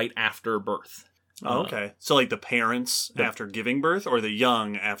sleep right after birth. Oh, okay. So like the parents after giving birth or the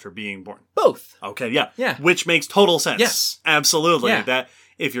young after being born? Both. Okay, yeah. Yeah. Which makes total sense. Yes. Absolutely. Yeah. That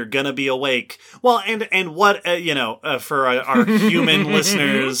if you're going to be awake. Well, and what, for our human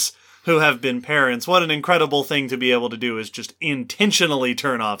listeners who have been parents, what an incredible thing to be able to do is just intentionally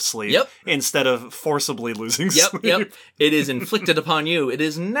turn off sleep instead of forcibly losing sleep. Yep. It is inflicted upon you. It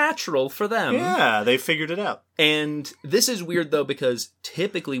is natural for them. Yeah, they figured it out. And this is weird, though, because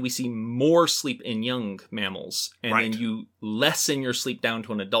typically we see more sleep in young mammals, and Right. then you lessen your sleep down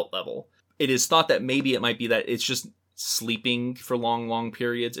to an adult level. It is thought that maybe it might be that it's just sleeping for long, long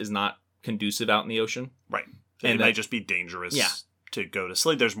periods is not conducive out in the ocean. Right. And it that- might just be dangerous Yeah. to go to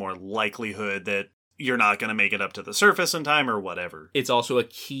sleep. There's more likelihood that you're not going to make it up to the surface in time or whatever. It's also a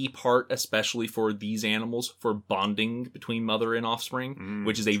key part, especially for these animals, for bonding between mother and offspring,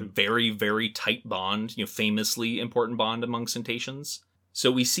 which is a very, very tight bond, famously important bond among cetaceans.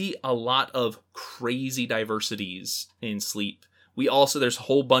 So we see a lot of crazy diversities in sleep, There's a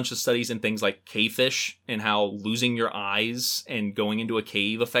whole bunch of studies in things like cavefish and how losing your eyes and going into a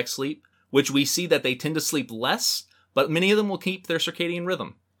cave affects sleep, which we see that they tend to sleep less, but many of them will keep their circadian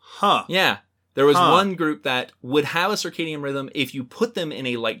rhythm. Huh. Yeah. There was one group that would have a circadian rhythm if you put them in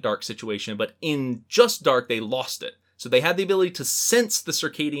a light-dark situation, but in just dark, they lost it. So they had the ability to sense the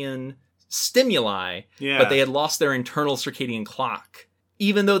circadian stimuli, but they had lost their internal circadian clock,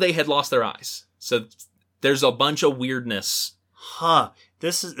 even though they had lost their eyes. So there's a bunch of weirdness. Huh.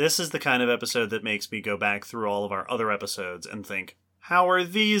 This is the kind of episode that makes me go back through all of our other episodes and think, how are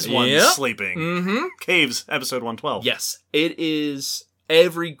these ones sleeping? Mm-hmm. Caves, episode 112. Yes. It is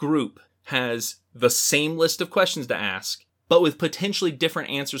every group has the same list of questions to ask, but with potentially different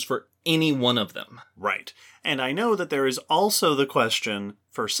answers for any one of them. Right. And I know that there is also the question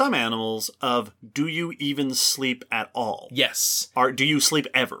for some animals of, do you even sleep at all? Yes. Or do you sleep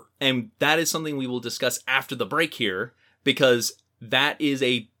ever? And that is something we will discuss after the break here, because that is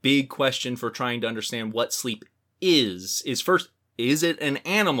a big question for trying to understand what sleep is first, is it an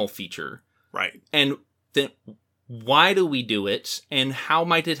animal feature? Right. And then why do we do it, and how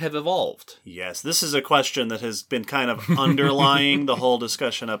might it have evolved? Yes, this is a question that has been kind of underlying the whole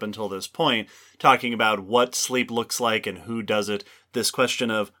discussion up until this point, talking about what sleep looks like and who does it. This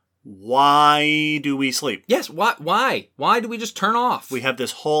question of, why do we sleep? Yes, why? Why do we just turn off? We have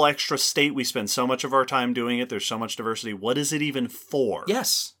this whole extra state. We spend so much of our time doing it. There's so much diversity. What is it even for?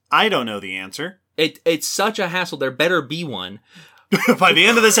 Yes. I don't know the answer. It's such a hassle. There better be one. By the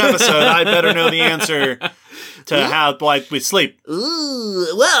end of this episode, I better know the answer to why we sleep. Ooh,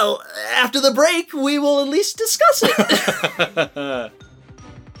 well, after the break, we will at least discuss it.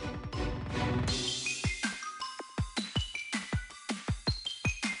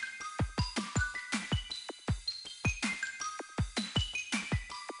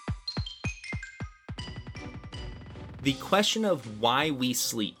 The question of why we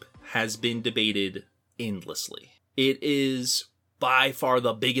sleep has been debated endlessly. It is by far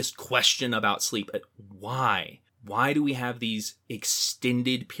the biggest question about sleep. Why? Why do we have these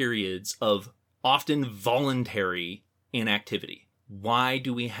extended periods of often voluntary inactivity? Why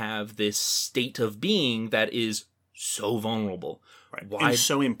do we have this state of being that is so vulnerable? Right. Why? And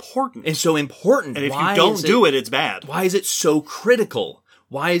so important. And so important. And if you don't do it, it's bad. Why is it so critical?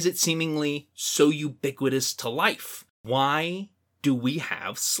 Why is it seemingly so ubiquitous to life? Why do we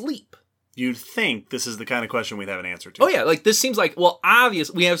have sleep? You'd think this is the kind of question we'd have an answer to. Oh yeah, like this seems like, well,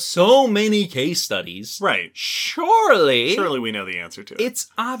 obvious. We have so many case studies. Right. Surely we know the answer to it. It's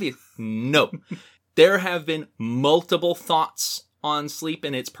obvious. No. There have been multiple thoughts on sleep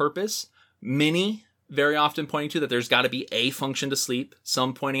and its purpose. Many very often pointing to that there's got to be a function to sleep.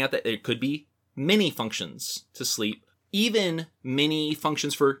 Some pointing out that there could be many functions to sleep. Even many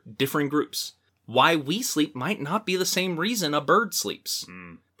functions for different groups. Why we sleep might not be the same reason a bird sleeps.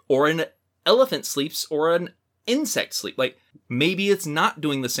 Or an elephant sleeps, or an insect sleep. Like, maybe it's not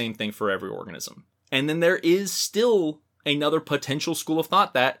doing the same thing for every organism. And then there is still another potential school of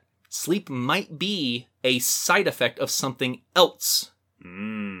thought that sleep might be a side effect of something else.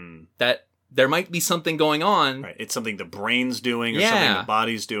 That there might be something going on. Right. It's something the brain's doing or something the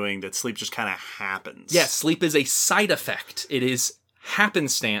body's doing that sleep just kind of happens. Yes, sleep is a side effect. It is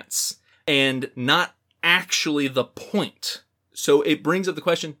happenstance and not actually the point. So it brings up the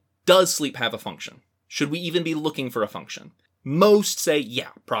question, does sleep have a function? Should we even be looking for a function? Most say, yeah,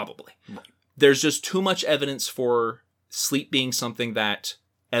 probably. Right. There's just too much evidence for sleep being something that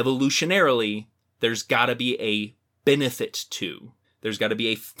evolutionarily there's got to be a benefit to. There's got to be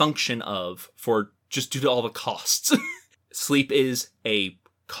a function of, for just due to all the costs. Sleep is a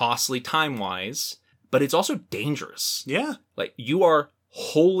costly time-wise, but it's also dangerous. Yeah. Like, you are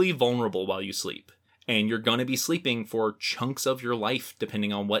wholly vulnerable while you sleep. And you're going to be sleeping for chunks of your life,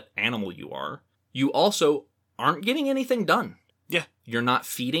 depending on what animal you are. You also aren't getting anything done. Yeah. You're not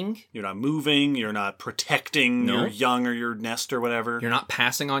feeding. You're not moving. You're not protecting your young or your nest or whatever. You're not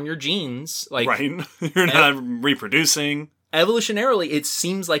passing on your genes. Like, right. You're not reproducing. Evolutionarily, it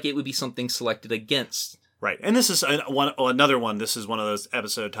seems like it would be something selected against. Right. And this is another one. This is one of those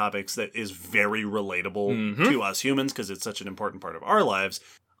episode topics that is very relatable to us humans because it's such an important part of our lives.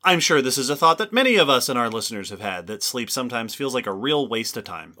 I'm sure this is a thought that many of us and our listeners have had, that sleep sometimes feels like a real waste of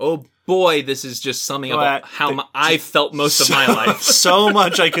time. Oh boy, this is just summing up how I felt most of my life. So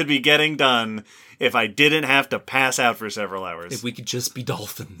much I could be getting done if I didn't have to pass out for several hours. If we could just be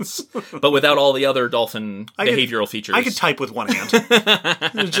dolphins. But without all the other dolphin behavioral features. I could type with one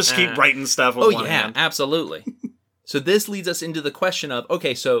hand. Just keep writing stuff with one hand. Absolutely. So this leads us into the question of,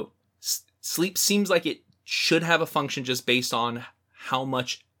 okay, so sleep seems like it should have a function just based on how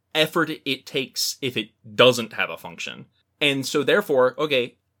much effort it takes if it doesn't have a function. And so therefore,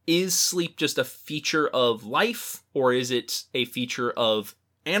 okay, is sleep just a feature of life, or is it a feature of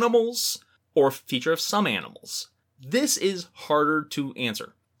animals, or a feature of some animals? This is harder to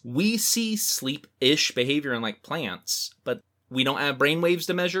answer. We see sleep-ish behavior in like plants, but we don't have brainwaves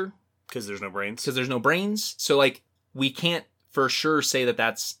to measure. Because there's no brains. Because there's no brains. So like, we can't for sure say that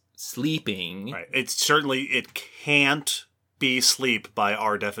that's sleeping. Right. It can't be sleep by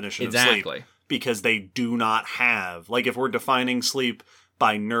our definition of sleep. Exactly. Because they do not have, like if we're defining sleep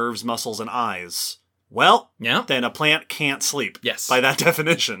by nerves, muscles, and eyes, well, Yeah. then a plant can't sleep. Yes. By that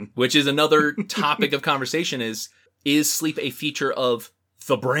definition. Which is another topic of conversation is sleep a feature of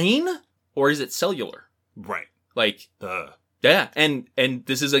the brain or is it cellular? Right. Like, yeah. And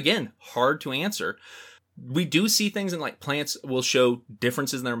this is, again, hard to answer. We do see things in like plants will show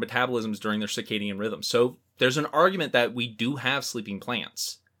differences in their metabolisms during their circadian rhythm. So there's an argument that we do have sleeping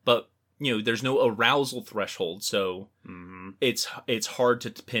plants, but there's no arousal threshold. So it's hard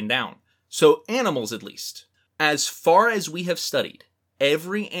to pin down. So animals, at least, as far as we have studied,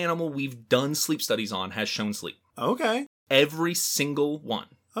 every animal we've done sleep studies on has shown sleep. Okay. Every single one.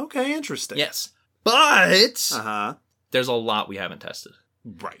 Okay, interesting. Yes. But there's a lot we haven't tested.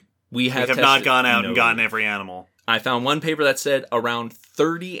 Right. We have not gone out and gotten every animal. I found one paper that said around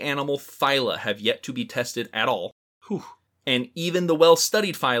 30 animal phyla have yet to be tested at all. Whew. And even the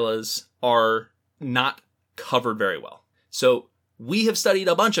well-studied phylas are not covered very well. So we have studied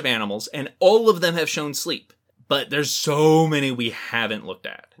a bunch of animals, and all of them have shown sleep. But there's so many we haven't looked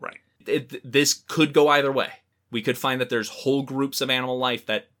at. Right. This could go either way. We could find that there's whole groups of animal life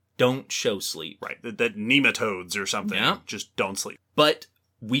that don't show sleep. Right. That nematodes or something just don't sleep. But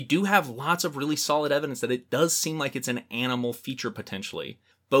we do have lots of really solid evidence that it does seem like it's an animal feature potentially.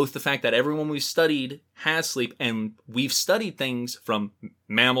 Both the fact that everyone we've studied has sleep, and we've studied things from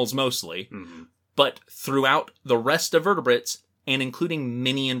mammals mostly, but throughout the rest of vertebrates, and including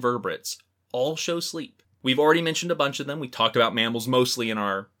many invertebrates, all show sleep. We've already mentioned a bunch of them. We talked about mammals mostly in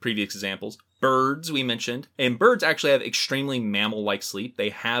our previous examples. Birds, we mentioned. And birds actually have extremely mammal-like sleep. They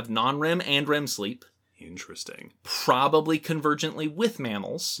have non-REM and REM sleep. Interesting. Probably convergently with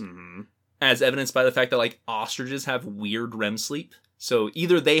mammals, as evidenced by the fact that like ostriches have weird REM sleep. So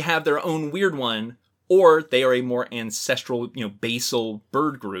either they have their own weird one, or they are a more ancestral, basal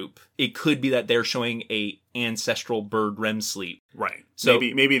bird group. It could be that they're showing a ancestral bird REM sleep. Right. So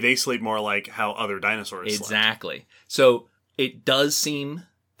maybe they sleep more like how other dinosaurs slept. Exactly. So it does seem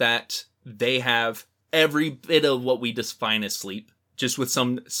that they have every bit of what we define as sleep, just with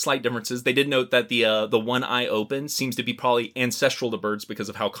some slight differences. They did note that the one eye open seems to be probably ancestral to birds because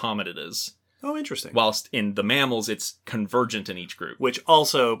of how common it is. Oh, interesting. Whilst in the mammals, it's convergent in each group. Which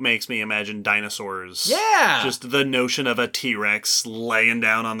also makes me imagine dinosaurs. Yeah! Just the notion of a T-Rex laying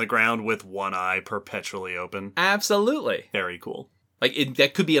down on the ground with one eye perpetually open. Absolutely. Very cool. Like,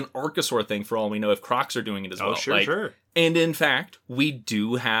 that could be an archosaur thing for all we know if crocs are doing it as well. Oh, sure. And in fact, we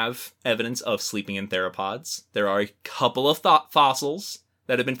do have evidence of sleeping in theropods. There are a couple of fossils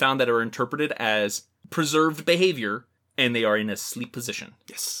that have been found that are interpreted as preserved behavior, and they are in a sleep position.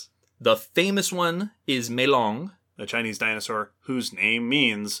 Yes. The famous one is Melong. A Chinese dinosaur whose name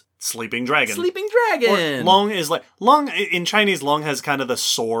means sleeping dragon. Sleeping dragon! Or long is like... Long, in Chinese, long has kind of the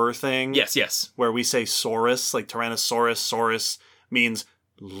soar thing. Yes. Where we say saurus, like Tyrannosaurus. Saurus means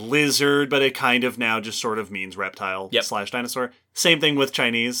lizard, but it kind of now just sort of means reptile / dinosaur. Same thing with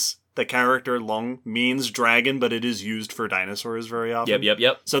Chinese. The character long means dragon, but it is used for dinosaurs very often.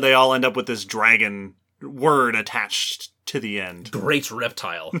 Yep. So they all end up with this dragon word attached to the end. Great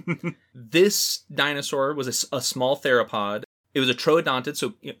reptile. This dinosaur was a small theropod. It was a troodontid,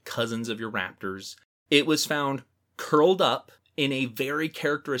 so cousins of your raptors. It was found curled up in a very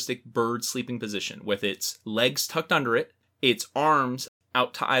characteristic bird sleeping position, with its legs tucked under it, its arms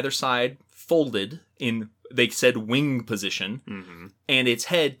out to either side folded in, they said, wing position, and its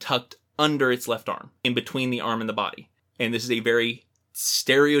head tucked under its left arm, in between the arm and the body. And this is a very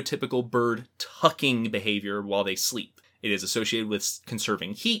stereotypical bird tucking behavior while they sleep. It is associated with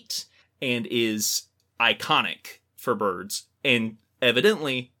conserving heat and is iconic for birds. And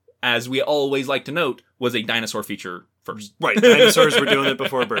evidently, as we always like to note, was a dinosaur feature first. Right, dinosaurs were doing it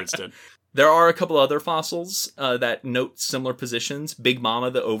before birds did. There are a couple other fossils that note similar positions. Big Mama,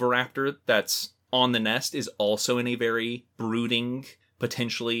 the oviraptor that's on the nest, is also in a very brooding,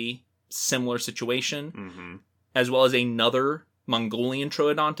 potentially similar situation. As well as another Mongolian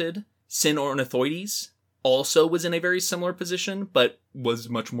troodontid, Sinornithoides, also was in a very similar position, but was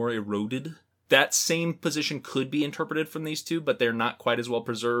much more eroded. That same position could be interpreted from these two, but they're not quite as well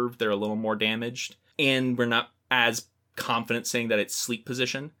preserved. They're a little more damaged. And we're not as confident saying that it's sleep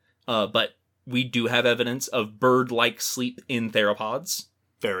position. But we do have evidence of bird-like sleep in theropods.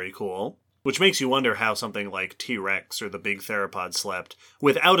 Very cool. Which makes you wonder how something like T-Rex or the big theropod slept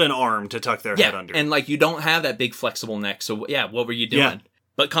without an arm to tuck their head under. And like you don't have that big flexible neck, so yeah, what were you doing? Yeah.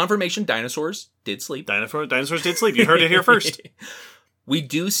 But confirmation, dinosaurs did sleep. Dinosaurs did sleep. You heard it here first. We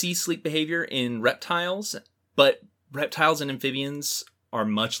do see sleep behavior in reptiles, but reptiles and amphibians are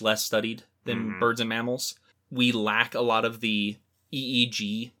much less studied than birds and mammals. We lack a lot of the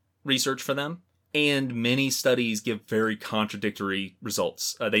EEG research for them, and many studies give very contradictory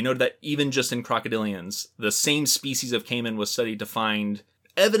results. They noted that even just in crocodilians, the same species of caiman was studied to find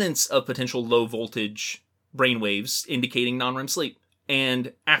evidence of potential low voltage brainwaves indicating non-REM sleep,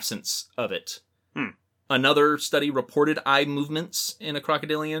 and absence of it. Another study reported eye movements in a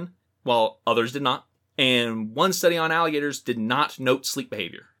crocodilian, while others did not. And one study on alligators did not note sleep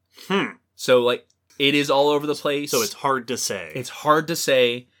behavior. So, like, it is all over the place. So it's hard to say. It's hard to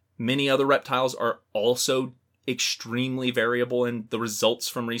say. Many other reptiles are also extremely variable in the results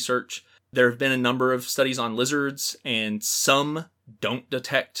from research. There have been a number of studies on lizards, and some don't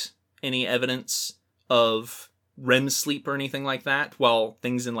detect any evidence of REM sleep or anything like that, while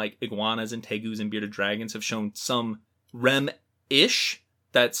things in like iguanas and tegus and bearded dragons have shown some REM-ish.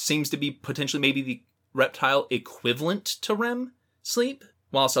 That seems to be potentially maybe the reptile equivalent to REM sleep,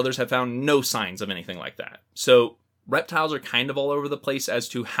 whilst others have found no signs of anything like that. So reptiles are kind of all over the place as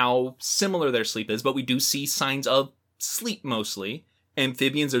to how similar their sleep is, but we do see signs of sleep mostly.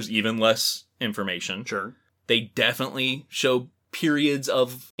 Amphibians, there's even less information. Sure. They definitely show periods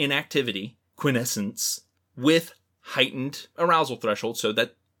of inactivity, quiescence, with heightened arousal threshold, so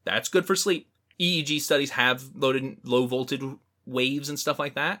that's good for sleep. EEG studies have loaded low voltage waves and stuff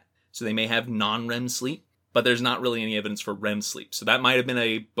like that, so they may have non-REM sleep, but there's not really any evidence for REM sleep. So that might have been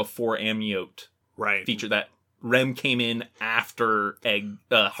a before amniote feature, that REM came in after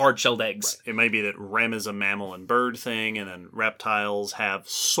hard-shelled eggs. Right. It might be that REM is a mammal and bird thing, and then reptiles have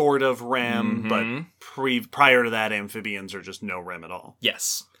sort of REM, but prior to that, amphibians are just no REM at all.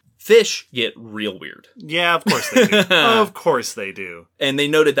 Yes. Fish get real weird. Yeah, of course they do. Of course they do. And they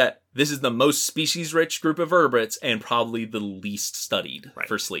noted that this is the most species-rich group of vertebrates and probably the least studied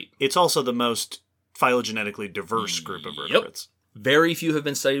for sleep. It's also the most phylogenetically diverse group of vertebrates. Very few have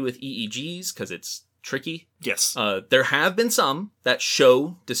been studied with EEGs because it's tricky. Yes. There have been some that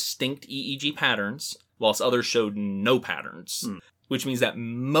show distinct EEG patterns, whilst others showed no patterns, which means that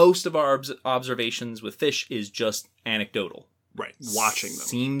most of our observations with fish is just anecdotal. Right, watching them.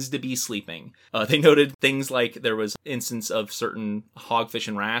 Seems to be sleeping. They noted things like there was instance of certain hogfish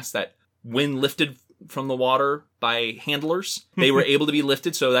and wrasse that when lifted from the water by handlers, they were able to be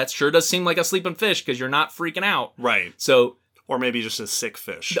lifted, so that sure does seem like a sleeping fish because you're not freaking out. Right. So, or maybe just a sick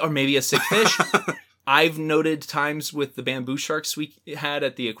fish. Or maybe a sick fish. I've noted times with the bamboo sharks we had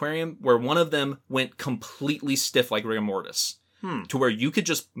at the aquarium where one of them went completely stiff like rigor mortis to where you could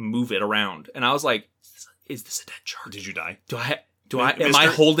just move it around. And I was like, is this a dead shark? Did you die? Am I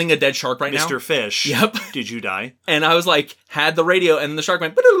holding a dead shark right now? Mr. Fish. Yep. Did you die? And I was like, had the radio, and the shark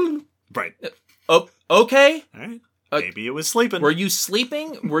went, right. Oh, okay. All right. Maybe it was sleeping. Were you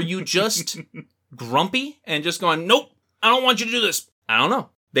sleeping? Were you just grumpy and just going, nope, I don't want you to do this? I don't know.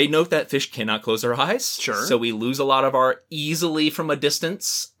 They note that fish cannot close their eyes. Sure. So we lose a lot of our easily from a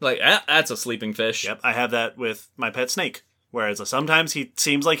distance. Like, that's a sleeping fish. Yep. I have that with my pet snake. Whereas sometimes he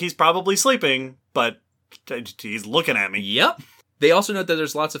seems like he's probably sleeping, but he's looking at me. Yep. They also note that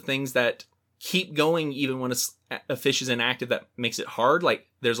there's lots of things that keep going even when a fish is inactive that makes it hard. Like,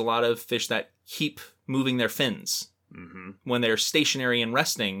 there's a lot of fish that keep moving their fins when they're stationary and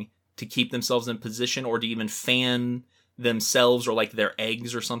resting to keep themselves in position or to even fan themselves or like their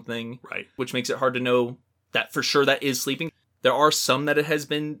eggs or something. Right. Which makes it hard to know that for sure that is sleeping. There are some that it has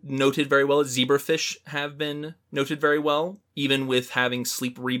been noted very well. Zebrafish have been noted very well, even with having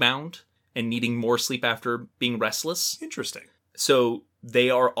sleep rebound and needing more sleep after being restless. Interesting. So they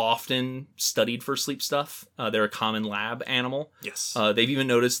are often studied for sleep stuff. They're a common lab animal. Yes. They've even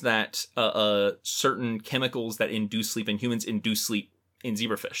noticed that certain chemicals that induce sleep in humans induce sleep in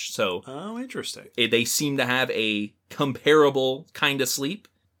zebrafish. So, oh, interesting. They seem to have a comparable kind of sleep.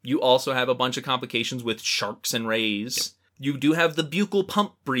 You also have a bunch of complications with sharks and rays. Yep. You do have the buccal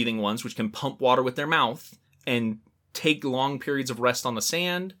pump breathing ones, which can pump water with their mouth and take long periods of rest on the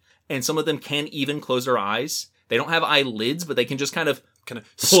sand. And some of them can even close their eyes. They don't have eyelids, but they can just kind of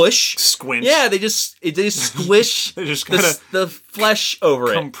push. Squinch. Yeah, they just squish they just the flesh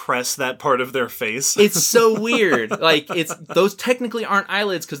over compress that part of their face. It's so weird. Like, those technically aren't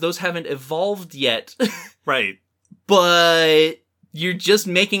eyelids because those haven't evolved yet. Right. But you're just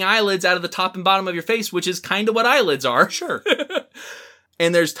making eyelids out of the top and bottom of your face, which is kind of what eyelids are. Sure.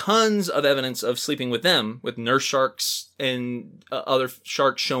 And there's tons of evidence of sleeping with them, with nurse sharks and other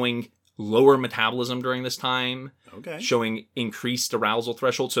sharks showing lower metabolism during this time, showing increased arousal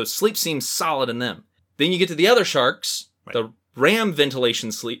threshold. So sleep seems solid in them. Then you get to the other sharks, the ram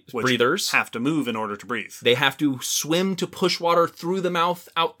ventilation breathers. Have to move in order to breathe. They have to swim to push water through the mouth,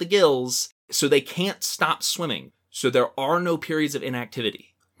 out the gills, so they can't stop swimming. So there are no periods of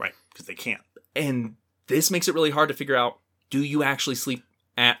inactivity. Right, because they can't. And this makes it really hard to figure out, do you actually sleep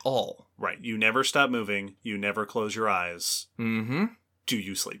at all? Right, you never stop moving, you never close your eyes. Mm-hmm. Do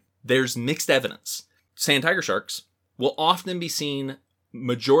you sleep? There's mixed evidence. Sand tiger sharks will often be seen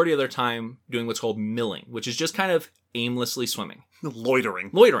majority of their time doing what's called milling, which is just kind of aimlessly swimming.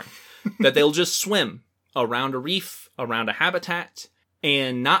 Loitering. That they'll just swim around a reef, around a habitat,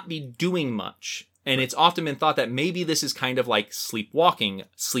 and not be doing much. And it's often been thought that maybe this is kind of like sleepwalking,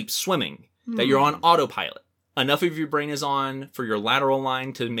 sleep swimming, that you're on autopilot. Enough of your brain is on for your lateral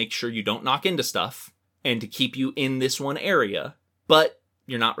line to make sure you don't knock into stuff and to keep you in this one area, but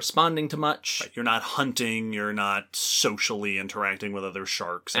you're not responding to much. Right. You're not hunting, you're not socially interacting with other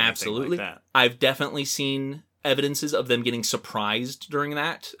sharks, Absolutely. Like that. I've definitely seen evidences of them getting surprised during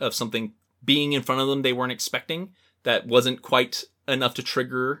that, of something being in front of them they weren't expecting that wasn't quite enough to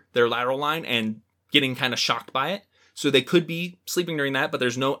trigger their lateral line and getting kind of shocked by it. So they could be sleeping during that, but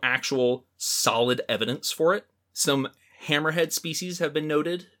there's no actual solid evidence for it. Some hammerhead species have been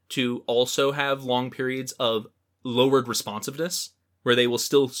noted to also have long periods of lowered responsiveness, where they will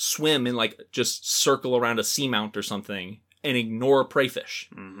still swim and like just circle around a seamount or something and ignore prey fish.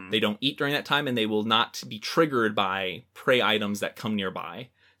 Mm-hmm. They don't eat during that time, and they will not be triggered by prey items that come nearby.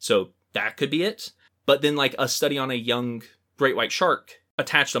 So that could be it. But then like a study on a young great white shark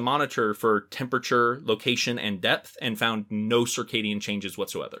attached a monitor for temperature, location, and depth and found no circadian changes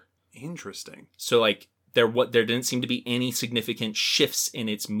whatsoever. Interesting. So like there didn't seem to be any significant shifts in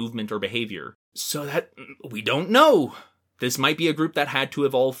its movement or behavior. So that we don't know. This might be a group that had to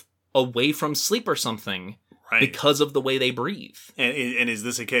evolve away from sleep or something because of the way they breathe. And is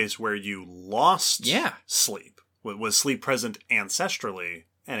this a case where you lost sleep? Was sleep present ancestrally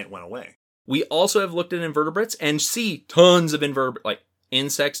and it went away? We also have looked at invertebrates and see tons of like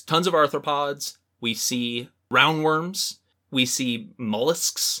insects, tons of arthropods. We see roundworms. We see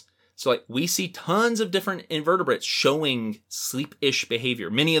mollusks. So like we see tons of different invertebrates showing sleep-ish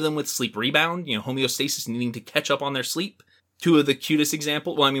behavior. Many of them with sleep rebound, homeostasis, needing to catch up on their sleep. Two of the cutest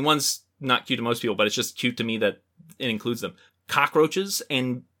examples, well, I mean, one's not cute to most people, but it's just cute to me that it includes them. Cockroaches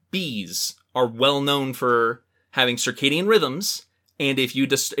and bees are well known for having circadian rhythms. And if you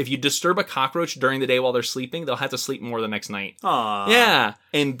disturb a cockroach during the day while they're sleeping, they'll have to sleep more the next night. Aww. Yeah.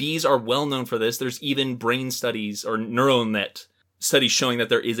 And bees are well known for this. There's even brain studies or neural net studies showing that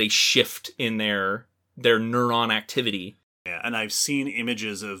there is a shift in their neuron activity. Yeah, and I've seen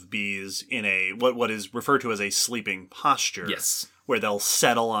images of bees in a what is referred to as a sleeping posture. Yes. Where they'll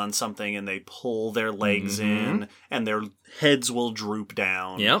settle on something and they pull their legs in and their heads will droop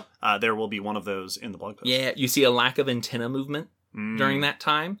down. Yep. There will be one of those in the blog post. Yeah, you see a lack of antenna movement during that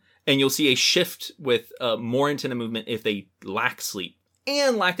time. And you'll see a shift with more antenna movement if they lack sleep.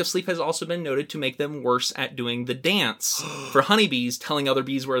 And lack of sleep has also been noted to make them worse at doing the dance for honeybees, telling other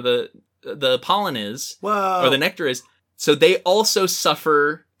bees where the pollen is. Whoa. Or the nectar is. So they also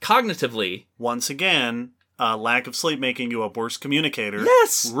suffer cognitively. Once again, lack of sleep making you a worse communicator.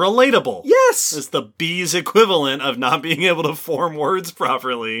 Yes! Relatable. Yes! It's the bee's equivalent of not being able to form words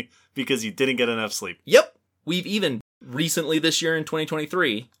properly because you didn't get enough sleep. Yep. We've even recently this year in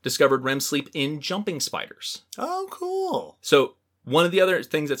 2023 discovered REM sleep in jumping spiders. Oh, cool. So one of the other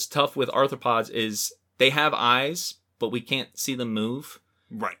things that's tough with arthropods is they have eyes, but we can't see them move.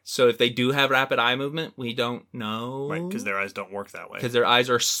 Right. So if they do have rapid eye movement, we don't know. Right, because their eyes don't work that way. Because their eyes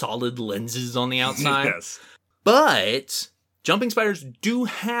are solid lenses on the outside. Yes. But jumping spiders do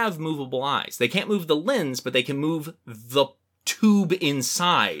have movable eyes. They can't move the lens, but they can move the tube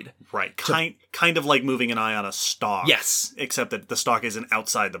inside. Right. Kind of like moving an eye on a stalk. Yes. Except that the stalk isn't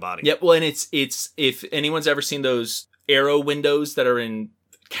outside the body. Yep. Well, and it's if anyone's ever seen those arrow windows that are in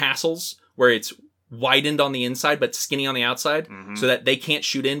castles where it's widened on the inside but skinny on the outside so that they can't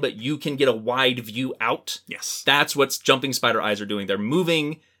shoot in, but you can get a wide view out. Yes. That's what jumping spider eyes are doing. They're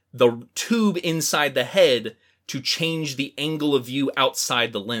moving the tube inside the head to change the angle of view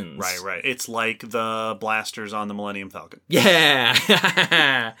outside the lens. Right. It's like the blasters on the Millennium Falcon.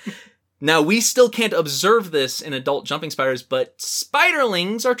 Yeah. Now, we still can't observe this in adult jumping spiders, but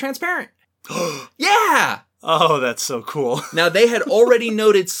spiderlings are transparent. Yeah! Oh, that's so cool. Now, they had already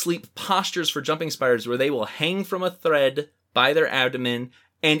noted sleep postures for jumping spiders where they will hang from a thread by their abdomen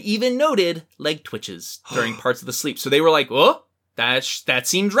and even noted leg twitches during parts of the sleep. So they were like, oh, That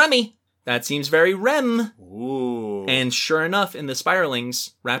seems REM-y. That seems very REM. Ooh. And sure enough, in the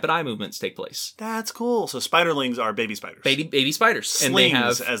spiderlings, rapid eye movements take place. That's cool. So spiderlings are baby spiders. Baby spiders. Slings, and they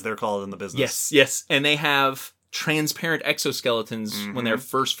have, as they're called in the business. Yes. And they have transparent exoskeletons when they're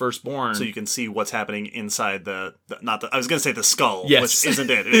first born. So you can see what's happening inside I was going to say the skull, Yes. which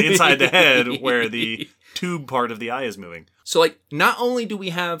isn't it. Inside the head where the tube part of the eye is moving. So, like, not only do we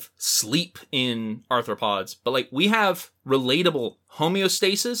have sleep in arthropods, but, like, we have relatable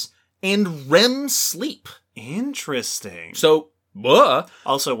homeostasis and REM sleep. Interesting. So,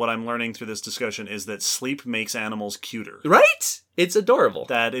 Also, what I'm learning through this discussion is that sleep makes animals cuter. right? It's adorable.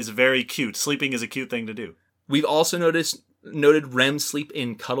 That is very cute. Sleeping is a cute thing to do. We've also noted REM sleep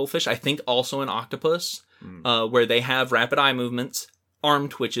in cuttlefish, I think also in octopus, where they have rapid eye movements, arm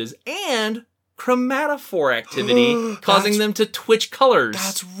twitches, and chromatophore activity, causing them to twitch colors.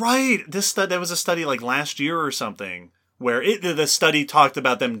 That's right. There was a study like last year or something where the study talked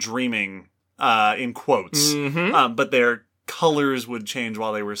about them dreaming, in quotes, but their colors would change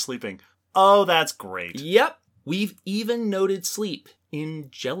while they were sleeping. Oh, that's great. Yep. We've even noted sleep in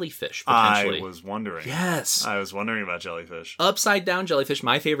jellyfish, potentially. I was wondering. Yes. I was wondering about jellyfish. Upside down jellyfish,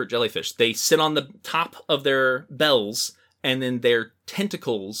 my favorite jellyfish. They sit on the top of their bells, and then their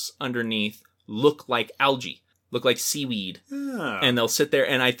tentacles underneath look like algae, look like seaweed. Yeah. And they'll sit there,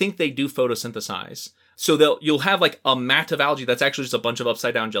 and I think they do photosynthesize. So you'll have like a mat of algae that's actually just a bunch of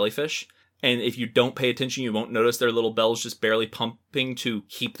upside down jellyfish. And if you don't pay attention, you won't notice their little bells just barely pumping to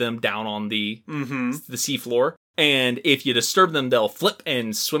keep them down on the sea floor. And if you disturb them, they'll flip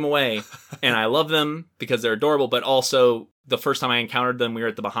and swim away. And I love them because they're adorable. But also, the first time I encountered them, we were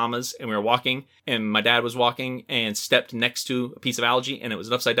at the Bahamas and we were walking. And my dad was walking and stepped next to a piece of algae. And it was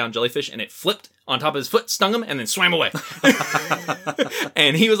an upside down jellyfish. And it flipped on top of his foot, stung him, and then swam away.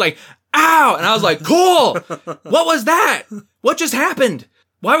 And he was like, ow! And I was like, cool! What was that? What just happened?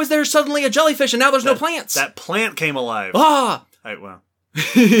 Why was there suddenly a jellyfish and now there's no plants? That plant came alive. Ah! Well.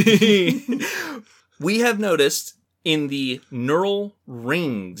 We have noticed in the neural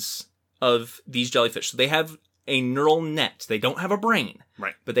rings of these jellyfish, so they have a neural net. They don't have a brain.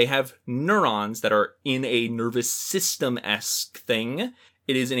 Right. But they have neurons that are in a nervous system-esque thing.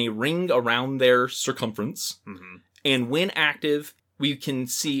 It is in a ring around their circumference. Mm-hmm. And when active, we can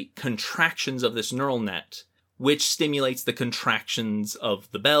see contractions of this neural net, which stimulates the contractions of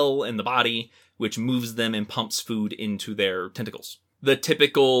the bell and the body, which moves them and pumps food into their tentacles. The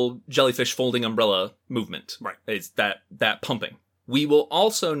typical jellyfish folding umbrella movement. Right. It's that pumping. We will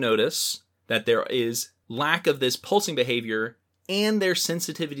also notice that there is lack of this pulsing behavior and their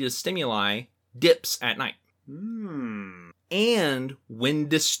sensitivity to stimuli dips at night. And when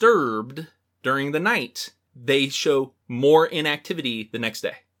disturbed during the night, they show more inactivity the next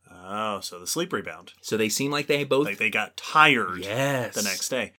day. Oh, so the sleep rebound. So they seem like they both... Like they got tired Yes. the next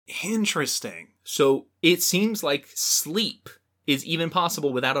day. Interesting. So it seems like sleep is even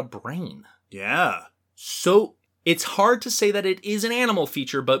possible without a brain. Yeah. So it's hard to say that it is an animal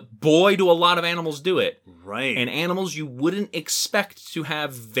feature, but boy, do a lot of animals do it. Right. And animals you wouldn't expect to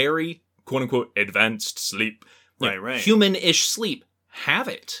have very, quote-unquote, advanced sleep. Right. Human-ish sleep. Have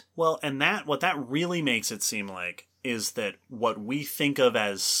it. Well, and what that really makes it seem like is that what we think of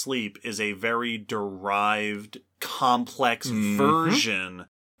as sleep is a very derived, complex version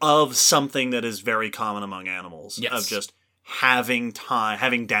of something that is very common among animals. Yes. Of just having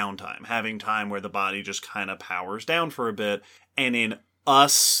downtime, having time where the body just kind of powers down for a bit. And in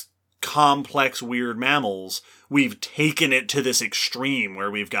us complex, weird mammals, we've taken it to this extreme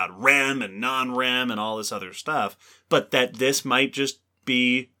where we've got REM and non-REM and all this other stuff. But that this might just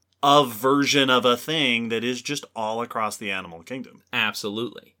be a version of a thing that is just all across the animal kingdom.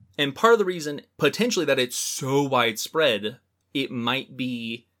 Absolutely. And part of the reason, potentially, that it's so widespread, it might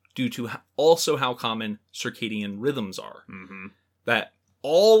be due to also how common circadian rhythms are. Mm-hmm. That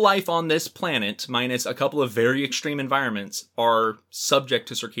all life on this planet, minus a couple of very extreme environments, are subject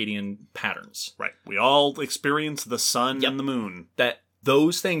to circadian patterns. Right. We all experience the sun and the moon. That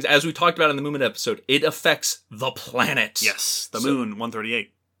those things, as we talked about in the Movement episode, it affects the planet. Yes, the moon,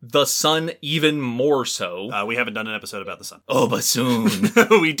 138. The sun even more so. We haven't done an episode about the sun. Oh, but soon.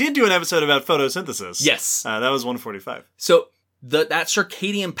 We did do an episode about photosynthesis. Yes. That was 145. So that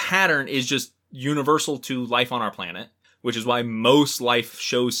circadian pattern is just universal to life on our planet, which is why most life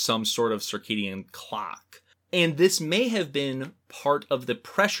shows some sort of circadian clock. And this may have been part of the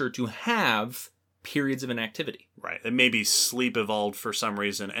pressure to have periods of inactivity. Right. And maybe sleep evolved for some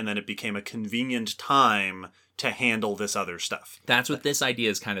reason, and then it became a convenient time to handle this other stuff. That's what this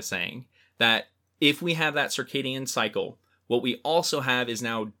idea is kind of saying. That if we have that circadian cycle, What we also have is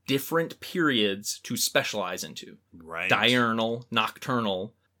now different periods to specialize into. Right. Diurnal,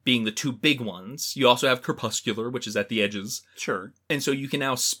 nocturnal being the two big ones. You also have crepuscular, which is at the edges. Sure. And so you can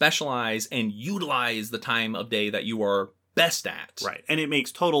now specialize and utilize the time of day that you are best at. Right. And it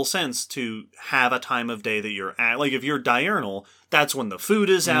makes total sense to have a time of day that you're at. Like if you're diurnal, that's when the food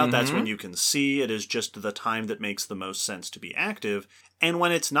is out. That's when you can see. It is just the time that makes the most sense to be active. And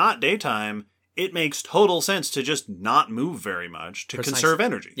when it's not daytime, it makes total sense to just not move very much to conserve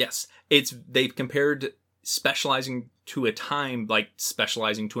energy. Yes. They've compared specializing to a time like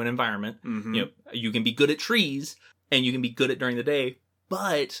specializing to an environment. You can be good at trees and you can be good at during the day,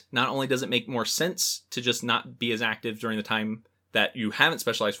 but not only does it make more sense to just not be as active during the time that you haven't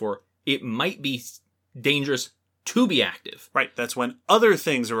specialized for, it might be dangerous to be active. Right. That's when other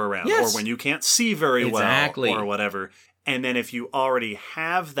things are around Yes. or when you can't see very Exactly. well or whatever. And then if you already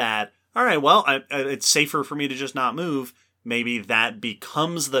have that, all right, well, it's safer for me to just not move. Maybe that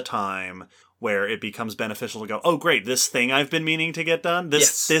becomes the time where it becomes beneficial to go, oh, great, this thing I've been meaning to get done,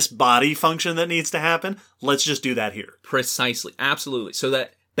 this body function that needs to happen, let's just do that here. Precisely. Absolutely. So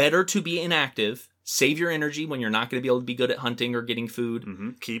that better to be inactive, save your energy when you're not going to be able to be good at hunting or getting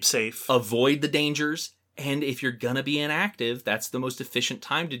food. Keep safe. Avoid the dangers. And if you're going to be inactive, that's the most efficient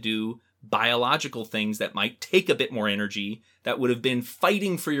time to do biological things that might take a bit more energy that would have been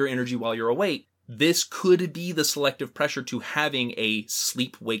fighting for your energy while you're awake. This could be the selective pressure to having a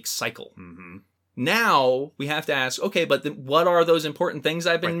sleep-wake cycle. Now, we have to ask, okay, but what are those important things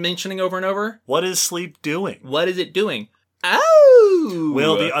I've been mentioning over and over? What is sleep doing? What is it doing? Oh!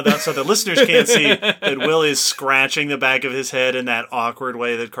 Will, so the listeners can't see that Will is scratching the back of his head in that awkward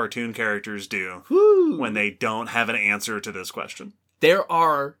way that cartoon characters do when they don't have an answer to this question. There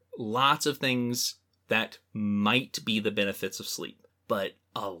are lots of things that might be the benefits of sleep, but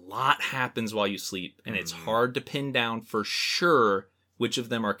a lot happens while you sleep, and it's hard to pin down for sure which of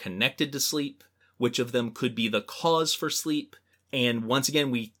them are connected to sleep, which of them could be the cause for sleep. And once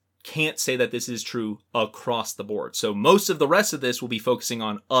again, we can't say that this is true across the board. So most of the rest of this will be focusing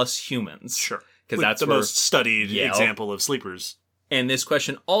on us humans. Sure. Because that's the most studied Yeah. example of sleepers. And this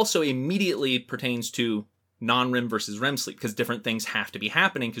question also immediately pertains to non-REM versus REM sleep, because different things have to be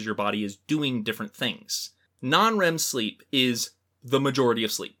happening because your body is doing different things. Non-REM sleep is the majority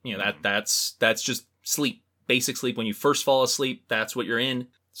of sleep. That's just sleep, basic sleep. When you first fall asleep, that's what you're in.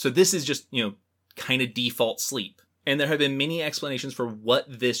 So this is just, kind of default sleep. And there have been many explanations for what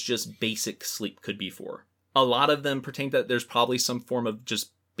this just basic sleep could be for. A lot of them pertain that there's probably some form of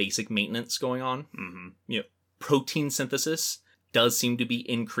just basic maintenance going on. Protein synthesis does seem to be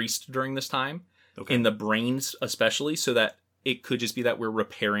increased during this time, in the brains especially, so that it could just be that we're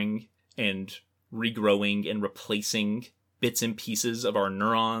repairing and regrowing and replacing bits and pieces of our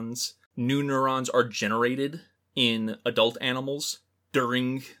neurons. New neurons are generated in adult animals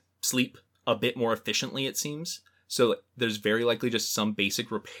during sleep a bit more efficiently, it seems. So there's very likely just some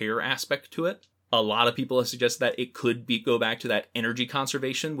basic repair aspect to it. A lot of people have suggested that it could go back to that energy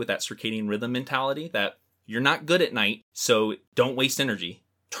conservation with that circadian rhythm mentality, that you're not good at night, so don't waste energy.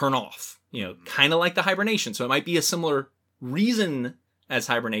 Turn off. Kind of like the hibernation. So it might be a similar reason as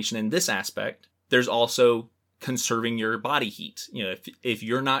hibernation in this aspect. There's also conserving your body heat. If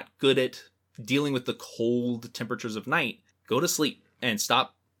you're not good at dealing with the cold temperatures of night, go to sleep and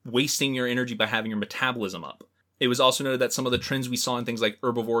stop wasting your energy by having your metabolism up. It was also noted that some of the trends we saw in things like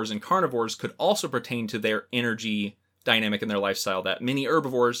herbivores and carnivores could also pertain to their energy dynamic in their lifestyle, that many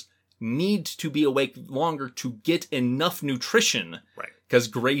herbivores need to be awake longer to get enough nutrition. Right. Because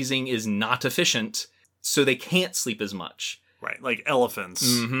grazing is not efficient, so they can't sleep as much. Right, like elephants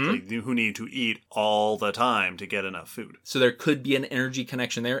who need to eat all the time to get enough food. So there could be an energy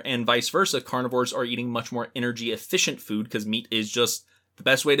connection there, and vice versa. Carnivores are eating much more energy efficient food because meat is just the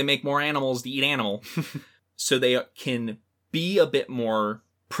best way to make more animals to eat animal. So they can be a bit more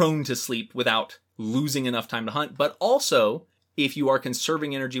prone to sleep without losing enough time to hunt. But also, if you are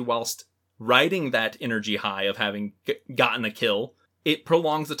conserving energy whilst riding that energy high of having gotten a kill, it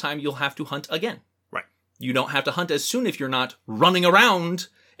prolongs the time you'll have to hunt again. You don't have to hunt as soon if you're not running around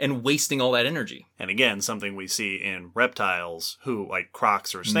and wasting all that energy. And again, something we see in reptiles who, like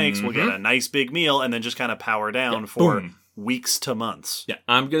crocs or snakes, will get a nice big meal and then just kind of power down for weeks to months. Yeah,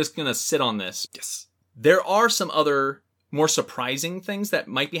 I'm just going to sit on this. Yes. There are some other more surprising things that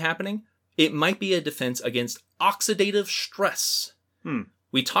might be happening. It might be a defense against oxidative stress.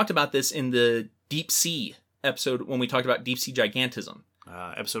 We talked about this in the deep sea episode when we talked about deep sea gigantism.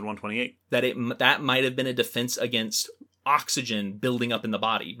 Episode 128. That might have been a defense against oxygen building up in the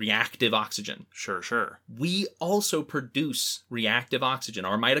body, reactive oxygen. Sure. We also produce reactive oxygen,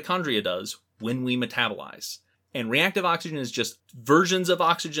 our mitochondria does, when we metabolize. And reactive oxygen is just versions of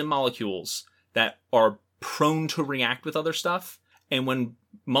oxygen molecules that are prone to react with other stuff. And when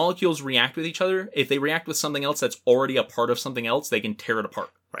molecules react with each other, if they react with something else that's already a part of something else, they can tear it apart.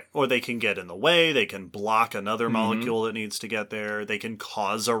 Right. Or they can get in the way. They can block another molecule that needs to get there. They can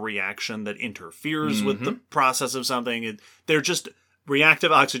cause a reaction that interferes with the process of something. They're just...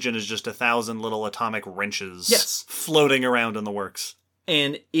 Reactive oxygen is just 1,000 little atomic wrenches floating around in the works.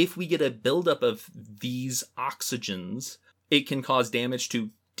 And if we get a buildup of these oxygens, it can cause damage to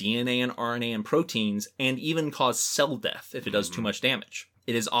DNA and RNA and proteins, and even cause cell death if it does too much damage.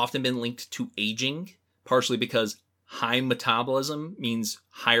 It has often been linked to aging, partially because high metabolism means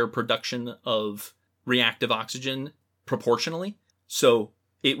higher production of reactive oxygen proportionally. So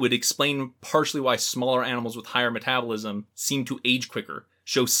it would explain partially why smaller animals with higher metabolism seem to age quicker,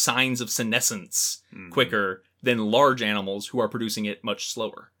 show signs of senescence quicker than large animals who are producing it much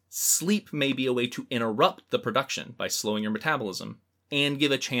slower. Sleep may be a way to interrupt the production by slowing your metabolism and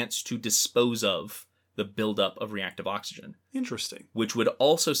give a chance to dispose of the buildup of reactive oxygen. Interesting. Which would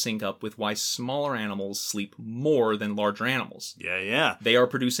also sync up with why smaller animals sleep more than larger animals. Yeah. They are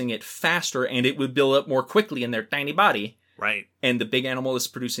producing it faster and it would build up more quickly in their tiny body. Right. And the big animal is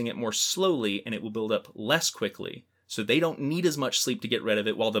producing it more slowly and it will build up less quickly. So they don't need as much sleep to get rid of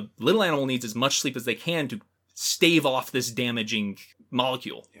it, while the little animal needs as much sleep as they can to stave off this damaging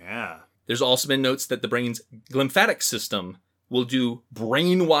molecule. Yeah. There's also been notes that the brain's glymphatic system will do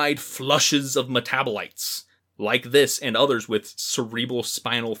brain-wide flushes of metabolites, like this and others with cerebral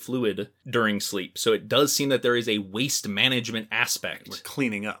spinal fluid during sleep. So it does seem that there is a waste management aspect. We're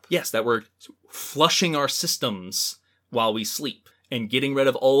cleaning up. Yes, that we're flushing our systems while we sleep and getting rid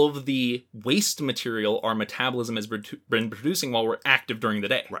of all of the waste material our metabolism has been producing while we're active during the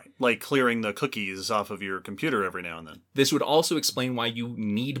day. Right. Like clearing the cookies off of your computer every now and then. This would also explain why you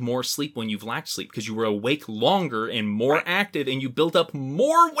need more sleep when you've lacked sleep, because you were awake longer and more active and you built up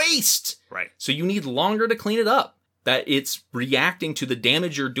more waste. Right. So you need longer to clean it up. That it's reacting to the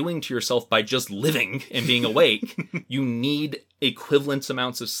damage you're doing to yourself by just living and being awake. You need equivalent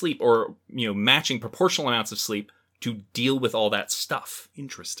amounts of sleep, or, matching proportional amounts of sleep to deal with all that stuff.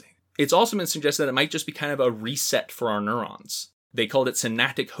 Interesting. It's also been suggested that it might just be kind of a reset for our neurons. They called it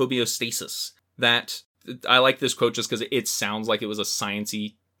synaptic homeostasis. That, I like this quote just because it sounds like it was a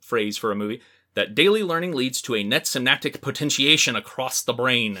sciencey phrase for a movie, that daily learning leads to a net synaptic potentiation across the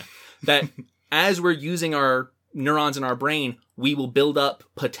brain. That as we're using our neurons in our brain, we will build up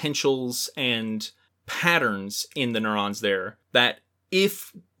potentials and patterns in the neurons there that,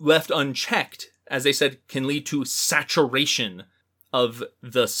 if left unchecked, as they said, can lead to saturation of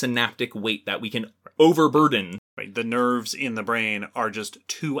the synaptic weight that we can overburden. Right. The nerves in the brain are just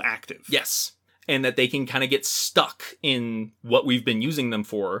too active. Yes. And that they can kind of get stuck in what we've been using them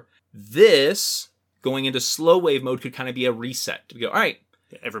for. This, going into slow wave mode, could kind of be a reset. To go, all right.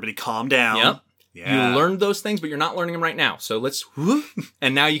 Everybody calm down. Yep. Yeah. You learned those things, but you're not learning them right now. So let's...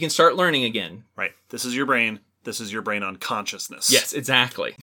 and now you can start learning again. Right. This is your brain. This is your brain on consciousness. Yes,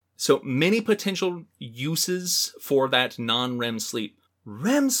 exactly. So many potential uses for that non-REM sleep.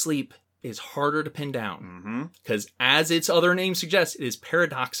 REM sleep is harder to pin down because, as its other name suggests, it is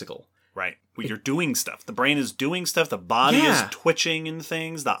paradoxical. Right. Well, you're doing stuff. The brain is doing stuff. The body is twitching and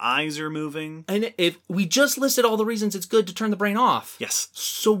things. The eyes are moving. And if we just listed all the reasons it's good to turn the brain off. Yes.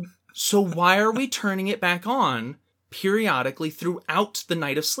 So why are we turning it back on periodically throughout the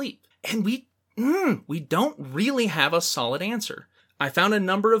night of sleep? And we don't really have a solid answer. I found a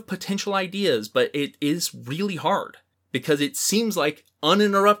number of potential ideas, but it is really hard because it seems like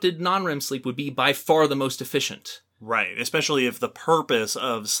uninterrupted non-REM sleep would be by far the most efficient. Right, especially if the purpose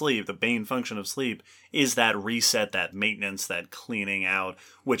of sleep, the main function of sleep, is that reset, that maintenance, that cleaning out,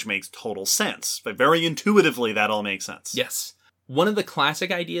 which makes total sense. But very intuitively, that all makes sense. Yes. One of the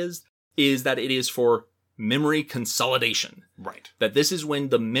classic ideas is that it is for memory consolidation. Right. That this is when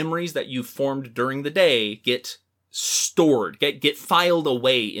the memories that you formed during the day get stored, get filed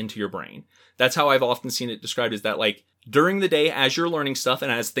away into your brain. That's how I've often seen it described, is that like during the day, as you're learning stuff and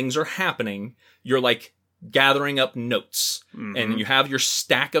as things are happening, you're like gathering up notes and you have your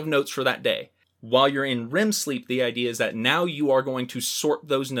stack of notes for that day. While you're in REM sleep, the idea is that now you are going to sort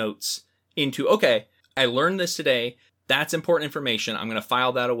those notes into, okay, I learned this today. That's important information. I'm going to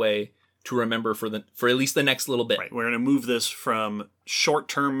file that away to remember for at least the next little bit. Right. We're going to move this from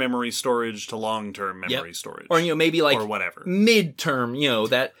short-term memory storage to long-term memory storage. Or, maybe like or whatever. Mid-term,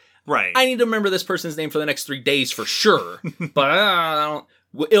 that right. I need to remember this person's name for the next 3 days for sure. But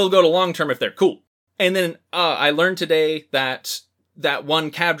it'll go to long-term if they're cool. And then I learned today that that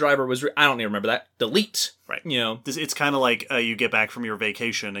one cab driver was, I don't even remember that. Delete. Right. You know. It's kind of like you get back from your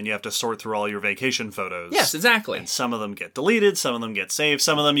vacation and you have to sort through all your vacation photos. Yes, exactly. And some of them get deleted, some of them get saved,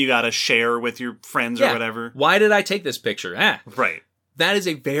 some of them you got to share with your friends or whatever. Why did I take this picture? Right. That is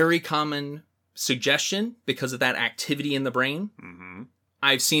a very common suggestion because of that activity in the brain. Mm-hmm.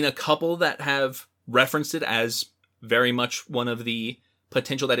 I've seen a couple that have referenced it as very much one of the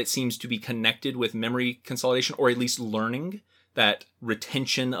potential that it seems to be connected with memory consolidation, or at least learning, that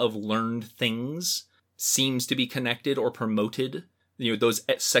retention of learned things seems to be connected or promoted, you know, those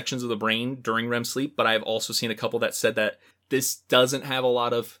sections of the brain during REM sleep. But I've also seen a couple that said that this doesn't have a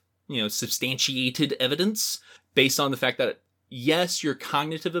lot of, you know, substantiated evidence based on the fact that, yes, your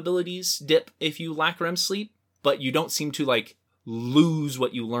cognitive abilities dip if you lack REM sleep, but you don't seem to, like, lose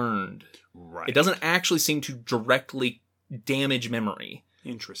what you learned. Right. It doesn't actually seem to directly damage memory.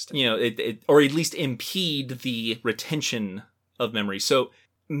 Interesting. You know, it or at least impede the retention of memory. So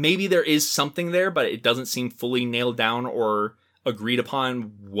maybe there is something there, but it doesn't seem fully nailed down or agreed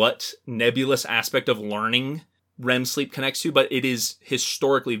upon what nebulous aspect of learning REM sleep connects to, but it is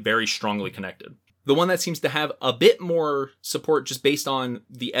historically very strongly connected. The one that seems to have a bit more support just based on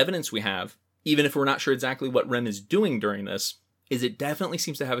the evidence we have, even if we're not sure exactly what REM is doing during this, is it definitely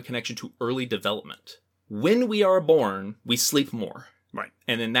seems to have a connection to early development. When we are born, we sleep more. Right.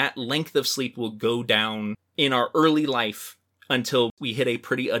 And then that length of sleep will go down in our early life until we hit a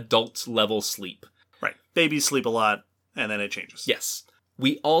pretty adult level sleep. Right. Babies sleep a lot, and then it changes. Yes.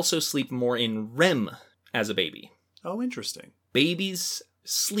 We also sleep more in REM as a baby. Oh, interesting. Babies'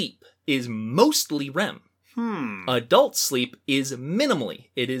 sleep is mostly REM. Hmm. Adult sleep is minimally.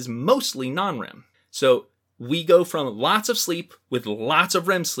 It is mostly non-REM. So we go from lots of sleep with lots of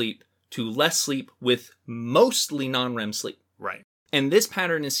REM sleep to less sleep with mostly non-REM sleep. Right. And this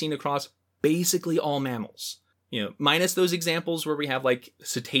pattern is seen across basically all mammals. You know, minus those examples where we have like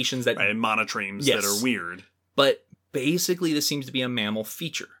cetaceans that... Right, and monotremes that are weird. But basically this seems to be a mammal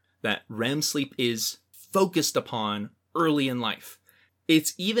feature, that REM sleep is focused upon early in life.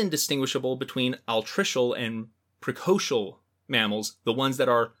 It's even distinguishable between altricial and precocial mammals, the ones that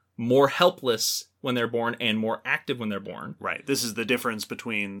are more helpless when they're born and more active when they're born. Right. This is the difference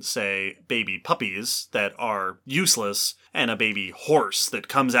between, say, baby puppies that are useless and a baby horse that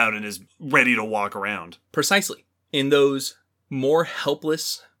comes out and is ready to walk around. Precisely. In those more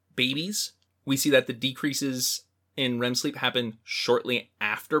helpless babies, we see that the decreases in REM sleep happen shortly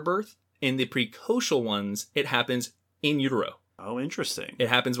after birth. In the precocial ones, it happens in utero. Oh, interesting. It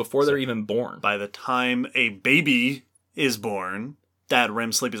happens before they're even born. By the time a baby is born, that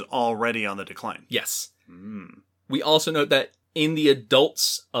REM sleep is already on the decline. Yes. Mm. We also note that in the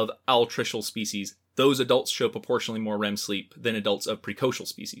adults of altricial species, those adults show proportionally more REM sleep than adults of precocial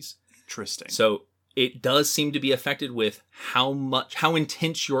species. Interesting. So it does seem to be affected with how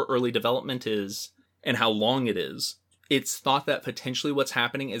intense your early development is and how long it is. It's thought that potentially what's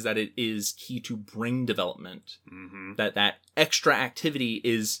happening is that it is key to brain development. Mm-hmm. That extra activity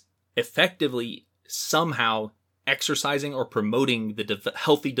is effectively somehow exercising or promoting the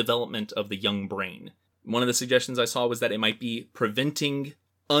healthy development of the young brain. One of the suggestions I saw was that it might be preventing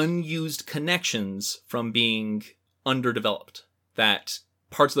unused connections from being underdeveloped. That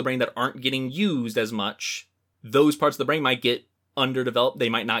parts of the brain that aren't getting used as much, those parts of the brain might get underdeveloped. They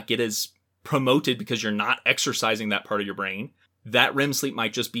might not get as promoted because you're not exercising that part of your brain. That REM sleep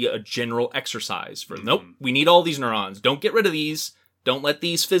might just be a general exercise for, nope, we need all these neurons. Don't get rid of these. Don't let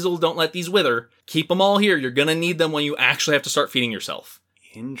these fizzle. Don't let these wither. Keep them all here. You're going to need them when you actually have to start feeding yourself.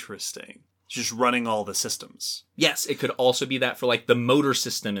 Interesting. Just running all the systems. Yes, it could also be that for like the motor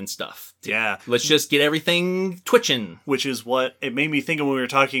system and stuff. Yeah. Let's just get everything twitching. Which is what it made me think of when we were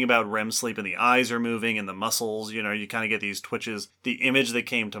talking about REM sleep and the eyes are moving and the muscles, you know, you kind of get these twitches. The image that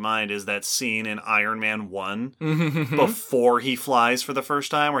came to mind is that scene in Iron Man 1 before he flies for the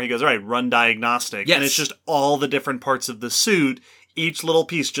first time where he goes, all right, run diagnostic. Yes. And it's just all the different parts of the suit. Each little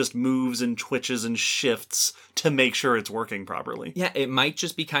piece just moves and twitches and shifts to make sure it's working properly. Yeah, it might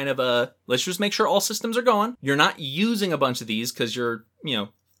just be kind of a, let's just make sure all systems are going. You're not using a bunch of these because you're, you know,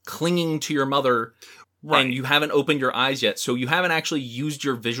 clinging to your mother and you haven't opened your eyes yet. So you haven't actually used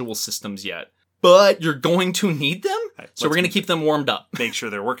your visual systems yet. But you're going to need them? So we're going to keep them warmed up. Make sure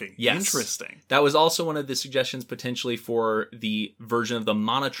they're working. Yes. Interesting. That was also one of the suggestions potentially for the version of the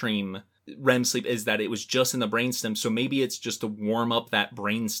monotreme REM sleep, is that it was just in the brainstem. So maybe it's just to warm up that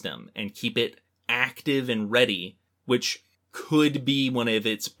brainstem and keep it active and ready, which could be one of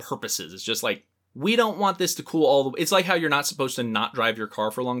its purposes. It's just like, we don't want this to cool all the way. It's like how you're not supposed to not drive your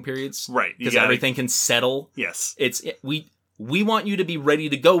car for long periods. Right. Because everything can settle. Yes. We want you to be ready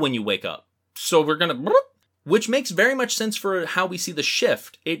to go when you wake up. So we're going to which makes very much sense for how we see the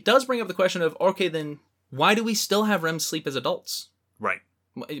shift. It does bring up the question of, okay, then why do we still have REM sleep as adults? Right.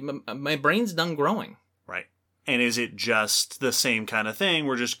 My brain's done growing. Right. And is it just the same kind of thing?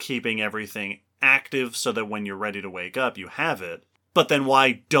 We're just keeping everything active so that when you're ready to wake up, you have it. But then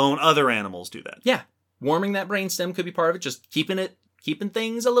why don't other animals do that? Yeah. Warming that brainstem could be part of it, just keeping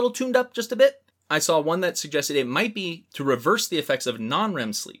things a little tuned up just a bit. I saw one that suggested it might be to reverse the effects of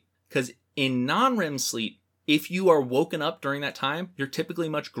non-REM sleep. Because in non-REM sleep, if you are woken up during that time, you're typically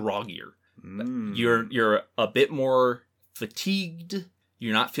much groggier. You're a bit more fatigued.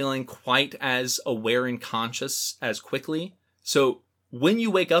 You're not feeling quite as aware and conscious as quickly. So when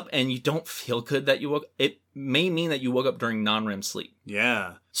you wake up and you don't feel good that you woke, it may mean that you woke up during non-REM sleep.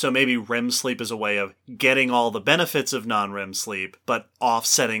 Yeah. So maybe REM sleep is a way of getting all the benefits of non-REM sleep, but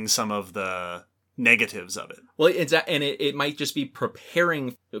offsetting some of the negatives of it. Well, it might just be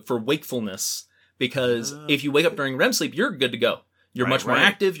preparing for wakefulness, because if you wake up during REM sleep, you're good to go. You're much more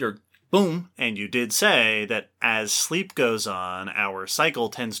active. You're boom. And you did say that as sleep goes on, our cycle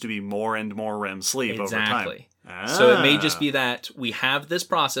tends to be more and more REM sleep over time. Exactly. So it may just be that we have this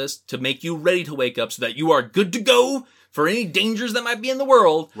process to make you ready to wake up so that you are good to go for any dangers that might be in the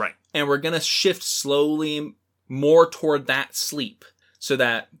world. Right. And we're going to shift slowly more toward that sleep, so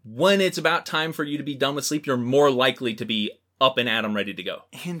that when it's about time for you to be done with sleep, you're more likely to be up and at 'em ready to go.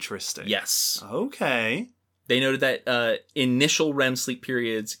 Interesting. Yes. Okay. They noted that initial REM sleep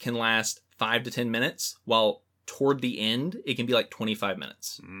periods can last 5 to 10 minutes, while toward the end, it can be like 25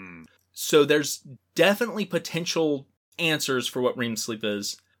 minutes. So there's definitely potential answers for what REM sleep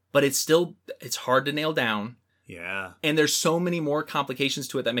is, but it's hard to nail down. Yeah. And there's so many more complications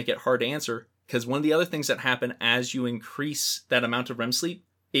to it that make it hard to answer. Because one of the other things that happen as you increase that amount of REM sleep,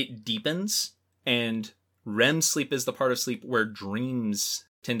 it deepens. And REM sleep is the part of sleep where dreams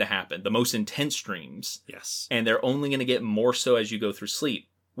tend to happen, the most intense dreams. Yes. And they're only going to get more so as you go through sleep,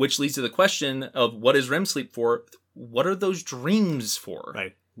 which leads to the question of what is REM sleep for? What are those dreams for?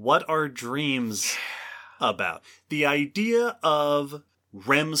 Right. What are dreams about? The idea of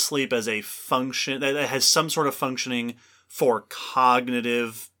REM sleep as a function that has some sort of functioning for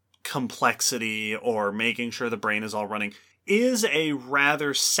cognitive complexity or making sure the brain is all running is a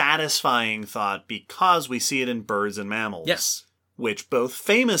rather satisfying thought, because we see it in birds and mammals. Yes. Which both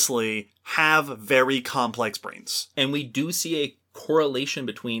famously have very complex brains. And we do see a correlation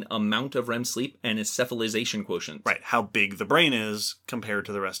between amount of REM sleep and encephalization quotient. Right, how big the brain is compared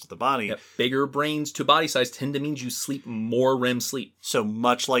to the rest of the body. Yep. Bigger brains to body size tend to mean you sleep more REM sleep. So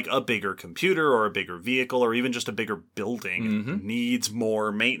much like a bigger computer or a bigger vehicle or even just a bigger building needs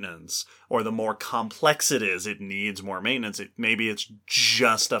more maintenance. Or the more complex it is, it needs more maintenance. Maybe it's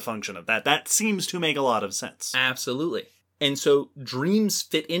just a function of that. That seems to make a lot of sense. Absolutely. And so dreams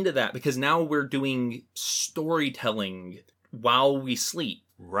fit into that, because now we're doing storytelling while we sleep.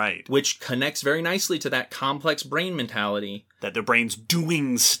 Right. Which connects very nicely to that complex brain mentality. That the brain's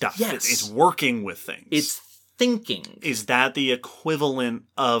doing stuff. Yes. It's working with things. It's thinking. Is that the equivalent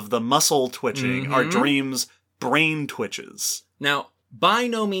of the muscle twitching? Are dreams brain twitches? Now, by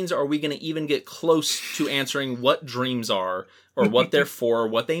no means are we going to even get close to answering what dreams are, or what they're for,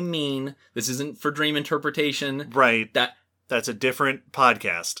 what they mean. This isn't for dream interpretation. Right. That's a different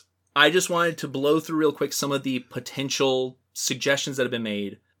podcast. I just wanted to blow through real quick some of the potential suggestions that have been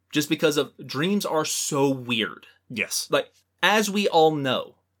made, just because of dreams are so weird. Yes. Like, as we all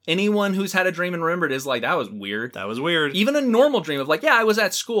know, anyone who's had a dream and remembered is like, that was weird. That was weird. Even a normal dream of like, yeah, I was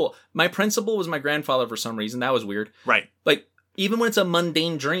at school. My principal was my grandfather for some reason. That was weird. Right. Like, even when it's a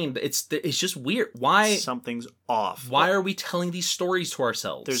mundane dream, it's just weird. Why? Something's off. Why are we telling these stories to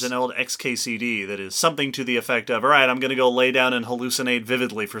ourselves? There's an old XKCD that is something to the effect of, all right, I'm going to go lay down and hallucinate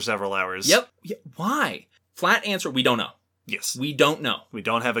vividly for several hours. Yep. Yeah. Why? Flat answer, we don't know. Yes. We don't know. We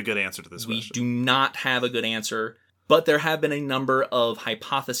don't have a good answer to this question. We do not have a good answer, but there have been a number of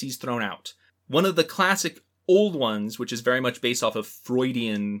hypotheses thrown out. One of the classic old ones, which is very much based off of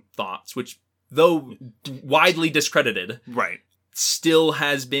Freudian thoughts, which, though widely discredited, right, still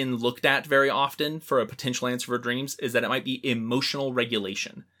has been looked at very often for a potential answer for dreams, is that it might be emotional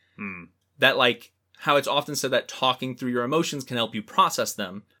regulation. That, like, how it's often said that talking through your emotions can help you process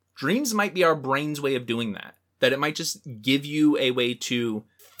them. Dreams might be our brain's way of doing that. That it might just give you a way to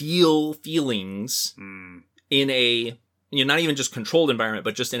feel feelings in a, not even just controlled environment,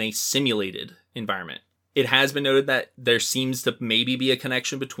 but just in a simulated environment. It has been noted that there seems to maybe be a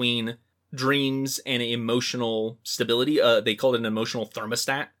connection between dreams and emotional stability. They call it an emotional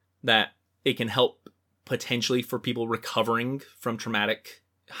thermostat, that it can help potentially for people recovering from traumatic,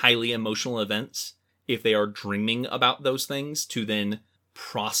 highly emotional events if they are dreaming about those things, to then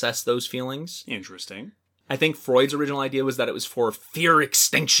process those feelings. Interesting. I think Freud's original idea was that it was for fear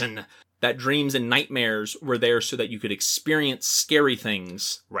extinction, that dreams and nightmares were there so that you could experience scary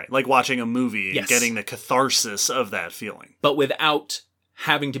things. Right, like watching a movie Yes. and getting the catharsis of that feeling. But without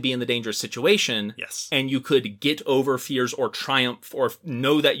having to be in the dangerous situation. Yes. And you could get over fears or triumph or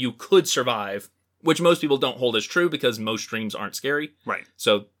know that you could survive, which most people don't hold as true because most dreams aren't scary. Right.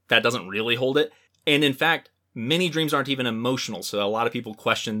 So that doesn't really hold it. And in fact, many dreams aren't even emotional. So a lot of people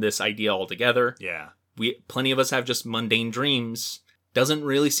question this idea altogether. Yeah. Plenty of us have just mundane dreams. Doesn't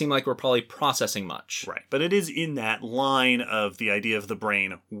really seem like we're probably processing much. Right. But it is in that line of the idea of the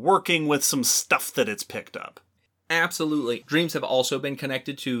brain working with some stuff that it's picked up. Absolutely. Dreams have also been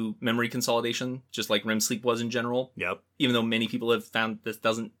connected to memory consolidation, just like REM sleep was in general. Yep. Even though many people have found this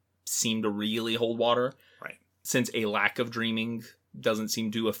doesn't seem to really hold water. Right. Since a lack of dreaming doesn't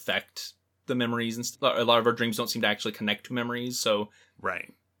seem to affect the memories. And a lot of our dreams don't seem to actually connect to memories. So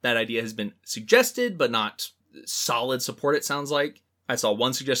Right. that idea has been suggested, but not solid support, it sounds like. I saw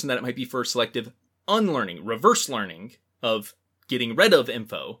one suggestion that it might be for selective unlearning, reverse learning of getting rid of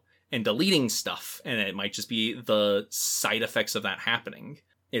info and deleting stuff. And it might just be the side effects of that happening.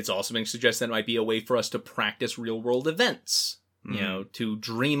 It's also been suggested that it might be a way for us to practice real world events, you know, to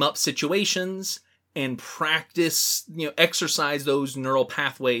dream up situations and practice, exercise those neural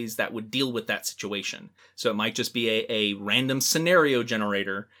pathways that would deal with that situation. So it might just be a random scenario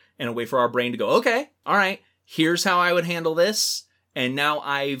generator and a way for our brain to go, okay, all right, here's how I would handle this. And now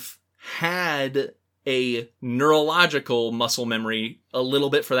I've had a neurological muscle memory a little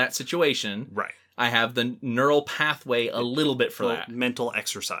bit for that situation. Right. I have the neural pathway a little bit for Well, that. mental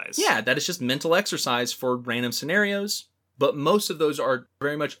exercise. Yeah, that is just mental exercise for random scenarios. But most of those are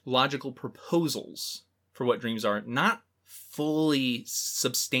very much logical proposals for what dreams are, not fully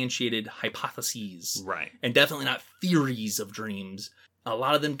substantiated hypotheses. Right. And definitely not theories of dreams. A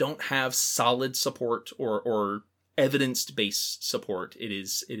lot of them don't have solid support or evidence-based support. It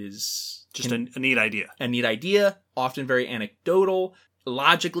is Just a neat idea. a neat idea, often very anecdotal.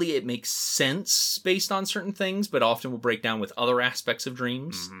 Logically, it makes sense based on certain things, but often will break down with other aspects of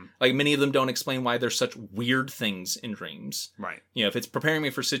dreams. Mm-hmm. Like, many of them don't explain why there's such weird things in dreams. Right. If it's preparing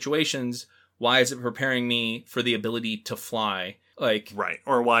me for situations, why is it preparing me for the ability to fly? Like, Right.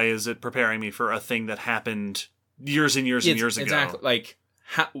 Or why is it preparing me for a thing that happened years and years and years ago? Exactly. Like,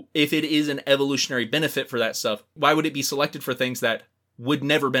 if it is an evolutionary benefit for that stuff, why would it be selected for things that would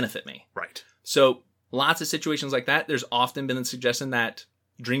never benefit me? Right. So lots of situations like that, there's often been a suggestion that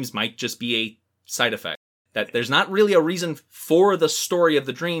dreams might just be a side effect. That there's not really a reason for the story of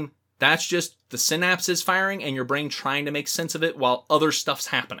the dream. That's just the synapses firing and your brain trying to make sense of it while other stuff's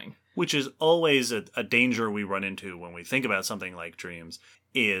happening. Which is always a danger we run into when we think about something like dreams,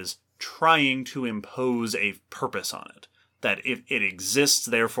 is trying to impose a purpose on it. That if it exists,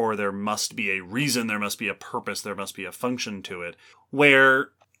 therefore there must be a reason, there must be a purpose, there must be a function to it. Where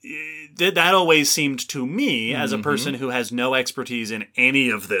that always seemed to me, as a person who has no expertise in any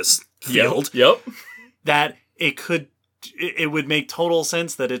of this field, Yep. that it would make total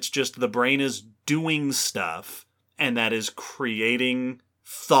sense that it's just the brain is doing stuff and that is creating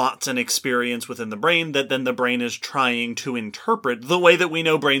thoughts and experience within the brain that then the brain is trying to interpret the way that we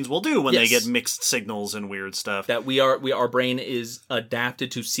know brains will do when they Yes. get mixed signals and weird stuff. That our brain is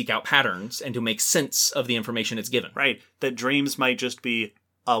adapted to seek out patterns and to make sense of the information it's given. Right. That dreams might just be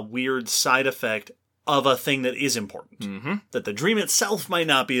a weird side effect of a thing that is important. Mm-hmm. That the dream itself might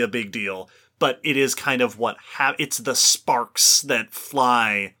not be a big deal, but it is kind of it's the sparks that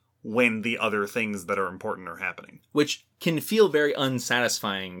fly when the other things that are important are happening. Which can feel very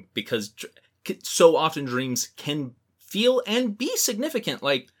unsatisfying because so often dreams can feel and be significant.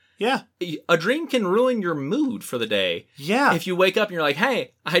 Like, Yeah. a dream can ruin your mood for the day. Yeah. If you wake up and you're like,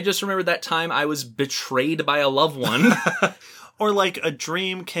 hey, I just remembered that time I was betrayed by a loved one. Or like a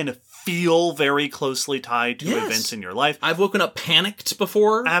dream can feel very closely tied to Yes. events in your life. I've woken up panicked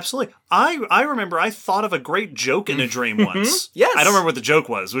before. Absolutely. I remember I thought of a great joke in a dream once. Yes. I don't remember what the joke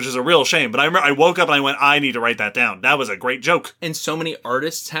was, which is a real shame, but I remember I woke up and I went, I need to write that down. That was a great joke. And so many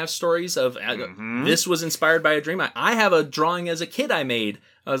artists have stories of this was inspired by a dream. I have a drawing as a kid I made.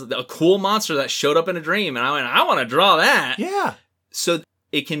 A cool monster that showed up in a dream. And I went, I want to draw that. Yeah. So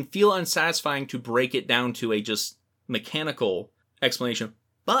it can feel unsatisfying to break it down to a just mechanical explanation.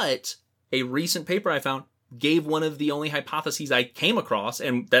 But a recent paper I found gave one of the only hypotheses I came across,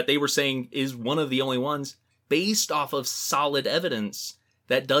 and that they were saying is one of the only ones, based off of solid evidence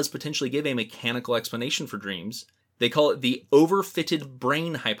that does potentially give a mechanical explanation for dreams. They call it the overfitted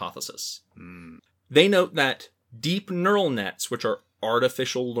brain hypothesis. They note that deep neural nets, which are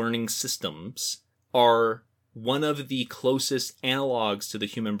artificial learning systems, are one of the closest analogs to the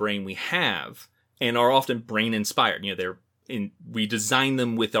human brain we have. and are often brain inspired. We design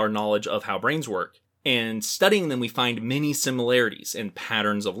them with our knowledge of how brains work. And studying them, we find many similarities in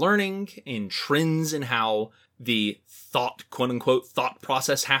patterns of learning, in trends in how the thought, quote unquote, thought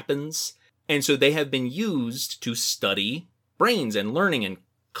process happens. And so they have been used to study brains and learning and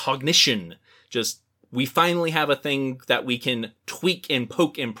cognition. We finally have a thing that we can tweak and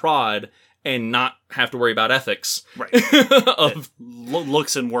poke and prod and not have to worry about ethics. Right.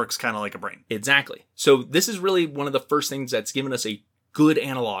 Looks and works kind of like a brain. Exactly. So this is really one of the first things that's given us a good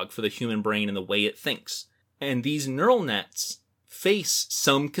analog for the human brain and the way it thinks. And these neural nets face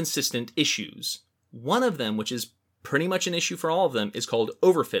some consistent issues. One of them, which is pretty much an issue for all of them, is called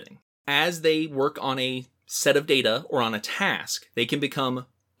overfitting. As they work on a set of data or on a task, they can become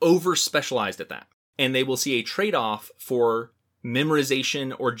over-specialized at that. And they will see a trade-off for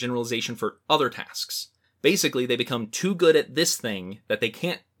memorization or generalization for other tasks. Basically, they become too good at this thing that they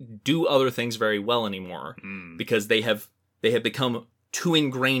can't do other things very well anymore because they have become too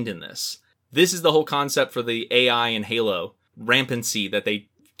ingrained in this. This is the whole concept for the AI in Halo rampancy that they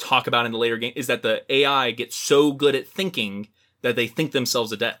talk about in the later game, is that the AI gets so good at thinking that they think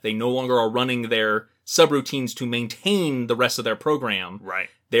themselves to death. They no longer are running their subroutines to maintain the rest of their program. Right.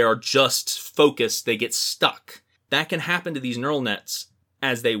 They are just focused. They get stuck. That can happen to these neural nets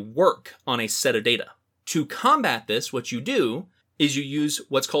as they work on a set of data. To combat this, what you do is you use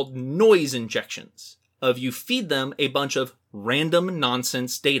what's called noise injections. You feed them a bunch of random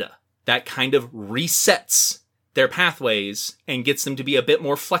nonsense data that kind of resets their pathways and gets them to be a bit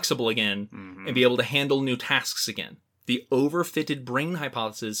more flexible again and be able to handle new tasks again. The overfitted brain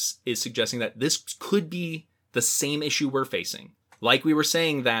hypothesis is suggesting that this could be the same issue we're facing. Like we were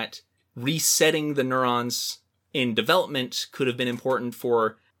saying that resetting the neurons in development could have been important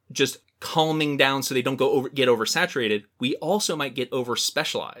for just calming down so they don't get oversaturated, we also might get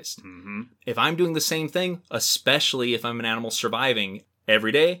over-specialized. If I'm doing the same thing, especially if I'm an animal surviving,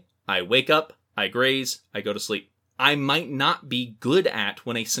 every day, I wake up, I graze, I go to sleep. I might not be good at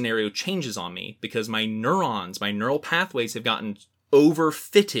when a scenario changes on me because my neurons, my neural pathways have gotten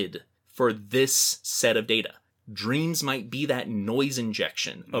overfitted for this set of data. Dreams might be that noise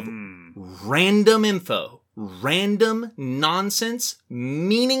injection of random info, random nonsense,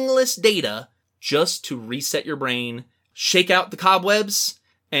 meaningless data just to reset your brain, shake out the cobwebs,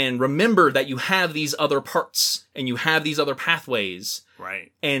 and remember that you have these other parts and you have these other pathways.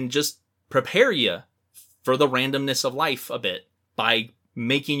 Right. And just prepare you for the randomness of life a bit by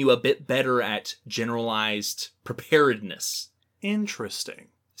making you a bit better at generalized preparedness. Interesting.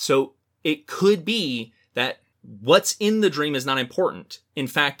 So it could be that what's in the dream is not important. In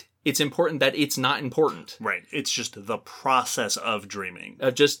fact, it's important that it's not important. Right. It's just the process of dreaming.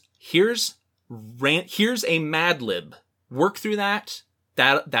 Here's a Mad Lib. Work through that.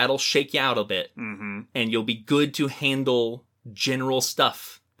 That'll shake you out a bit. And you'll be good to handle general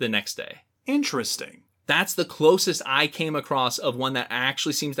stuff the next day. Interesting. That's the closest I came across of one that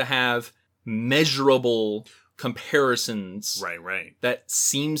actually seems to have measurable comparisons. Right. That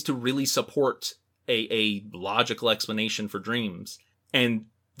seems to really support a logical explanation for dreams. And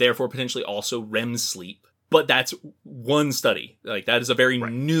therefore potentially also REM sleep. But that's one study. Like, that is a very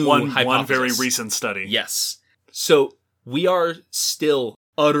new hypothesis. One very recent study. Yes. So we are still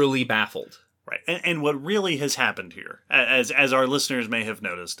utterly baffled. Right. And what really has happened here, as our listeners may have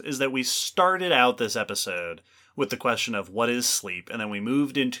noticed, is that we started out this episode with the question of what is sleep, and then we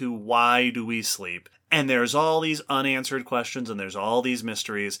moved into why do we sleep? And there's all these unanswered questions, and there's all these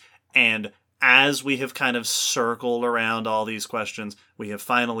mysteries, and as we have kind of circled around all these questions, we have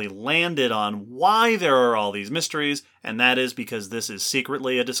finally landed on why there are all these mysteries, and that is because this is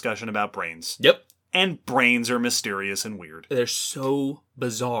secretly a discussion about brains. Yep. And brains are mysterious and weird. They're so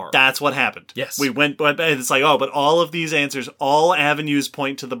bizarre. That's what happened. Yes. We went, it's like, but all of these answers, all avenues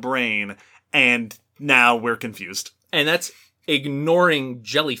point to the brain, and now we're confused. And that's ignoring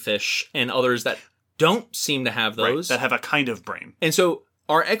jellyfish and others that don't seem to have those. Right, that have a kind of brain. And so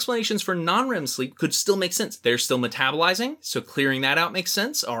our explanations for non-REM sleep could still make sense. They're still metabolizing, so clearing that out makes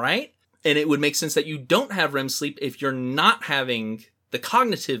sense, all right? And it would make sense that you don't have REM sleep if you're not having the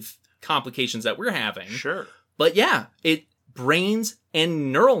cognitive complications that we're having. Sure. But yeah, brains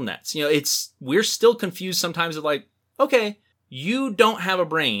and neural nets. We're still confused sometimes of like, okay, you don't have a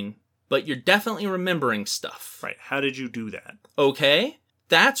brain, but you're definitely remembering stuff. Right. How did you do that? Okay,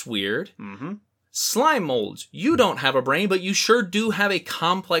 that's weird. Slime molds. You don't have a brain, but you sure do have a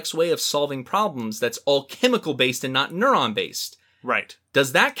complex way of solving problems that's all chemical based and not neuron based. Right.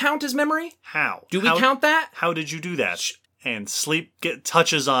 Does that count as memory? How? Do we count that? How did you do that? And sleep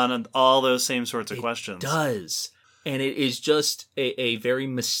touches on all those same sorts of questions. It does. And it is just a very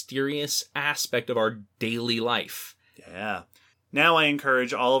mysterious aspect of our daily life. Yeah. Now I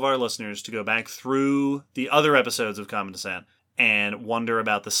encourage all of our listeners to go back through the other episodes of Common Descent and wonder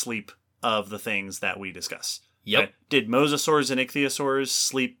about the sleep of the things that we discuss. Yep. Right? Did mosasaurs and ichthyosaurs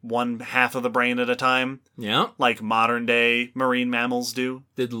sleep one half of the brain at a time? Yeah. Like modern day marine mammals do?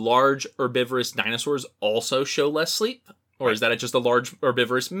 Did large herbivorous dinosaurs also show less sleep? Or is that just a large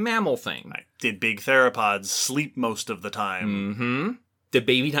herbivorous mammal thing? Right. Did big theropods sleep most of the time? Mm-hmm. Did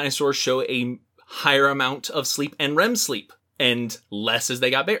baby dinosaurs show a higher amount of sleep and REM sleep? And less as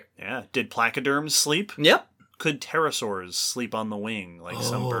they got bigger? Yeah. Did placoderms sleep? Yep. Could pterosaurs sleep on the wing like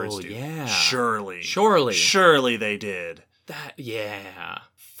some birds do? Yeah. Surely. Surely. Surely they did. Yeah.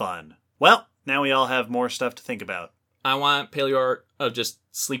 Fun. Well, now we all have more stuff to think about. I want paleo art of just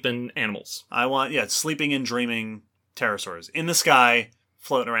sleeping animals. I want, sleeping and dreaming pterosaurs in the sky,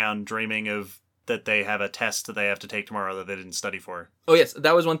 floating around, dreaming of that they have a test that they have to take tomorrow that they didn't study for. Oh, yes.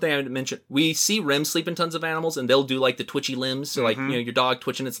 That was one thing I didn't mention. We see REM sleep in tons of animals, and they'll do like the twitchy limbs. So, like, your dog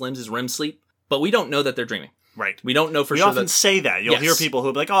twitching its limbs is REM sleep. But we don't know that they're dreaming. Right. We don't know for we sure. We often say that. You'll hear people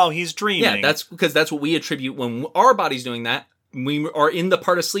who'll be like, oh, he's dreaming. Yeah, that's because that's what we attribute when our body's doing that. We are in the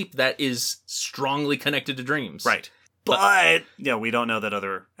part of sleep that is strongly connected to dreams. Right. But we don't know that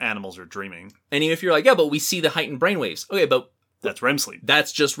other animals are dreaming. And even if you're like, yeah, but we see the heightened brainwaves. Okay, but that's REM sleep.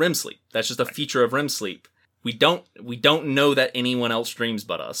 That's just REM sleep. That's just a feature of REM sleep. We don't know that anyone else dreams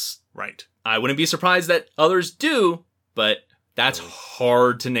but us. Right. I wouldn't be surprised that others do, but that's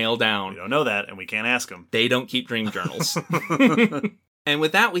hard to nail down. We don't know that, and we can't ask them. They don't keep dream journals. And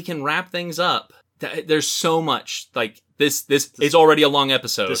with that, we can wrap things up. There's so much. Like, this is already a long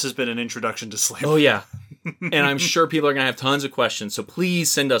episode. This has been an introduction to sleep. Oh, yeah. And I'm sure people are going to have tons of questions, so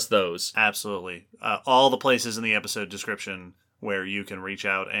please send us those. Absolutely. All the places in the episode description where you can reach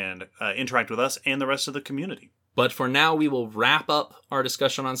out and interact with us and the rest of the community. But for now, we will wrap up our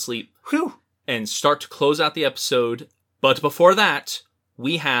discussion on sleep. Whew. And start to close out the episode. But before that,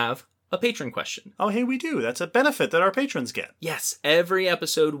 we have a patron question. Oh, hey, we do. That's a benefit that our patrons get. Yes. Every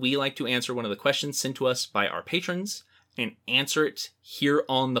episode, we like to answer one of the questions sent to us by our patrons and answer it here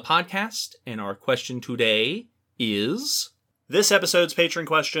on the podcast. And our question today is... This episode's patron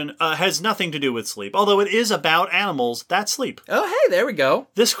question has nothing to do with sleep, although it is about animals that sleep. Oh, hey, there we go.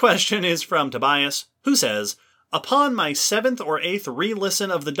 This question is from Tobias, who says, upon my 7th or 8th re-listen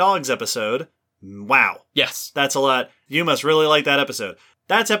of the dogs episode... Wow. Yes. That's a lot. You must really like that episode.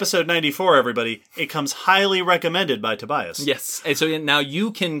 That's episode 94, everybody. It comes highly recommended by Tobias. Yes. And so now you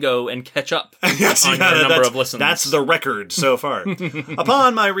can go and catch up yes, on your number of listens. That's the record so far.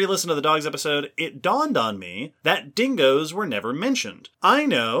 Upon my re-listen of the dogs episode, it dawned on me that dingoes were never mentioned. I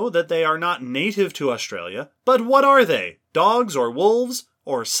know that they are not native to Australia, but what are they? Dogs or wolves?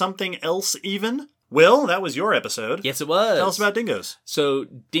 Or something else even? Will, that was your episode. Yes, it was. Tell us about dingoes. So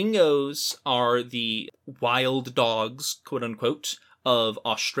dingoes are the wild dogs, quote unquote, of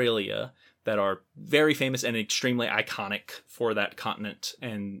Australia that are very famous and extremely iconic for that continent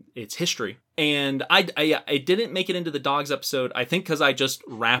and its history. And I didn't make it into the dogs episode, I think because I just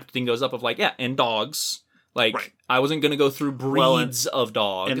wrapped dingoes up of like, yeah, and dogs. Like, right. I wasn't going to go through breeds of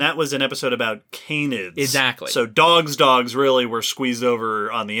dog. And that was an episode about canids. Exactly. So dogs really were squeezed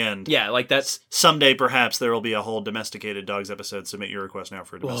over on the end. Yeah, like that's... Someday, perhaps, there will be a whole domesticated dogs episode. Submit your request now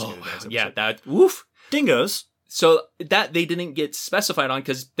for a domesticated dogs episode. Yeah, that... Woof. Dingoes. So that they didn't get specified on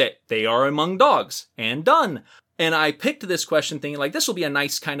because they are among dogs. And done. And I picked this question thinking, like, this will be a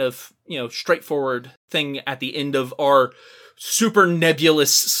nice kind of, straightforward thing at the end of our super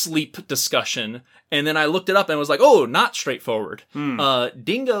nebulous sleep discussion. And then I looked it up and was like, oh, not straightforward.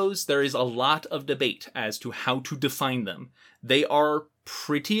 Dingoes, there is a lot of debate as to how to define them. They are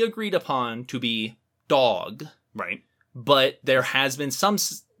pretty agreed upon to be dog. Right. But there has been some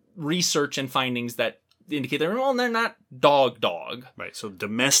research and findings that indicate they're not dog. Right. So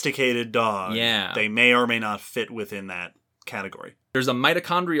domesticated dog. Yeah. They may or may not fit within that category. There's a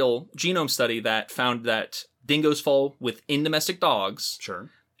mitochondrial genome study that found that dingoes fall within domestic dogs. Sure.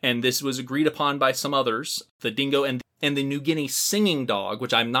 And this was agreed upon by some others. The dingo and the New Guinea singing dog,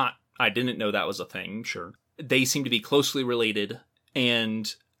 which I didn't know that was a thing. Sure. They seem to be closely related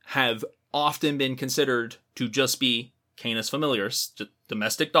and have often been considered to just be Canis familiaris,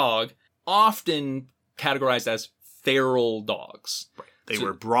 domestic dog, often categorized as feral dogs. Right. They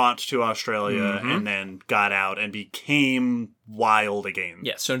were brought to Australia and then got out and became wild again.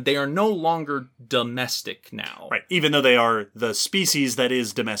 Yeah, so they are no longer domestic now. Right, even though they are the species that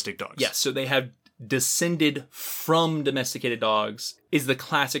is domestic dogs. Yes, so they have descended from domesticated dogs is the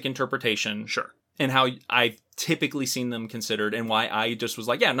classic interpretation. Sure. And how I typically seen them considered, and why I just was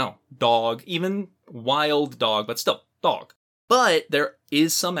like, yeah, no, dog, even wild dog, but still, dog. But there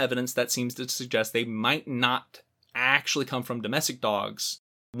is some evidence that seems to suggest they might not actually come from domestic dogs.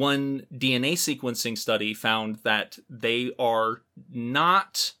 One DNA sequencing study found that they are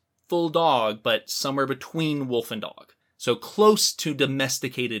not full dog, but somewhere between wolf and dog. So close to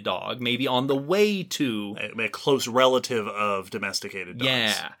domesticated dog, maybe on the way to... A close relative of domesticated dogs.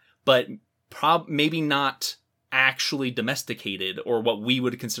 Yeah, but maybe not actually domesticated, or what we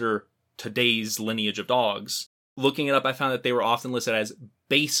would consider today's lineage of dogs. Looking it up, I found that they were often listed as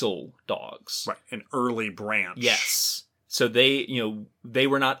basal dogs. Right, an early branch. Yes. So they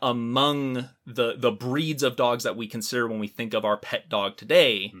were not among the breeds of dogs that we consider when we think of our pet dog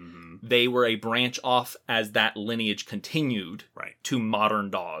today. Mm-hmm. They were a branch off as that lineage continued to modern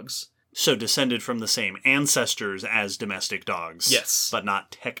dogs. So descended from the same ancestors as domestic dogs. Yes. But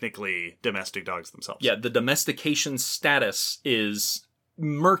not technically domestic dogs themselves. Yeah, the domestication status is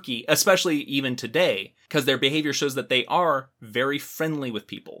murky, especially even today, because their behavior shows that they are very friendly with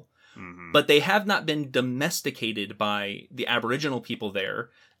people. Mm-hmm. But they have not been domesticated by the Aboriginal people there,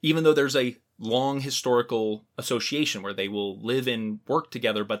 even though there's a long historical association where they will live and work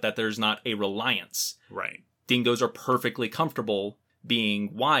together, but that there's not a reliance. Right. Dingoes are perfectly comfortable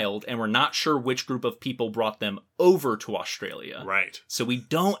being wild, and we're not sure which group of people brought them over to Australia. Right. So we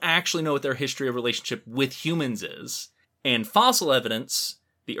don't actually know what their history of relationship with humans is. And fossil evidence,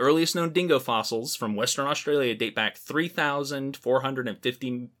 the earliest known dingo fossils from Western Australia date back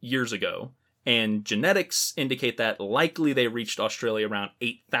 3,450 years ago. And genetics indicate that likely they reached Australia around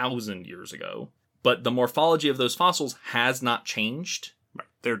 8,000 years ago. But the morphology of those fossils has not changed. Right.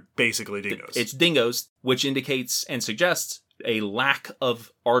 They're basically dingoes. It's dingoes, which indicates and suggests a lack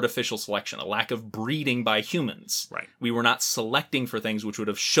of artificial selection, a lack of breeding by humans. Right. We were not selecting for things which would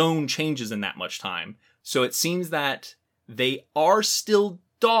have shown changes in that much time. So it seems that they are still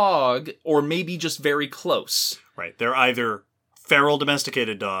dog, or maybe just very close. Right. They're either feral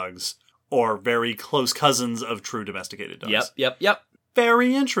domesticated dogs or very close cousins of true domesticated dogs. Yep.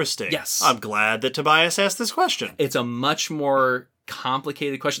 Very interesting. Yes. I'm glad that Tobias asked this question. It's a much more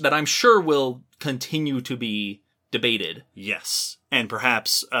complicated question that I'm sure will continue to be debated. Yes. And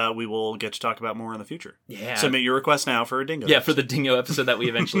perhaps we will get to talk about more in the future. Yeah. Submit your request now for a dingo. Yeah, for the dingo episode that we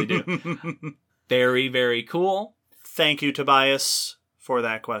eventually do. Very, very cool. Thank you, Tobias, for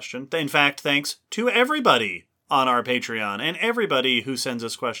that question. In fact, thanks to everybody on our Patreon and everybody who sends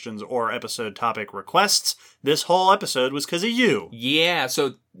us questions or episode topic requests. This whole episode was because of you. Yeah,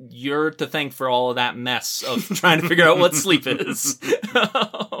 so you're to thank for all of that mess of trying to figure out what sleep is.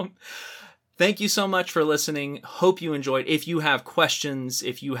 Thank you so much for listening. Hope you enjoyed. If you have questions,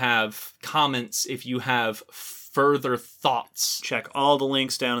 if you have comments, if you have further thoughts, check all the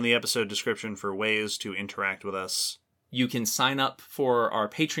links down in the episode description for ways to interact with us. You can sign up for our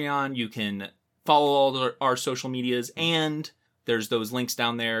Patreon. You can follow all our social medias, and there's those links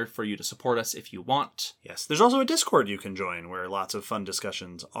down there for you to support us if you want. Yes, there's also a Discord you can join where lots of fun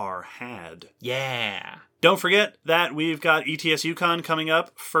discussions are had. Yeah. Don't forget that we've got ETS Yukon coming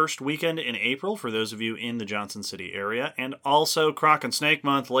up first weekend in April for those of you in the Johnson City area, and also Croc and Snake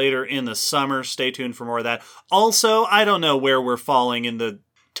Month later in the summer. Stay tuned for more of that. Also, I don't know where we're falling in the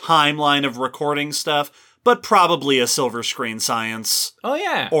timeline of recording stuff, but probably a Silver Screen Science. Oh,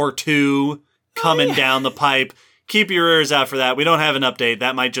 yeah. Or two coming down the pipe. Keep your ears out for that. We don't have an update.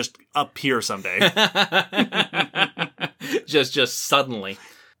 That might just appear someday. just suddenly.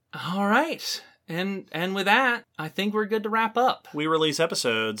 All right. And with that, I think we're good to wrap up. We release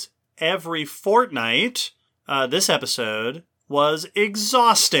episodes every fortnight. This episode was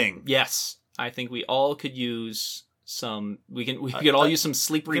exhausting. Yes. I think we all could use some... We could all use some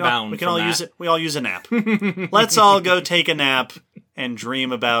sleep rebound. We all use a nap. Let's all go take a nap and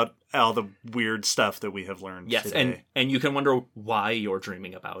dream about all the weird stuff that we have learned today. and you can wonder why you're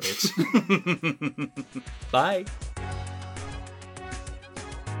dreaming about it. Bye.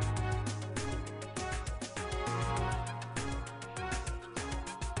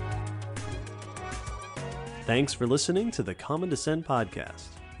 Thanks for listening to the Common Descent podcast.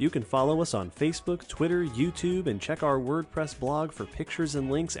 You can follow us on Facebook, Twitter, YouTube, and check our WordPress blog for pictures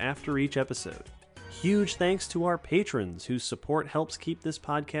and links after each episode. Huge thanks to our patrons whose support helps keep this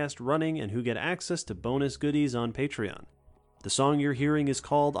podcast running and who get access to bonus goodies on Patreon. The song you're hearing is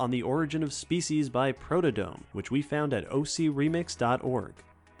called On the Origin of Species by Protodome, which we found at ocremix.org.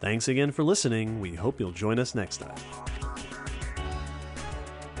 Thanks again for listening. We hope you'll join us next time.